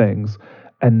launchers on things,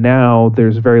 and now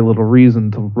there's very little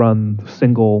reason to run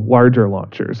single larger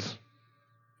launchers.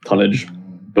 Tonnage,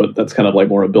 but that's kind of like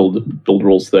more a build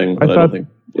rules thing. But I thought- don't think.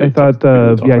 I thought, talk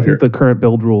I about here. think the current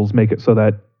build rules make it so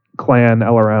that clan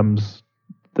LRMs,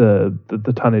 the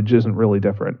tonnage isn't really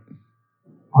different.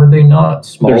 Are they not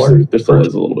smaller? There still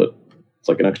is a little bit. It's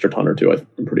like an extra ton or two,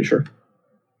 I'm pretty sure.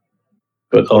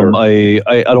 But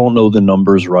I don't know the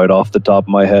numbers right off the top of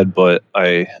my head, but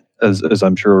as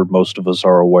I'm sure most of us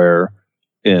are aware,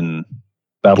 in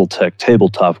BattleTech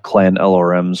tabletop, clan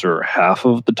LRMs are half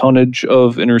of the tonnage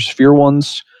of Inner Sphere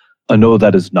ones. I know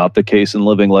that is not the case in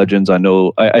Living Legends.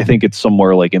 I think it's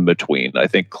somewhere like in between. I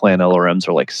think clan LRMs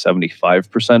are like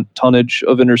 75% tonnage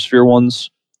of Inner Sphere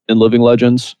ones in Living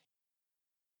Legends.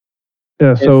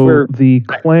 Yeah, so the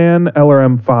clan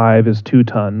LRM 5 is 2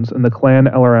 tons, and the clan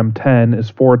LRM 10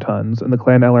 is 4 tons, and the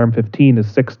clan LRM 15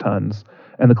 is 6 tons,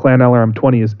 and the clan LRM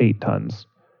 20 is 8 tons.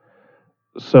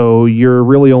 So you're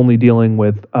really only dealing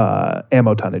with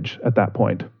ammo tonnage at that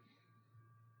point.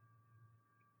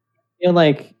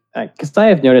 Like, because I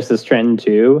have noticed this trend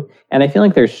too, and I feel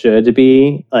like there should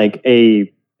be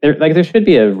there should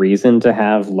be a reason to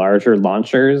have larger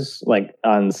launchers like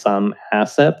on some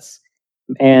assets.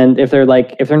 And if they're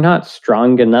not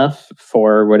strong enough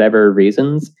for whatever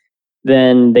reasons,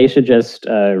 then they should just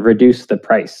reduce the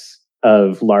price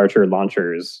of larger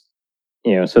launchers,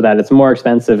 so that it's more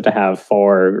expensive to have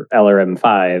 4 LRM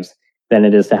 5s than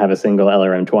it is to have a single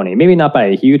LRM 20. Maybe not by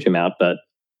a huge amount, but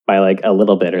by like a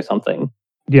little bit or something.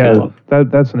 Yeah,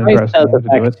 that's an interesting way to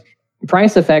do it.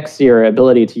 Price affects your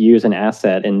ability to use an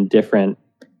asset in different,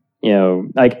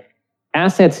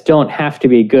 assets don't have to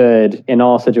be good in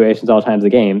all situations, all times of the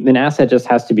game. An asset just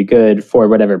has to be good for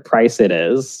whatever price it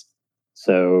is.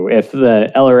 So if the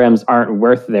LRMs aren't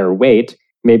worth their weight,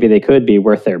 maybe they could be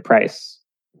worth their price.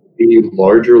 The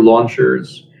larger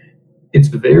launchers,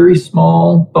 it's a very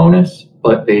small bonus,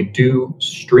 but they do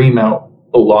stream out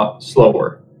a lot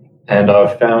slower. And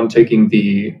I've found taking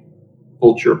the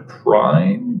Vulture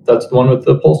Prime, that's the one with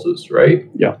the pulses, right?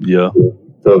 Yeah.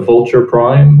 The Vulture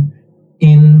Prime,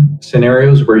 in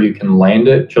scenarios where you can land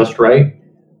it just right,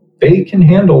 they can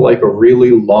handle like a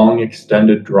really long,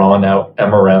 extended, drawn-out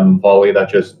MRM volley that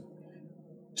just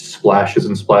splashes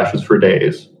and splashes for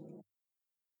days.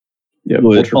 Yeah,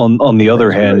 but on the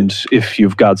other hand, if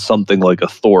you've got something like a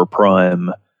Thor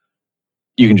Prime,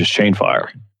 you can just chain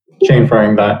fire. Chain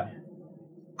firing that.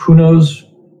 Who knows?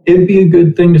 It'd be a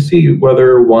good thing to see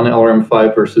whether 1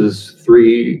 LRM5 versus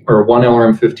 3, or 1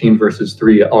 LRM15 versus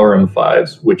 3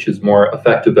 LRM5s, which is more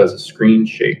effective as a screen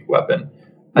shake weapon.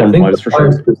 I think it's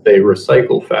because they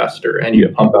recycle faster and you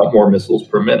pump out more missiles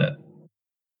per minute.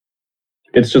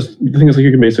 It's just, the thing is, like,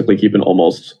 you can basically keep an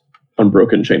almost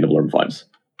unbroken chain of LRM5s.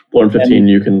 LRM15,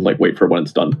 you can like wait for when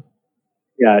it's done.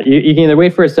 Yeah, you can either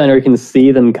wait for it's done or you can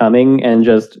see them coming and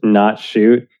just not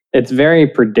shoot. It's very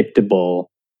predictable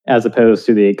as opposed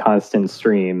to the constant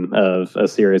stream of a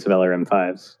series of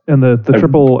LRM5s. And the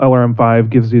triple LRM5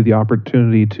 gives you the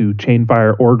opportunity to chain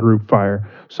fire or group fire.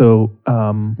 So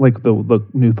like the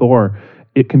new Thor,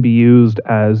 it can be used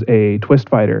as a twist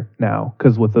fighter now,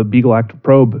 because with the Beagle Active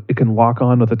Probe, it can lock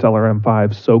on with its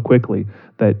LRM5 so quickly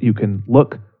that you can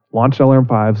launch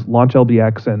LRM5s, launch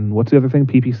LBX, and what's the other thing,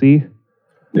 PPC?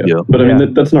 Yeah. But I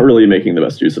mean, that's not really making the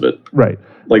best use of it. Right.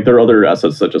 Like, there are other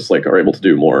assets that just like are able to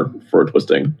do more for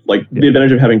twisting. Like, the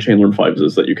advantage of having chain LRM5s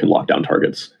is that you can lock down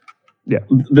targets. Yeah.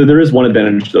 There is one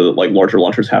advantage that like larger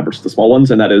launchers have versus the small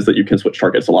ones, and that is that you can switch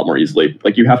targets a lot more easily.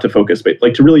 Like, you have to focus,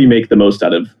 like, to really make the most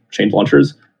out of chain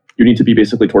launchers, you need to be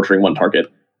basically torturing one target.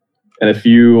 And if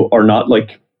you are not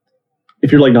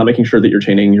if you're like not making sure that you're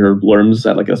chaining your LRMs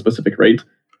at like a specific rate,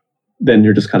 then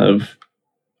you're just kind of,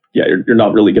 you're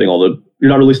not really getting you're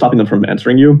not really stopping them from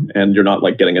answering you, and you're not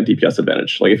like getting a DPS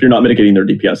advantage. Like, if you're not mitigating their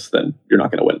DPS, then you're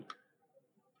not going to win.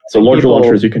 So larger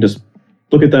launchers, you can just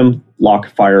look at them, lock,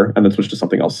 fire, and then switch to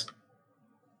something else.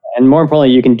 And more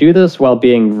importantly, you can do this while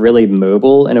being really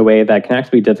mobile in a way that can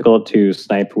actually be difficult to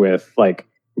snipe with like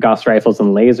Gauss rifles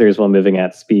and lasers while moving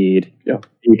at speed. Yeah.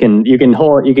 You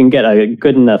can get a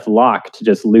good enough lock to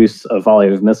just loose a volley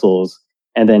of missiles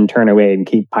and then turn away and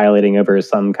keep piloting over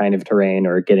some kind of terrain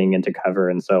or getting into cover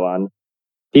and so on.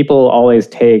 People always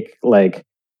take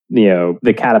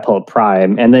the Catapult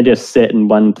Prime and then just sit in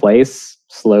one place,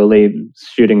 slowly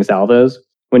shooting salvos,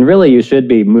 when really you should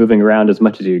be moving around as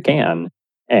much as you can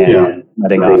and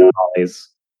letting off volleys.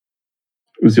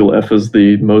 Uzil F is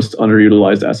the most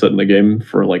underutilized asset in the game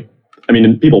for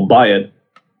people buy it.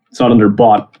 It's not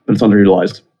underbought, but it's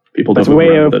underutilized. People don't move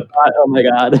around with it. Oh my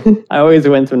god. I always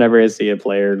wince whenever I see a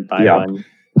player buy one.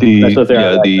 The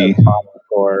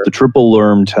triple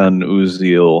LRM 10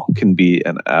 Uzil can be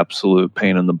an absolute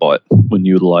pain in the butt when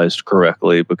utilized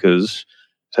correctly, because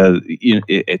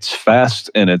it's fast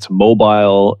and it's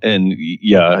mobile, and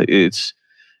it's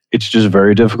just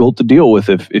very difficult to deal with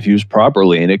if used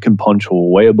properly, and it can punch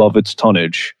way above its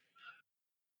tonnage.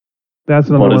 That's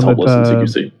another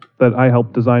one that I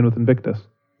helped design with Invictus.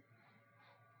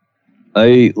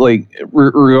 I like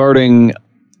regarding.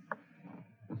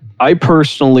 I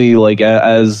personally like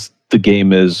as the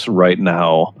game is right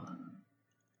now.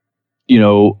 You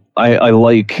know, I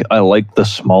like the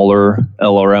smaller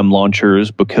LRM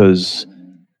launchers because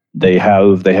they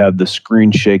have the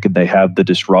screen shake and they have the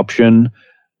disruption.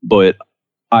 But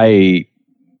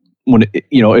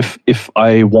if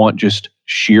I want just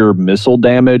sheer missile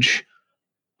damage,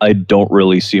 I don't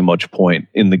really see much point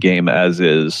in the game as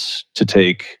is to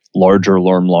take larger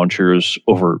LRM launchers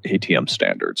over ATM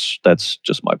standards. That's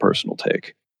just my personal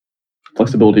take.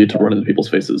 Flexibility to run into people's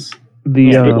faces.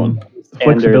 The Big one.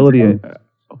 flexibility.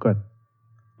 Oh, go ahead.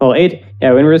 Well,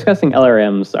 when we're discussing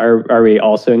LRMs, are we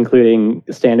also including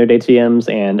standard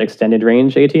ATMs and extended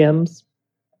range ATMs?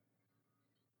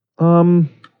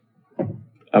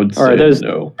 I would Or say those,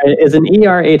 no. is an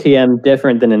ER ATM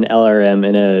different than an LRM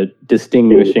in a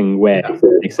distinguishing way?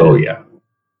 Oh, yeah.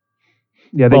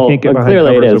 Yeah, they can't get behind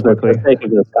clearly cover it is, so but for quickly. the sake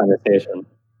of this conversation.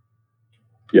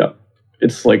 Yeah.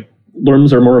 It's like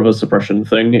LRMs are more of a suppression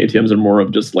thing. ATMs are more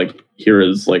of just like, here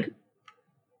is like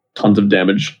tons of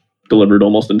damage delivered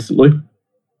almost instantly.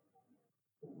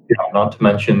 Yeah, not to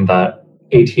mention that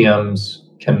ATMs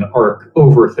can arc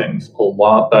over things a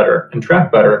lot better and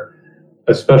track better,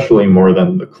 especially more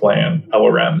than the clan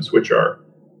LRMs, which are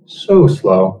so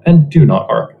slow and do not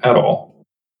arc at all.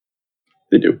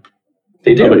 They do.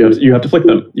 They do. But you have to flick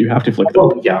them. You have to flick them.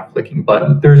 Oh, yeah, flicking,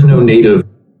 but there's no native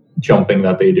jumping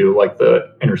that they do like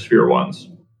the Inner Sphere ones.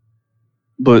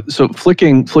 But so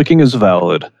flicking is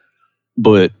valid,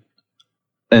 but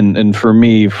and for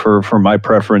me, for my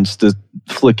preference, the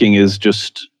flicking is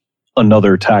just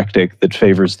another tactic that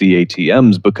favors the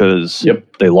ATMs because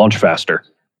they launch faster.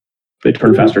 They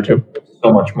turn faster too.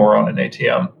 So much more on an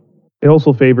ATM. It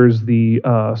also favors the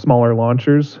smaller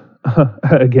launchers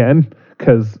again,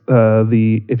 because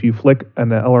if you flick an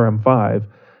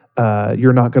LRM5,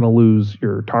 you're not going to lose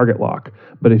your target lock.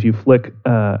 But if you flick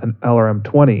an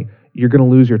LRM20, you're going to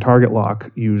lose your target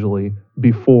lock usually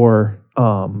before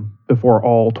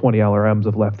all 20 LRMs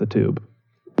have left the tube.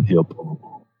 Yep.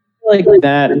 Like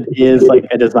that is like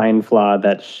a design flaw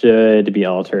that should be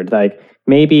altered. Like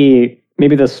maybe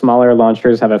the smaller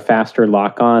launchers have a faster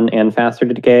lock-on and faster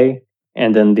decay,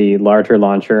 and then the larger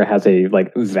launcher has a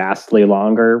like vastly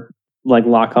longer like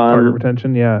lock-on. Target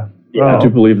retention, yeah. I do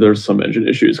believe there's some engine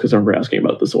issues because I remember asking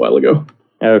about this a while ago.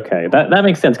 Okay, that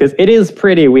makes sense because it is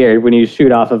pretty weird when you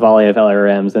shoot off a volley of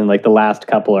LRMs and like the last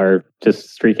couple are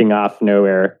just streaking off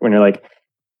nowhere when you're like,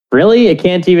 really? It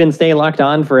can't even stay locked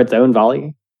on for its own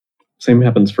volley? Same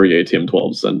happens for ATM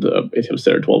 12s and ATM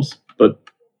standard 12s, but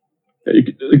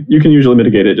you can usually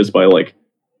mitigate it just by like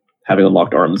having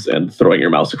unlocked arms and throwing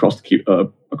your mouse across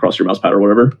across your mouse pad or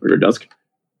whatever, or your desk.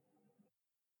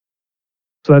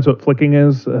 So that's what flicking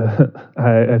is.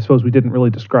 I suppose we didn't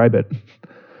really describe it.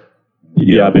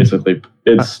 Yeah, basically.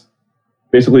 It's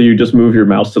basically you just move your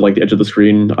mouse to like the edge of the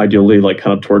screen, ideally like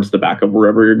kind of towards the back of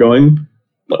wherever you're going,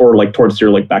 or like towards your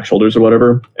like back shoulders or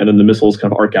whatever, and then the missiles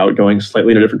kind of arc out going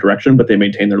slightly in a different direction, but they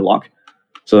maintain their lock.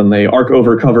 So then they arc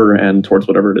over cover and towards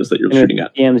whatever it is that you're shooting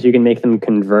at. ATMs, you can make them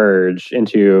converge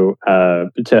into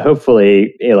to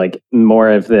hopefully like more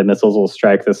of the missiles will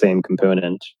strike the same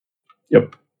component.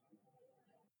 Yep.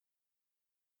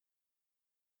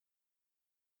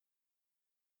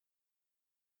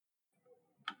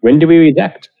 When do we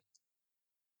eject?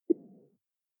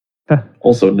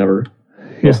 Also never,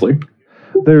 mostly.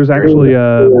 There's actually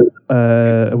a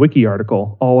wiki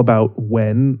article all about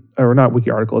when, or not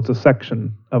wiki article, it's a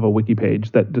section of a wiki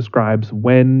page that describes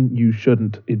when you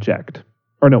shouldn't eject.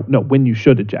 Or no, when you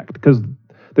should eject, because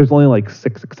there's only like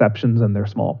 6 exceptions and they're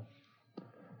small.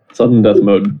 Sudden death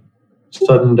mode.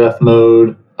 Sudden death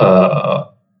mode,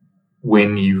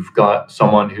 when you've got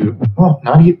someone who,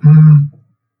 not even,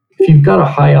 if you've got a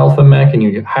high alpha mech and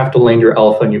you have to land your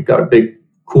alpha and you've got a big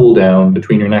cooldown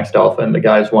between your next alpha and the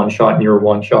guy's one shot and your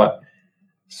one shot,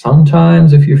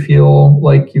 sometimes if you feel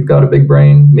like you've got a big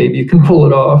brain, maybe you can pull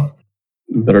it off.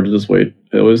 Better to just wait.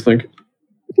 I always think.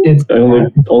 It's I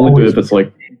only do it if it's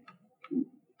like.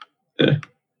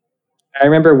 I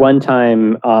remember one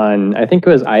time on, I think it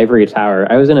was Ivory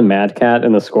Tower, I was in a Mad Cat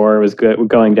and the score was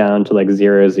going down to like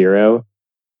 0-0.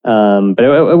 But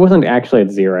it wasn't actually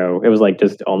at 0. It was like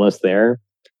just almost there.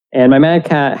 And my Mad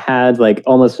Cat had like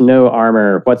almost no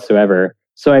armor whatsoever.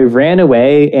 So I ran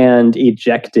away and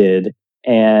ejected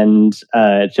and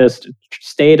just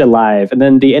stayed alive. And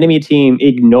then the enemy team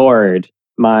ignored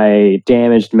my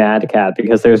damaged Mad Cat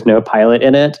because there's no pilot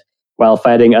in it while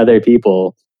fighting other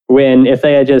people. When if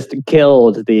they had just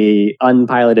killed the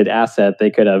unpiloted asset,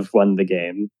 they could have won the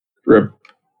game. Rip.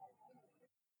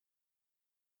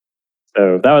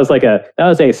 So that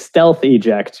was a stealth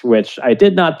eject, which I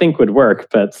did not think would work,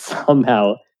 but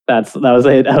somehow that was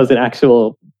an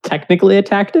actual technically a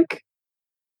tactic.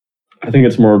 I think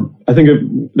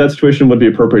that situation would be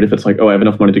appropriate if it's like, oh, I have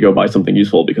enough money to go buy something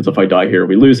useful because if I die here,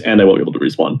 we lose and I won't be able to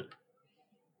respawn.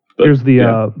 But, Here's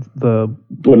the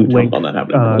wouldn't link count on that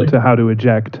happening. Really. to how to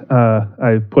eject.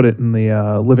 I put it in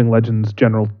the Living Legends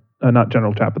general, not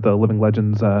general chat, but the Living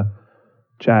Legends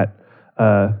chat.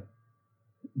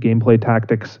 Gameplay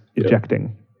tactics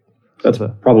ejecting. That's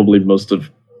probably most of.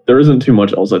 There isn't too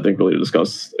much else I think really to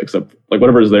discuss except like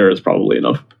whatever is there is probably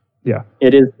enough. Yeah,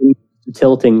 it is the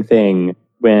tilting thing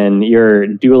when you're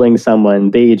dueling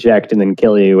someone, they eject and then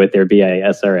kill you with their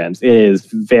BISRMs. It is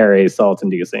very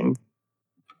salt-inducing.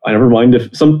 I never mind if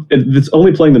it's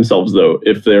only playing themselves though.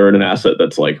 If they're in an asset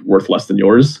that's like worth less than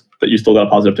yours, that you still got a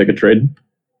positive ticket trade.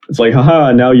 It's like,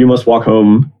 haha, now you must walk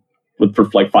home for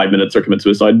like 5 minutes or commit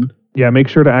suicide. Yeah, make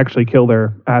sure to actually kill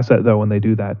their asset though when they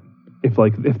do that.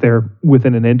 If they're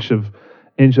within an inch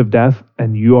of death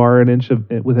and you are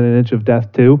within an inch of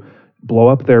death too, blow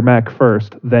up their mech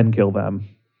first, then kill them.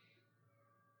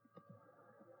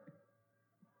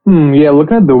 Yeah,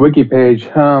 looking at the wiki page,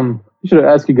 I should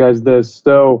ask you guys this.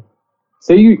 So,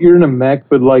 say you're in a mech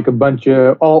with like a bunch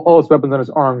of all its weapons on its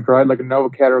arms, right? Like a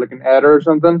Nova Cat or like an Adder or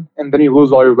something, and then you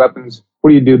lose all your weapons. What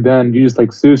do you do then? Do you just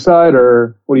like suicide,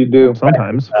 or what do you do?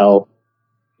 Sometimes. Sell.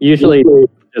 Usually,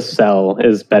 just sell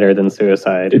is better than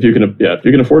suicide. If you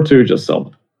can afford to, just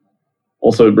sell.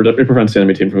 Also, it prevents the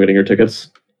enemy team from getting your tickets.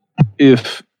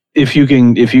 If you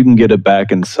can get it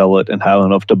back and sell it and have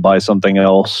enough to buy something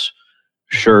else,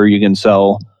 sure, you can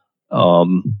sell.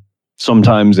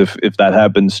 Sometimes if that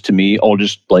happens to me, I'll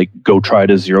just like go try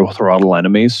to zero throttle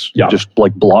enemies. Yeah. Just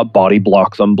like body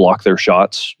block them, block their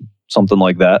shots, something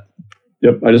like that.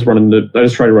 Yep, I just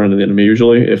try to run into the enemy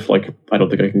usually if like I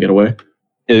don't think I can get away.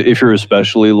 If you're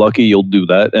especially lucky, you'll do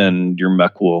that and your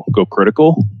mech will go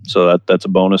critical. So that's a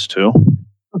bonus too.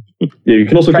 Yeah, you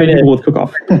can also kill people with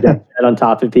Cook-Off. Get on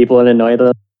top of people and annoy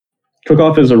them.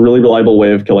 Cook-Off is a really reliable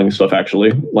way of killing stuff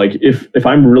actually. Like if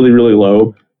I'm really, really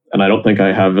low and I don't think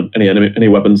I have any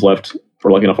weapons left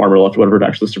or like enough armor left or whatever to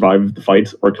actually survive the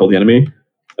fight or kill the enemy,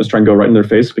 I just try and go right in their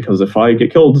face because if I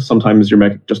get killed, sometimes your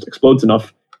mech just explodes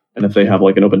enough, and if they have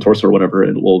like an open torso or whatever,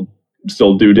 it will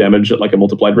still do damage at like a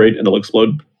multiplied rate and it'll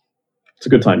explode. It's a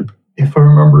good time. If I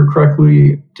remember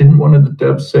correctly, didn't one of the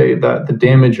devs say that the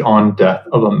damage on death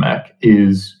of a mech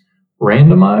is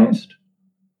randomized?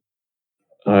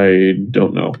 I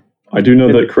don't know. I do know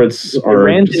that crits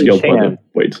are scaled by the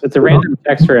weight. It's a random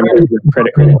text for a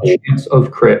critical. Chance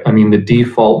of crit. I mean, the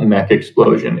default mech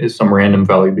explosion is some random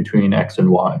value between X and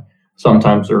Y.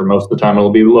 Sometimes, or most of the time, it'll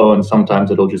be low, and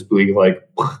sometimes it'll just be like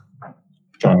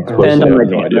giant explosions. And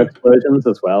like explosions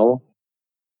as well.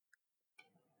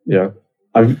 Yeah,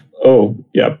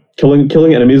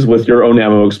 killing enemies with your own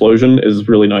ammo explosion is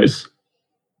really nice.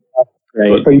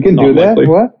 Right. Oh, you can do that? Likely.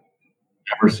 What?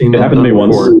 Never seen it that happen to me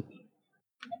once. before.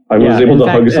 I was able to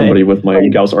hug somebody with my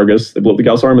Gauss Argus. They blew up the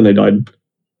Gauss arm and they died.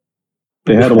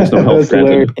 They had almost no health,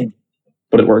 granted,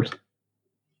 but it worked.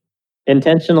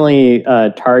 Intentionally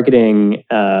targeting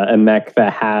a mech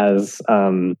that has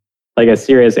like a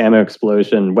serious ammo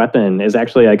explosion weapon is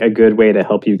actually like a good way to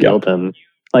help you kill them.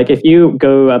 Like if you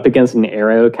go up against an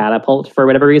arrow catapult for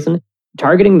whatever reason,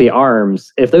 targeting the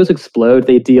arms, if those explode,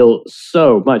 they deal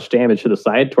so much damage to the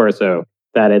side torso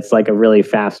that it's like a really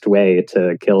fast way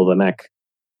to kill the mech.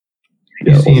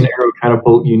 If you see an arrow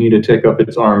catapult, you need to take up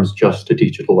its arms just to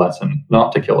teach it a lesson,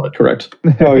 not to kill it. Correct.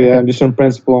 Oh yeah, just on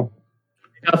principle.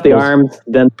 Take off the arms,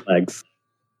 then the legs.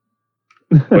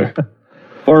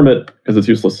 Farm it, because it's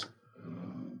useless.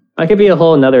 That could be a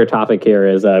whole another topic here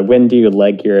is when do you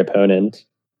leg your opponent?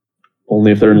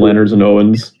 Only if they're in Lanterns and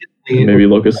Owens, maybe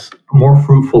Locus. A more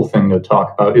fruitful thing to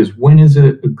talk about is when is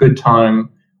it a good time?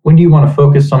 When do you want to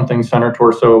focus something center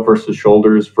torso versus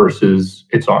shoulders versus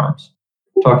its arms?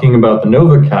 Talking about the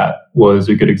Nova Cat was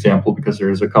a good example because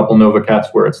there's a couple Nova Cats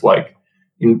where it's like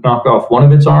you knock off one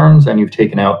of its arms and you've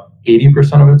taken out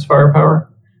 80% of its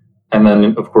firepower. And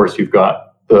then, of course, you've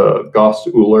got the Gauss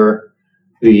Uller,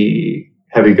 the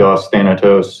Heavy Gauss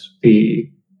Thanatos, the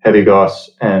Heavy Gauss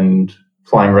and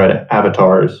Flying Red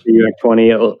avatars. The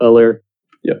UX-20 Uller.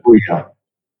 Yeah. Oh, yeah.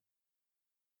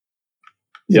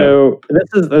 So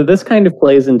this kind of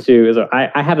plays into. So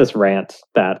I have this rant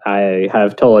that I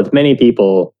have told many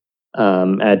people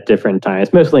at different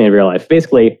times, mostly in real life.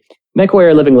 Basically,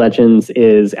 MechWarrior Living Legends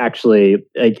is actually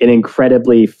like an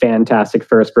incredibly fantastic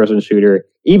first-person shooter.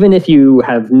 Even if you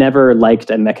have never liked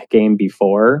a mech game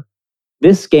before,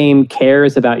 this game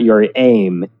cares about your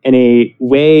aim in a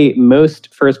way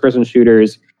most first-person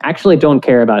shooters actually don't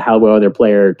care about how well their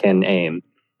player can aim.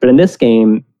 But in this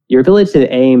game, your ability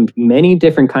to aim many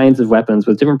different kinds of weapons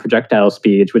with different projectile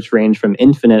speeds, which range from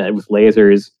infinite with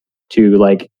lasers to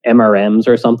like MRMs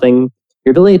or something,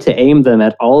 your ability to aim them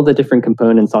at all the different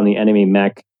components on the enemy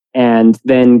mech and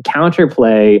then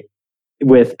counterplay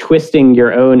with twisting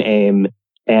your own aim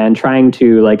and trying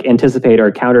to like anticipate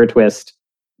or counter twist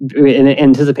in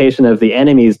anticipation of the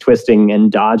enemies twisting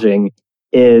and dodging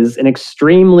is an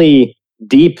extremely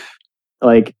deep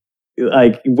like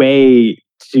way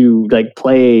to like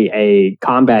play a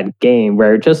combat game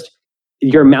where just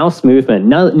your mouse movement,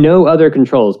 no other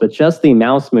controls, but just the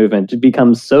mouse movement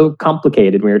becomes so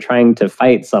complicated when you're trying to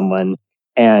fight someone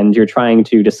and you're trying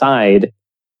to decide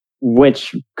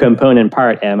which component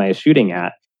part am I shooting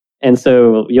at. And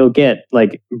so you'll get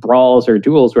like brawls or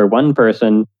duels where one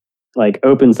person like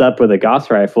opens up with a Gauss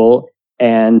rifle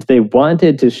and they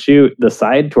wanted to shoot the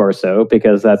side torso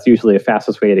because that's usually the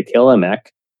fastest way to kill a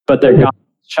mech, but their Gauss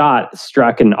shot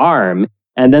struck an arm.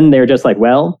 And then they're just like,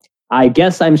 well, I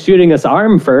guess I'm shooting this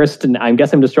arm first, and I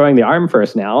guess I'm destroying the arm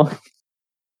first now.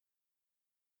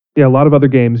 Yeah, a lot of other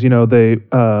games, you know, they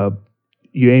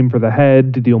you aim for the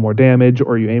head to deal more damage,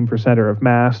 or you aim for center of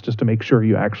mass just to make sure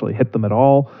you actually hit them at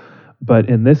all. But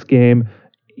in this game,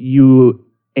 you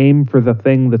aim for the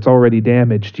thing that's already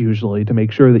damaged usually to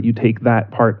make sure that you take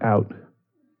that part out.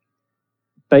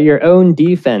 But your own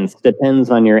defense depends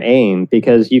on your aim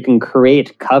because you can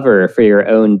create cover for your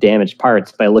own damaged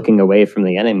parts by looking away from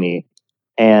the enemy.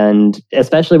 And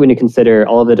especially when you consider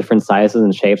all of the different sizes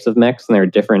and shapes of mechs and their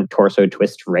different torso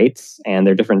twist rates and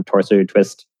their different torso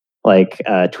twist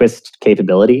twist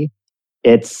capability,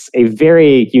 it's a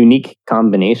very unique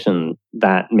combination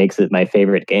that makes it my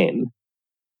favorite game.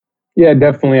 Yeah,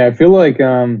 definitely. I feel like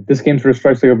this game sort of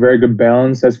strikes like a very good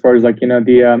balance as far as like, you know,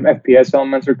 the FPS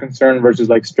elements are concerned versus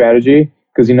like strategy.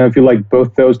 Because, you know, if you like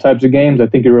both those types of games, I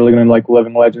think you're really going to like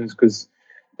Living Legends because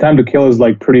time to kill is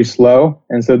like pretty slow.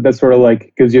 And so that sort of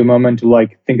like gives you a moment to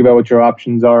like think about what your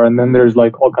options are. And then there's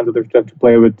like all kinds of other stuff to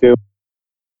play with too.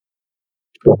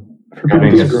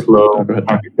 Having a slow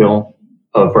time to kill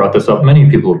brought this up. Many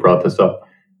people have brought this up.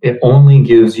 It only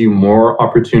gives you more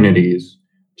opportunities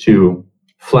to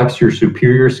flex your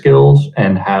superior skills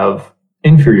and have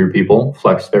inferior people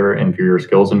flex their inferior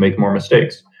skills and make more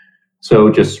mistakes. So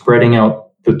just spreading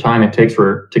out the time it takes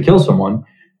to kill someone,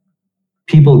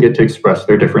 people get to express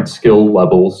their different skill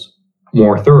levels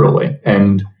more thoroughly.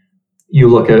 And you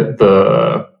look at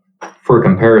for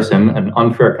comparison, an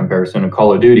unfair comparison of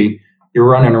Call of Duty, you're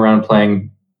running around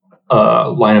playing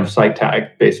line of sight tag,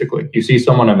 basically. You see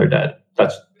someone and they're dead.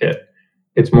 That's it.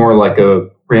 It's more like a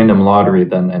random lottery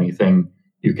than anything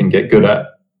you can get good at,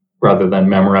 rather than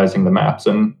memorizing the maps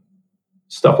and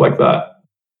stuff like that.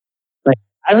 Like,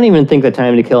 I don't even think the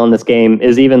time to kill in this game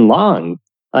is even long.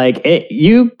 Like,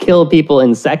 you kill people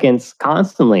in seconds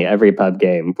constantly every pub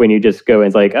game when you just go and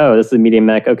it's like, oh, this is a medium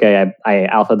mech. Okay, I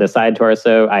alpha the side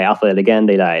torso. I alpha it again.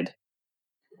 They died.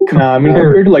 Nah, I mean,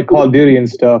 compared to like Call of Duty and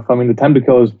stuff, I mean, the time to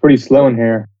kill is pretty slow in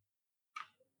here.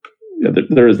 Yeah,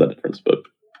 there is that difference, but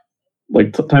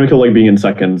like time to kill, like being in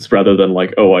seconds rather than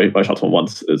like, oh, I shot someone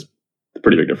once is a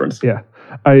pretty big difference. Yeah,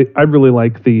 I really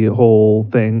like the whole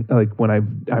thing, like when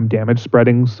I'm damage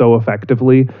spreading so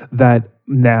effectively that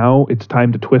now it's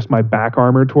time to twist my back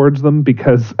armor towards them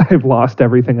because I've lost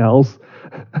everything else.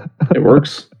 It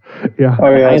works. Yeah. Oh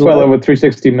yeah, that's why I love with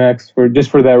 360 mechs for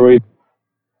that reason.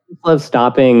 I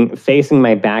love facing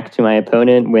my back to my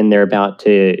opponent when they're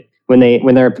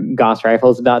when their Gauss rifle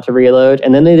is about to reload,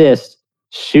 and then they just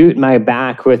shoot my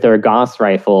back with their Gauss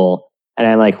rifle, and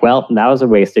I'm like, well, that was a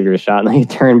waste of your shot. And I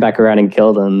turn back around and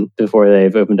kill them before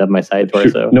they've opened up my side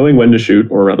torso. Knowing when to shoot,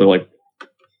 or rather like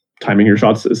timing your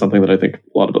shots, is something that I think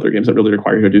a lot of other games that really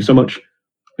require you to do so much,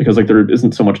 because like there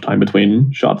isn't so much time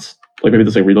between shots. Like maybe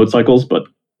there's like reload cycles, but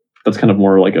that's kind of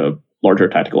more like a larger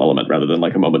tactical element rather than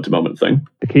like a moment-to-moment thing.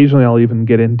 Occasionally I'll even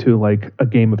get into like a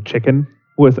game of chicken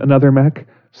with another mech.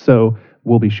 So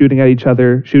we'll be shooting at each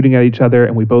other,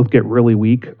 and we both get really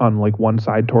weak on like one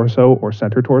side torso or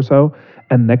center torso.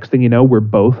 And next thing you know, we're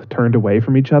both turned away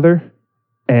from each other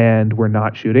and we're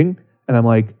not shooting. And I'm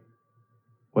like,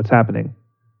 what's happening?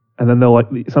 And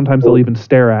then sometimes they'll even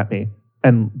stare at me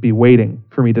and be waiting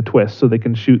for me to twist so they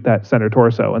can shoot that center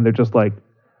torso. And they're just like,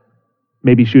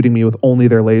 maybe shooting me with only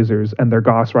their lasers and their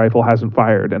Gauss rifle hasn't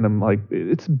fired. And I'm like,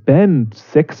 it's been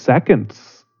 6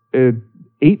 seconds,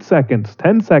 8 seconds,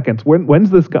 10 seconds.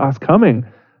 When's this Gauss coming?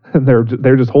 And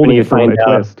they're just holding it for when I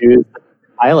twist. Who's the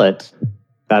pilot.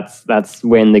 That's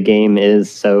when the game is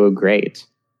so great.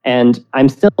 And I'm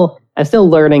still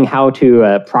learning how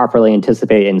to properly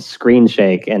anticipate and screen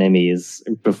shake enemies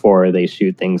before they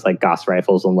shoot things like Gauss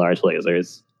rifles and large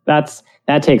lasers. That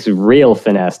takes real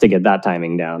finesse to get that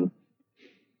timing down.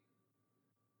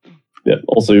 Yeah.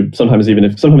 Also, sometimes even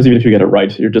if you get it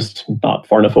right, you're just not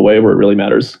far enough away where it really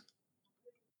matters.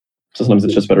 So sometimes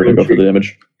it's just better to go for the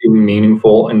damage. Being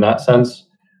meaningful in that sense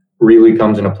really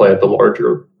comes into play at the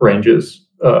larger ranges.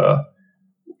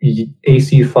 New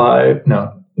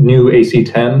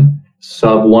AC10,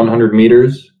 sub 100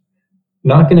 meters,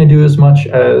 not going to do as much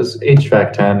as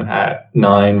HVAC 10 at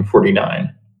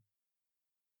 949.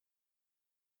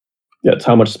 Yeah, it's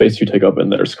how much space you take up in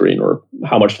their screen, or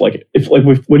how much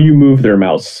when you move their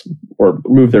mouse or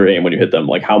move their aim when you hit them,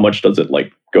 like how much does it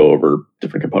like go over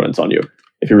different components on you?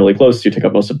 If you're really close, you take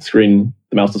up most of the screen.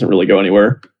 The mouse doesn't really go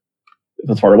anywhere. If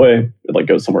it's far away, it like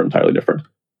goes somewhere entirely different.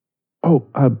 Oh,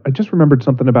 I just remembered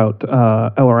something about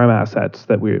LRM assets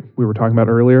that we were talking about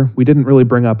earlier. We didn't really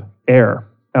bring up air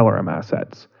LRM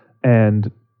assets,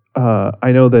 and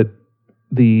I know that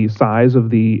the size of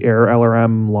the air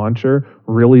LRM launcher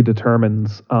really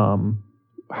determines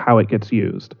how it gets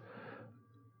used.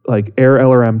 Like air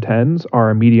LRM 10s are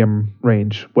a medium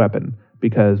range weapon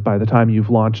because by the time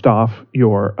you've launched off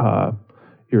your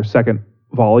second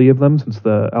volley of them, since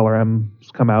the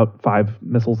LRMs come out 5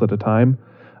 missiles at a time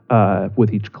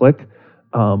with each click,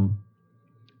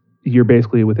 you're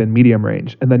basically within medium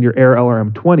range. And then your air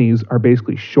LRM 20s are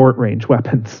basically short range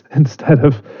weapons instead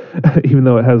of, even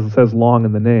though it says long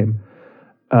in the name.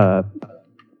 I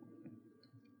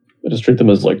just treat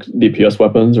them as like DPS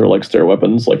weapons or like stair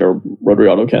weapons, like a rotary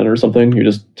autocannon or something. You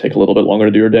just take a little bit longer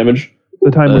to do your damage.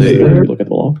 The time when you look at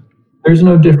them all. There's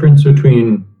no difference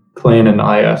between Clan and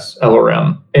IS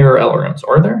LRM, air LRMs,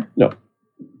 are there? No.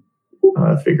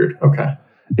 I figured. Okay.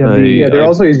 Yeah, they're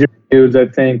also easier to use, I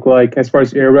think, like as far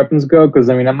as air weapons go, because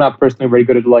I mean, I'm not personally very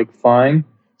good at like flying.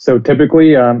 So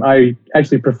typically, I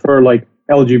actually prefer like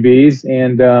LGBs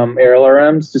and air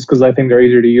LRMs just because I think they're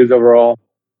easier to use overall.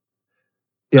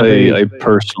 Yeah, I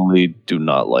personally do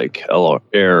not like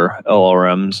air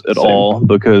LRMs at all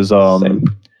because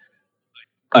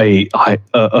I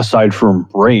aside from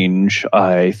range,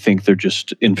 I think they're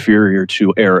just inferior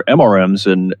to air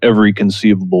MRMs in every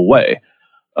conceivable way.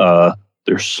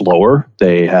 They're slower.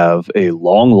 They have a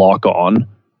long lock-on.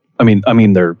 I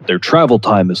mean, their travel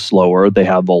time is slower. They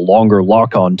have a longer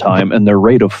lock-on time, and their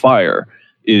rate of fire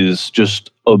is just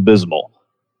abysmal.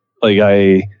 Like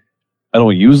I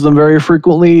don't use them very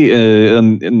frequently.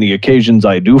 In the occasions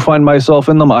I do find myself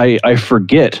in them, I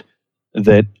forget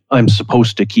that I'm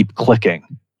supposed to keep clicking.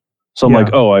 So I'm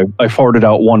like, oh, I farted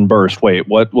out one burst. Wait,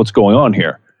 what's going on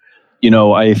here? You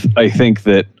know, I think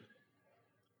that.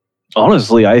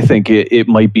 Honestly, I think it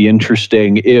might be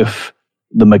interesting if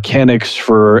the mechanics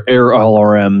for air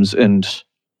LRMs and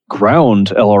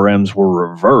ground LRMs were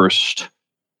reversed.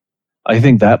 I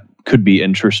think that could be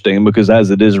interesting because as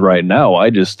it is right now,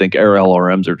 I just think air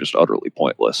LRMs are just utterly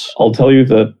pointless. I'll tell you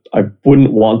that I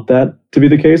wouldn't want that to be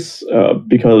the case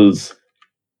because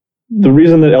the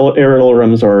reason that air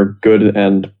LRMs are good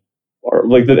and are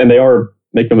like that, and they are,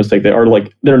 make no mistake, they're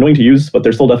annoying to use, but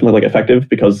they're still definitely like effective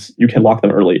because you can lock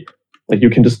them early. Like you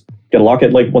can just get a lock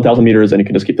at like 1,000 meters and you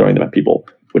can just keep throwing them at people,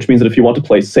 which means that if you want to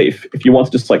play safe, if you want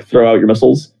to just like throw out your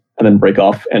missiles and then break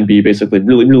off and be basically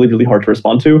really, really, really hard to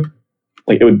respond to,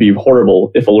 like it would be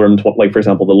horrible if a LRM, like for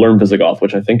example, the LRM Visigoth,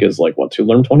 which I think is like 2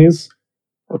 LRM 20s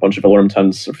or a bunch of LRM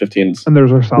 10s or 15s. And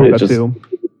there's Ursalka too.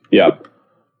 Yeah.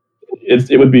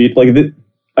 It would be like,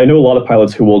 I know a lot of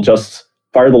pilots who will just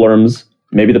fire the LRMs,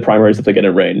 maybe the primaries if they get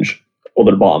in range, or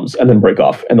their bombs, and then break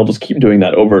off. And they'll just keep doing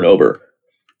that over and over.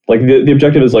 Like the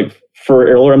objective is like for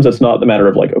air LRMs, it's not the matter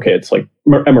of like, okay, it's like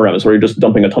MRMs where you're just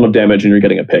dumping a ton of damage and you're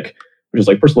getting a pick, which is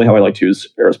like personally how I like to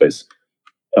use aerospace.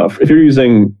 If you're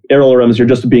using air LRMs, you're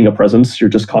just being a presence. You're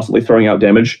just constantly throwing out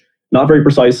damage. Not very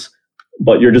precise,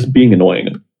 but you're just being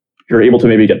annoying. You're able to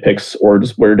maybe get picks or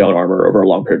just wear down armor over a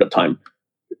long period of time.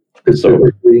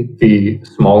 Specifically, the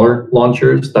smaller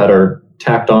launchers that are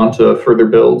tacked onto further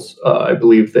builds, I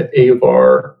believe the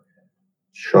Avar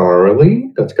Charlie,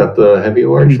 that's got the heavy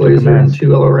large laser and 2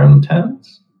 LRM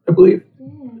 10s, I believe.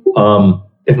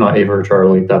 If not Avar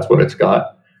Charlie, that's what it's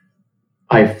got.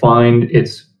 I find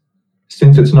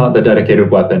since it's not the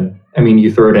dedicated weapon, I mean,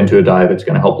 you throw it into a dive, it's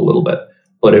going to help a little bit.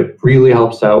 But it really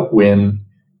helps out when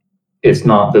it's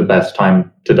not the best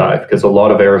time to dive, because a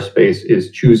lot of aerospace is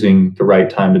choosing the right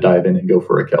time to dive in and go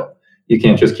for a kill. You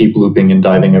can't just keep looping and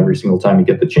diving every single time you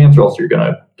get the chance, or else you're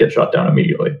going to get shot down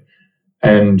immediately.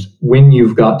 And when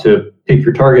you've got to pick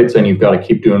your targets and you've got to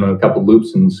keep doing a couple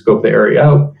loops and scope the area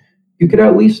out, you could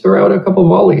at least throw out a couple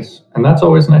volleys. And that's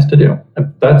always nice to do.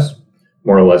 That's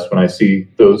more or less when I see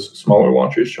those smaller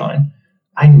launchers shine.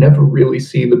 I never really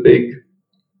see the big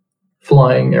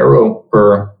flying arrow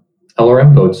or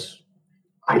LRM boats.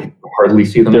 I hardly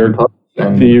see them in pubs.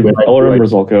 And the LRM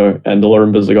Rizalka and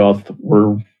LRM Visigoth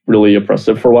were really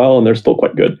oppressive for a while, and they're still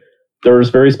quite good. There's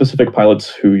very specific pilots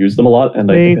who use them a lot,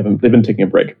 and I think they've been taking a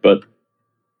break, but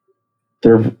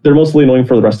they're mostly annoying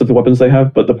for the rest of the weapons they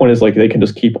have. But the point is, like, they can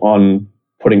just keep on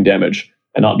putting damage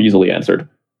and not be easily answered.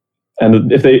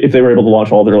 And if they were able to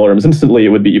launch all their alarms instantly, it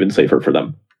would be even safer for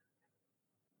them.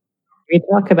 We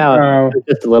talk about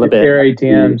just a little bit Air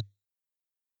ATMs.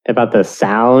 about the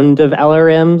sound of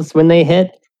LRMs when they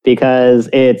hit, because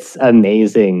it's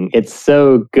amazing. It's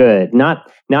so good. Not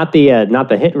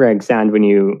the hit reg sound when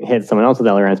you hit someone else with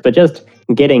LRMs, but just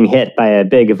getting hit by a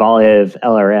big volley of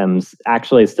LRMs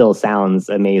actually still sounds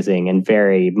amazing and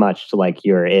very much like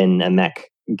you're in a mech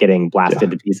getting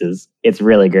blasted to pieces. It's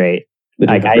really great.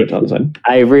 Like,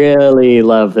 I really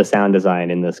love the sound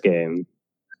design in this game.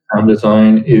 Sound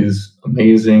design is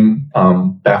amazing.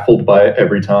 Baffled by it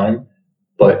every time,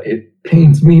 but it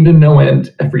pains me to no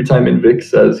end every time Invik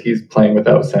says he's playing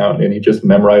without sound and he just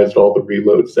memorized all the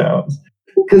reload sounds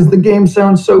because the game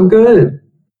sounds so good.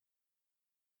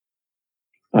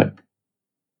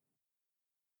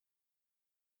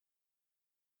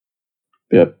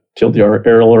 Yeah, TLDR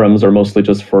air LRMs are mostly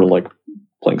just for like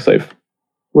playing safe.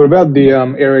 What about the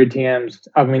air ATMs?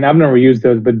 I mean, I've never used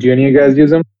those, but do any of you guys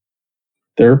use them?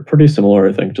 They're pretty similar,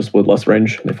 I think, just with less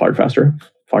range. They fire faster,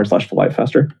 fire/fly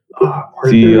faster.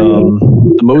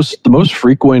 The most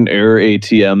frequent air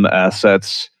ATM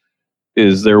assets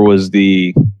is there was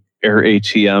the air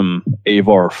ATM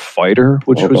Avar Fighter,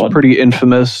 which was pretty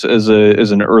infamous as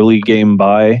an early game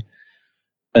buy,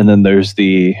 and then there's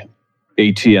the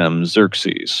ATM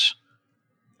Xerxes.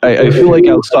 I feel like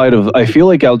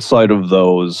outside of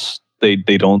those, they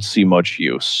don't see much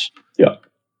use. Yeah.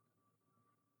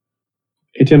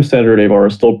 ATM standard Avar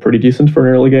is still pretty decent for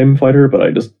an early game fighter, but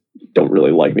I just don't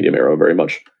really like medium arrow very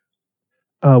much.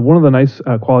 One of the nice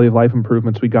quality of life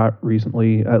improvements we got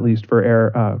recently, at least for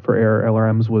air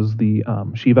LRMs, was the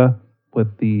Shiva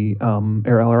with the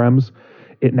air LRMs.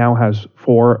 It now has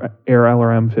 4 air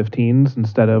LRM 15s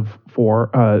instead of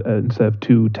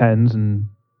 2 10s and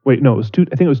it was 2.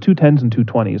 I think it was 2 10s and 2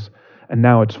 20s, and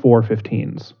now it's 4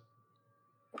 15s.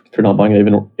 If you're not buying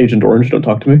Agent Orange, don't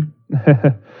talk to me.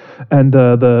 And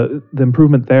the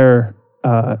improvement there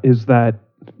is that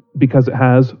because it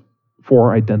has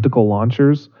 4 identical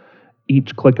launchers,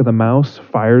 each click of the mouse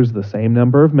fires the same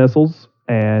number of missiles,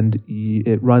 and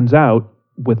it runs out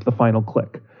with the final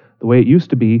click. The way it used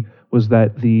to be was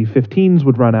that the 15s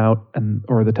would run out,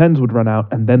 or the 10s would run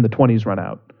out, and then the 20s run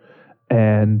out.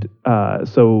 And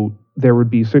so there would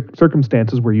be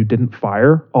circumstances where you didn't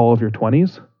fire all of your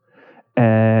 20s,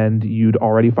 and you'd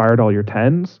already fired all your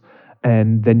 10s,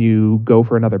 and then you go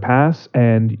for another pass,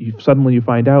 and you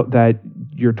find out that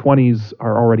your 20s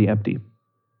are already empty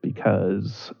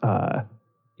because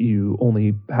you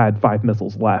only had 5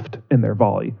 missiles left in their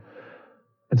volley.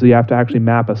 And so you have to actually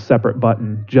map a separate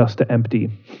button just to empty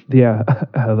the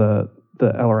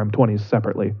LRM 20s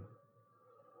separately.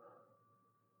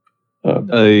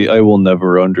 I will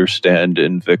never understand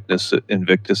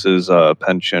Invictus's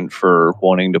penchant for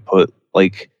wanting to put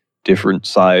like different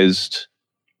sized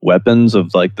weapons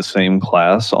of like the same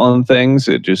class on things.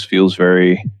 It just feels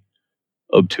very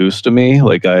obtuse to me.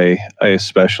 Like I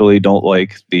especially don't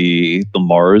like the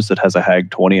Mars that has a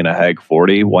Hag 20 and a Hag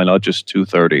 40. Why not just 2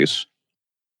 30s?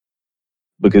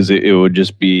 Because it would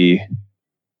just be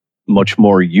much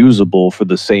more usable for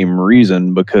the same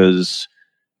reason, because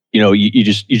you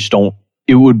just don't,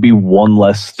 it would be one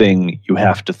less thing you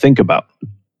have to think about.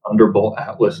 Thunderbolt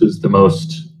Atlas is the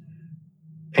most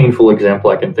painful example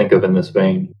I can think of in this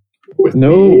vein.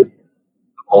 The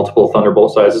multiple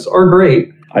Thunderbolt sizes are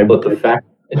great, but the fact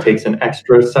it takes an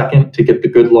extra second to get the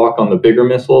good lock on the bigger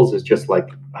missiles is just like...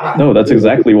 No, that's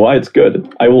exactly why it's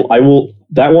good. I will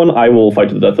fight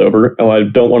to the death over, and I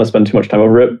don't want to spend too much time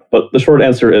over it, but the short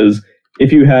answer is,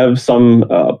 if you have some,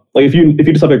 if you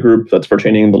just have a group that's for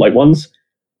chaining the light ones,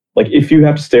 like if you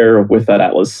have to stare with that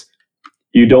Atlas,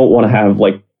 you don't want to have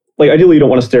ideally you don't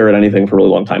want to stare at anything for a really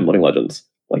long time, Living Legends.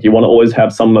 Like you want to always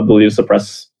have some ability to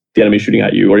suppress the enemy shooting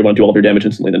at you, or you want to do all of your damage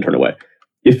instantly and then turn away.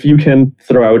 If you can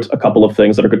throw out a couple of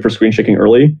things that are good for screen shaking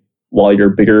early, while your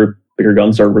bigger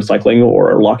guns are recycling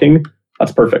or are locking,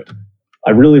 that's perfect.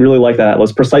 I really, really like that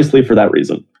Atlas precisely for that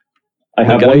reason. I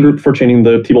have one group for chaining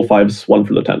the T-Bull 5s, one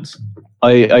for the 10s.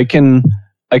 I can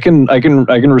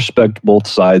respect both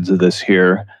sides of this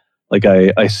here. Like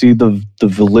I see the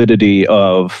validity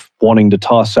of wanting to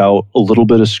toss out a little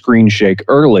bit of screen shake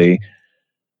early,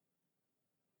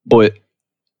 but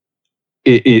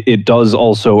it does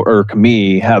also irk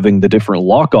me having the different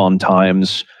lock-on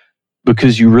times,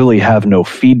 because you really have no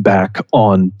feedback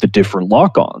on the different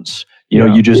lock-ons. You know,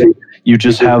 you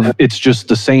just have, it's just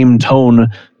the same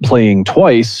tone playing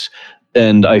twice.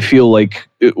 And I feel like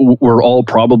we're all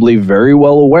probably very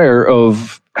well aware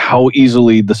of how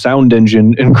easily the sound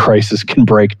engine in Crysis can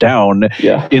break down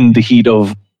in the heat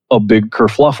of a big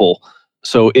kerfluffle.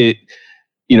 So it,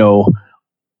 you know,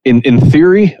 in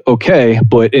theory, okay,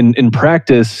 but in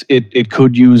practice, it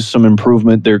could use some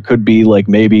improvement. There could be like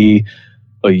maybe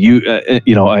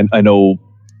I know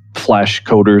Flash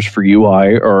coders for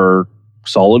UI are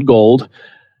solid gold.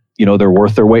 You know, they're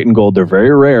worth their weight in gold. They're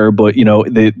very rare, but you know,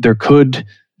 there could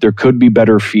be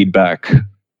better feedback.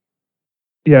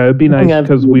 Yeah, it'd be nice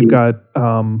because we've got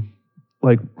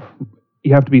like,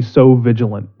 you have to be so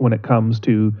vigilant when it comes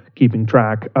to keeping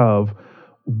track of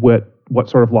what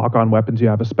sort of lock-on weapons you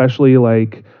have, especially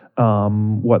like I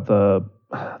know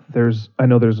there's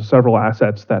several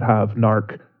assets that have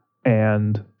NARC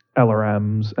and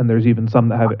LRMs, and there's even some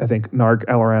that have, I think, NARC,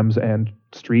 LRMs, and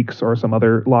streaks or some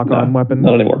other lock-on weapon.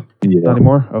 Not anymore. Yeah. Not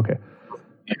anymore? Okay.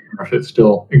 If it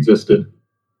still existed.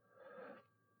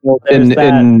 Well, there's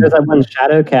that one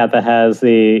Shadowcat that has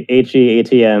the HE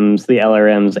ATMs, the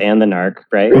LRMs, and the NARC,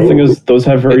 right? The thing is, those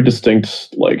have very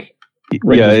distinct, like,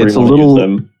 ranges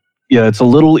it's a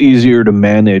little easier to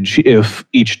manage if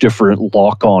each different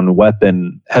lock-on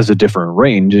weapon has a different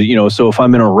range. You know, so if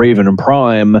I'm in a Raven and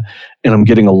Prime and I'm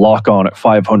getting a lock-on at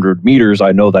 500 meters,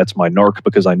 I know that's my NARC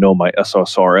because I know my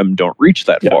SSRM don't reach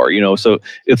that far. You know, so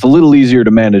it's a little easier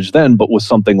to manage then. But with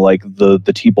something like the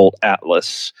T-Bolt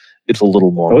Atlas, it's a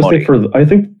little more money. I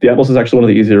think the Atlas is actually one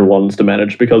of the easier ones to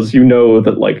manage because you know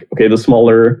that, like, okay, the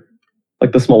smaller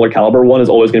caliber one is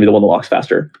always going to be the one that locks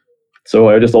faster. So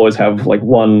I just always have like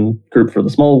one group for the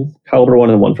small caliber one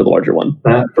and one for the larger one.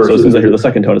 So as soon as I hear the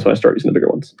second tone, is when I start using the bigger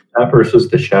ones. That versus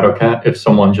the Shadowcat, if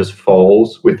someone just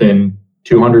falls within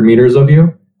 200 meters of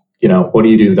you, you know, what do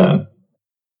you do then?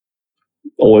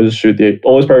 Always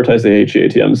prioritize the HE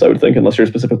ATMs, I would think, unless you're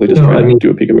specifically just trying to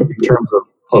do a peekaboo. In terms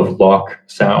of lock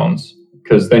sounds,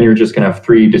 because then you're just going to have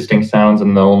 3 distinct sounds,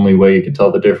 and the only way you can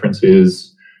tell the difference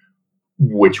is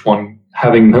which one,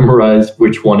 having memorized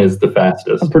which one is the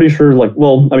fastest. I'm pretty sure, like,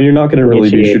 well, I mean, you're not going to really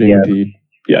be shooting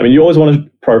you always want to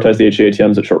prioritize the HE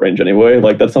ATMs at short range anyway.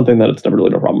 Like, that's something that it's never really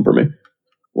no problem for me.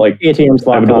 Like, ATMs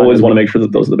I would always want to make sure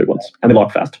that those are the big ones. And they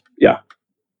lock fast. Yeah.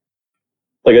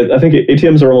 Like, I think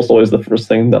ATMs are almost always the first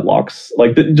thing that locks.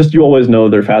 Like, just you always know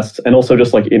they're fast. And also,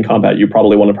 just like in combat, you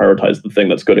probably want to prioritize the thing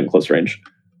that's good in close range.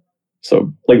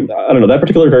 So, like, I don't know. That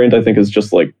particular variant, I think, is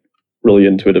just like really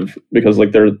intuitive because,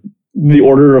 like, the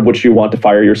order of which you want to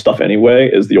fire your stuff anyway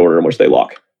is the order in which they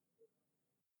lock.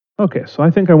 Okay, so I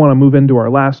think I want to move into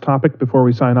our last topic before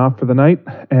we sign off for the night.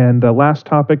 And the last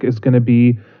topic is going to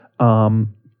be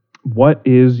what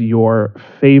is your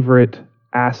favorite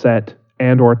asset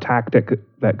and or tactic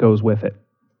that goes with it?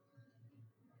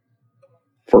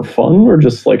 For fun or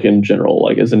just like in general?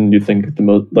 Like, as in you think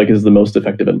is the most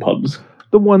effective in pubs?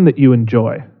 The one that you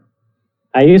enjoy.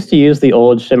 I used to use the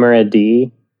old Chimera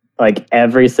D, like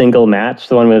every single match,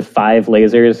 the one with 5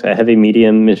 lasers, a heavy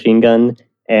medium machine gun,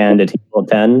 and a T-Bolt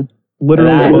 10.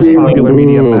 Literally the most popular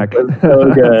medium mech.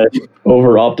 So good.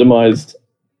 Over optimized.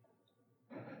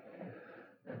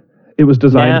 It was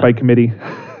designed by committee.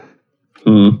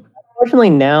 Unfortunately,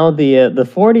 now the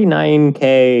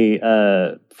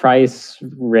 49K price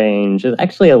range is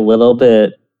actually a little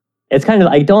bit. It's kind of,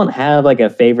 I don't have like a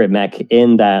favorite mech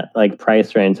in that like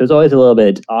price range. So it's always a little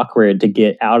bit awkward to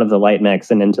get out of the light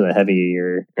mechs and into the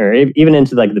heavier, or even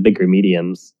into like the bigger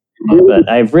mediums. But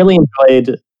I've really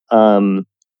enjoyed. No.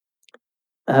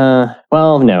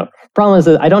 Problem is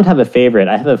that I don't have a favorite.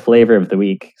 I have a flavor of the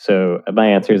week. So my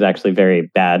answer is actually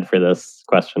very bad for this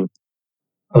question.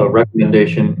 A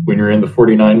recommendation when you're in the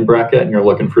 49 bracket and you're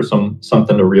looking for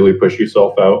something to really push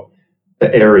yourself out. The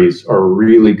Ares are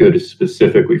really good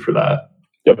specifically for that.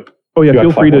 Yep. Oh yeah,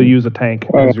 feel free to use a tank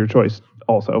as your choice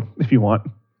also, if you want.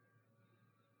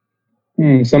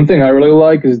 Something I really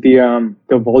like is the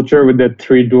Vulture with the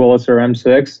 3 dual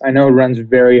SRM6. I know it runs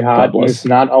very hot. It's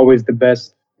not always the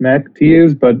best mech to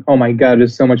use, but oh my god,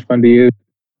 it's so much fun to use.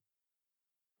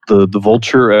 The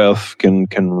Vulture F can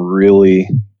really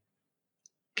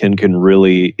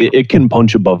it can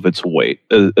punch above its weight,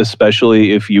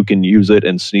 especially if you can use it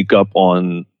and sneak up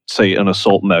on, say, an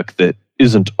assault mech that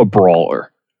isn't a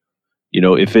brawler. You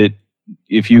know, if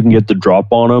you can get the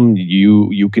drop on them,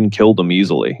 you can kill them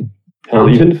easily. Hell,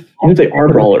 even if they are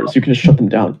brawlers, you can just shut them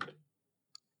down.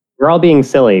 We're all being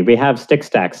silly. We have stick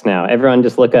stacks now. Everyone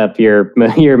just look up your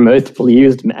most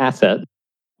used asset.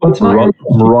 What's not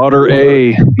Marauder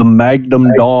A, the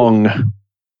Magnum Dong.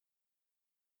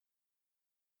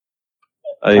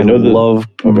 I know that- love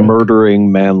Okay.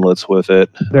 murdering manlets with it.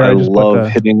 There, I I just put love the-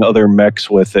 hitting other mechs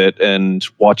with it and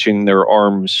watching their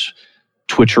arms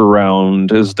twitch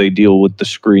around as they deal with the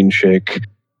screen shake.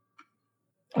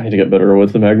 I need to get better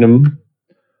with the Magnum.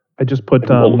 I just put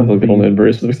I look at only the in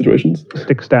very specific situations.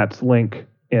 stick stats link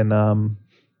in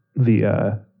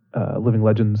the Living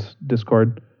Legends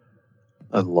Discord.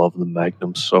 I love the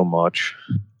Magnum so much.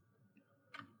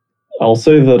 I'll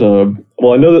say that.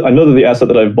 Well, I know that the asset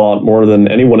that I've bought more than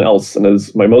anyone else, and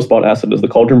is my most bought asset, is the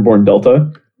Cauldron-born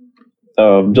Delta.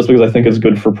 Just because I think it's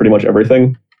good for pretty much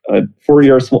everything. 4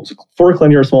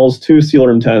 clan ER smalls, 2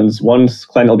 Sealer M10s, 1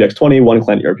 clan LBX-20, 1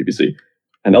 clan ER PPC.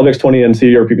 And LBX-20 and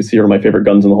CER PPC are my favorite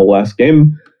guns in the whole last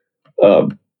game.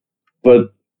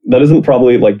 But that isn't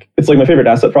probably it's my favorite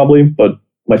asset probably, but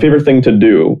my favorite thing to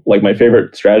do, my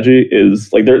favorite strategy is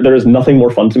there is nothing more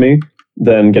fun to me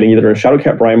than getting either a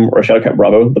Shadowcat Prime or a Shadowcat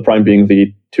Bravo, the Prime being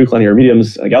the 2 clan ER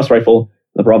mediums, a Gauss rifle,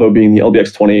 the Bravo being the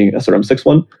LBX-20 SRM-6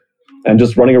 one, and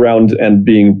just running around and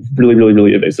being really, really,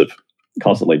 really evasive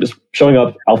constantly. Just showing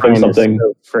up, alphaing something.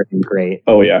 So freaking great.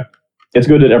 Oh yeah, it's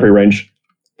good at every range.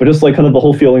 But just kind of the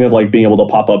whole feeling of being able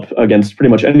to pop up against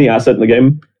pretty much any asset in the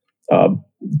game,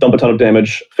 dump a ton of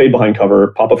damage, fade behind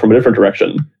cover, pop up from a different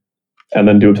direction, and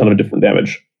then do a ton of different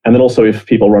damage. And then also if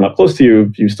people run up close to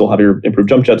you, you still have your improved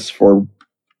jump jets for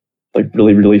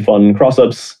really, really fun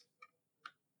cross-ups.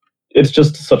 It's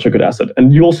just such a good asset.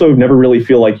 And you also never really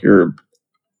feel like you're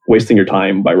wasting your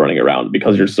time by running around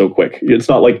because you're so quick. It's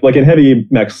not like in heavy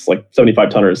mechs, 75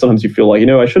 tonners, sometimes you feel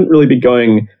I shouldn't really be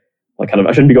going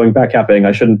I shouldn't be going back capping.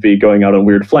 I shouldn't be going out on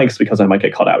weird flanks because I might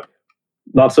get caught out.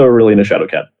 Not so really in a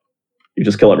Shadowcat. You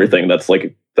just kill everything that's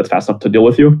fast enough to deal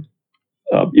with you.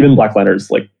 Even Black Lanterns,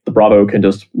 the Bravo can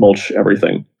just mulch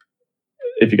everything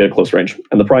if you get a close range,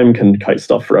 and the Prime can kite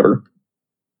stuff forever.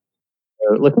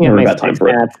 So looking at Never my a bad time for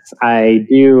it. stats, I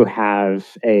do have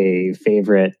a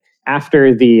favorite.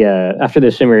 After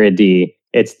the Chimera D,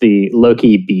 it's the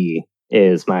Loki B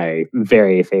is my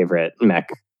very favorite mech.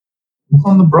 What's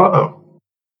on the Bravo?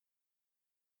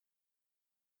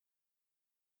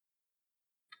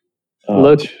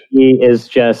 Loki is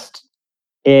just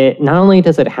it. Not only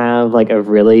does it have a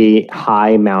really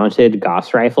high mounted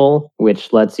Gauss rifle,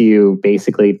 which lets you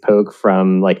basically poke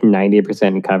from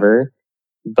 90% cover,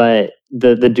 but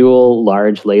the dual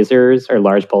large lasers or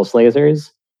large pulse lasers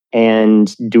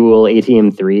and dual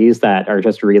ATM-3s that are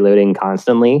just reloading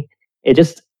constantly.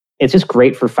 It's just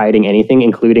great for fighting anything,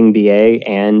 including BA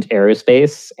and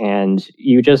aerospace, and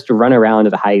you just run around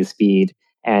at a high speed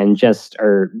and just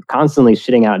are constantly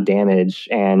shitting out damage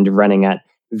and running at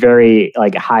very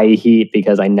high heat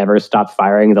because I never stop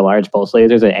firing the large pulse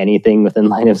lasers at anything within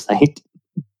line of sight.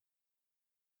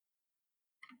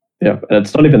 Yeah, and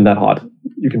it's not even that hot.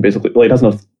 You can basically it has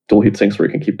enough dual heat sinks where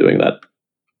you can keep doing that.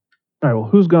 All right. Well,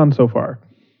 who's gone so far?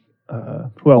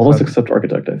 Who else? Almost has- except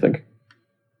Architect, I think.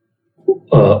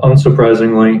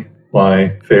 Unsurprisingly,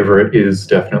 my favorite is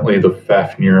definitely the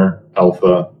Fafnir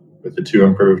Alpha with the 2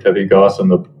 improved heavy Gauss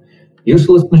and the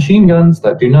useless machine guns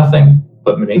that do nothing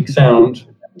but make sound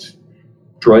and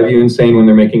drive you insane when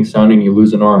they're making sound and you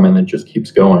lose an arm and it just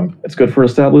keeps going. It's good for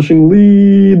establishing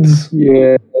leads.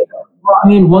 Yeah. Well, I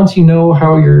mean, once you know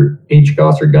how your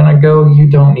H-Gauss are gonna go, you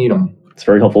don't need them. It's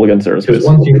very helpful against aerospace. Because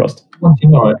once you Trust. Once you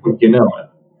know it, you know it.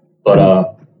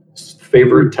 But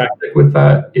favorite tactic with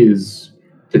that is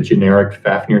the generic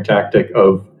Fafnir tactic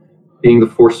of being the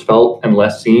force felt and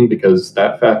less seen, because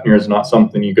that Fafnir is not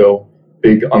something you go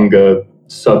big Unga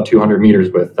sub 200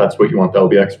 meters with. That's what you want the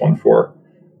LBX one for.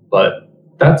 But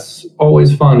that's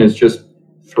always fun, is just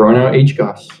throwing out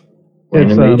H-Gauss.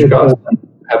 Landing the H-Gauss and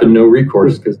having no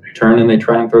recourse because they turn and they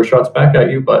try and throw shots back at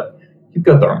you, but you've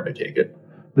got the armor to take it.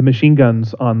 The machine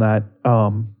guns on that,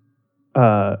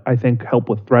 I think, help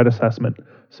with threat assessment,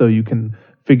 so you can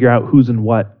figure out who's in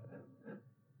what.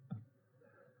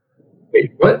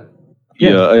 Wait, what?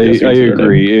 Yeah, I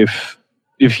agree.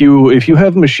 If you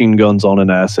have machine guns on an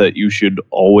asset, you should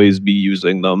always be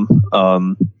using them.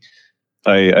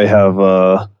 I have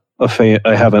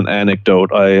I have an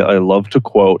anecdote I love to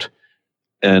quote,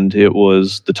 and it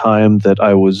was the time that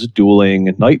I was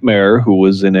dueling Nightmare, who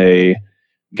was in a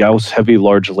Gauss heavy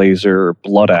large laser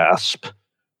Blood Asp,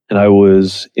 and I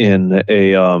was in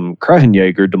a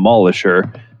Krahenjäger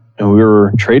Demolisher, and we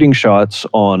were trading shots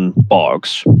on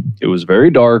bogs. It was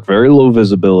very dark, very low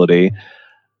visibility,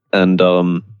 and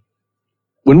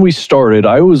when we started,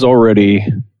 I was already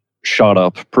shot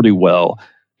up pretty well,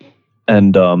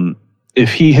 and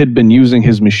if he had been using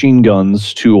his machine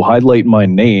guns to highlight my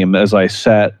name as I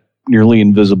sat nearly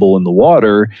invisible in the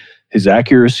water, his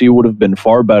accuracy would have been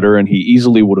far better and he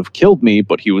easily would have killed me,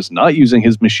 but he was not using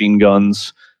his machine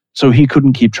guns, so he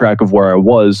couldn't keep track of where I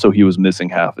was, so he was missing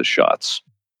half his shots.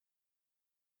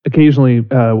 Occasionally,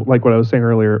 like what I was saying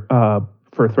earlier,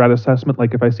 for threat assessment,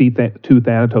 like if I see two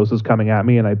Thanatoses coming at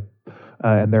me and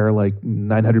they're like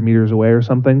 900 meters away or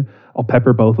something, I'll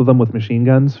pepper both of them with machine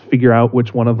guns, figure out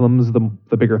which one of them is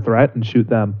the bigger threat, and shoot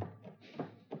them.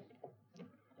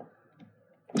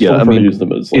 Yeah, I mean, use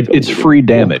them as like it's free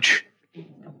damage.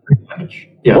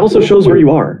 Yeah, it also shows where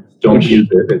you are. Don't use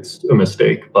it. It's a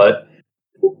mistake. But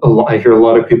I hear a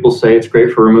lot of people say it's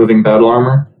great for removing battle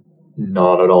armor.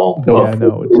 Not at all. No, it's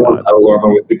not. Battle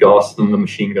armor with the Gauss and the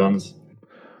machine guns.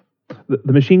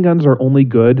 The machine guns are only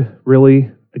good,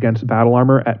 really, against battle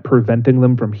armor at preventing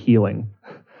them from healing.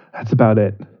 That's about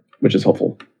it. Which is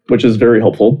helpful. Which is very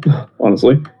helpful,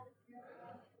 honestly.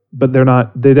 But they're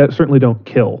not. They certainly don't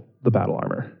kill the battle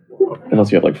armor.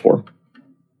 Unless you have like 4.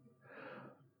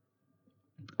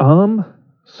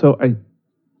 So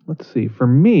let's see. For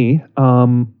me,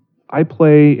 I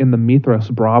play in the Mithras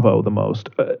Bravo the most.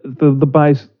 The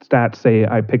buy stats say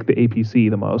I pick the APC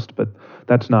the most, but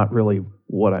that's not really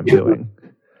what I'm doing.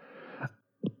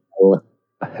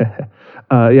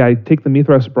 Yeah, I take the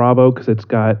Mithras Bravo because it's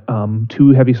got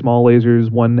 2 heavy small lasers,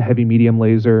 1 heavy medium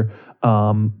laser,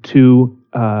 2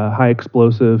 high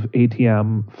explosive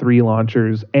ATM, 3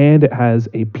 launchers, and it has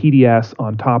a PDS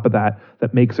on top of that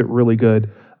makes it really good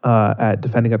at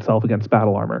defending itself against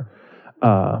battle armor.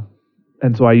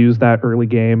 And so I use that early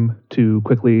game to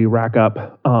quickly rack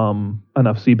up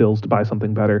enough C-bills to buy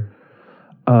something better.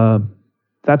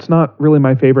 That's not really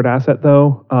my favorite asset,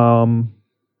 though.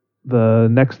 The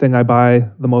next thing I buy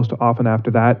the most often after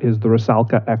that is the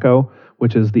Rusalka Echo,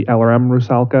 which is the LRM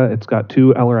Rusalka. It's got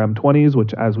 2 LRM 20s,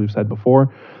 which, as we've said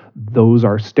before, those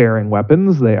are staring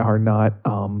weapons. They are not.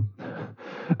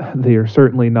 They are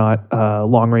certainly not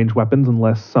long-range weapons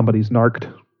unless somebody's narked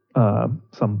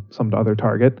some other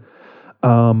target.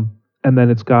 And then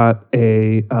it's got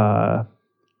a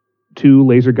 2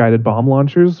 laser-guided bomb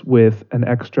launchers with an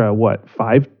extra,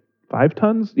 5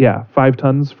 tons? Yeah, 5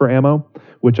 tons for ammo,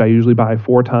 which I usually buy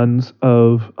 4 tons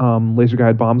of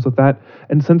laser-guided bombs with that.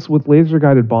 And since with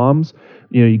laser-guided bombs,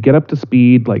 you get up to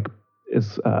speed, like,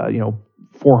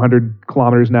 400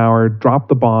 kilometers an hour, drop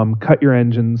the bomb, cut your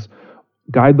engines,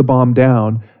 guide the bomb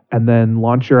down, and then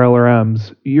launch your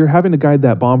LRMs, you're having to guide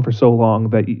that bomb for so long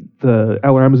that the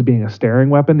LRMs being a staring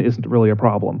weapon isn't really a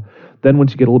problem. Then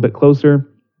once you get a little bit closer,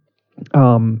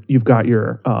 you've got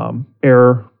your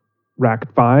Air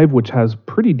Rack 5, which has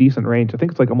pretty decent range. I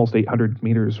think it's like almost 800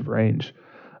 meters of range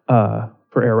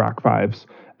for Air Rack 5s.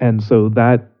 And so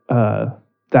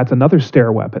that's another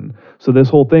stare weapon. So this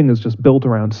whole thing is just built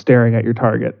around staring at your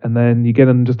target. And then you get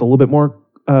in just a little bit more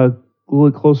a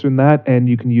little closer than that, and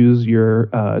you can use your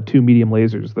 2 medium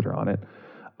lasers that are on it.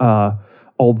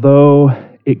 Although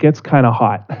it gets kind of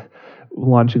hot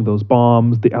launching those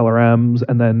bombs, the LRMs,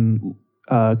 and then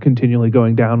continually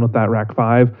going down with that Rack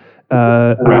 5.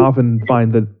 I often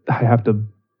find that I have to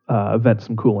vent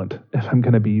some coolant if I'm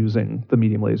going to be using the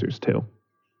medium lasers too.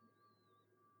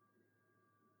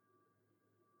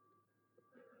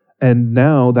 And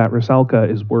now that Rusalka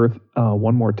is worth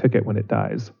 1 more ticket when it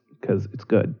dies, because it's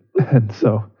good. And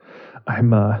so I'm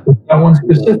that one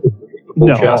specifically?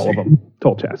 No, all of them.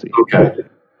 Toll chassis. Okay.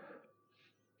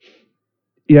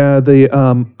 Yeah,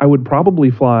 I would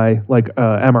probably fly like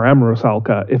MRM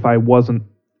Rusalka if I wasn't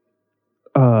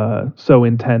so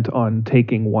intent on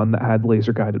taking one that had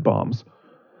laser guided bombs.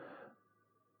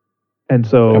 And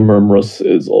so MRM Rus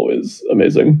is always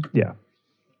amazing. Yeah.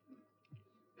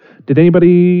 Did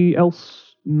anybody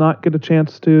else not get a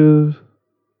chance to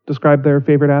describe their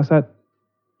favorite asset?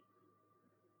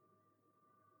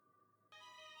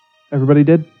 Everybody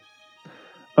did?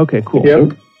 Okay, cool.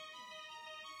 Yep.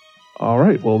 All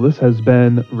right, well, this has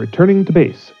been Returning to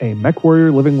Base, a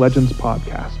MechWarrior Living Legends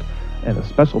podcast. And a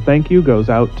special thank you goes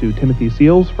out to Timothy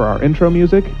Seals for our intro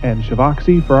music and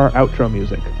Shivoxy for our outro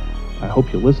music. I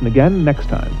hope you'll listen again next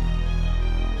time.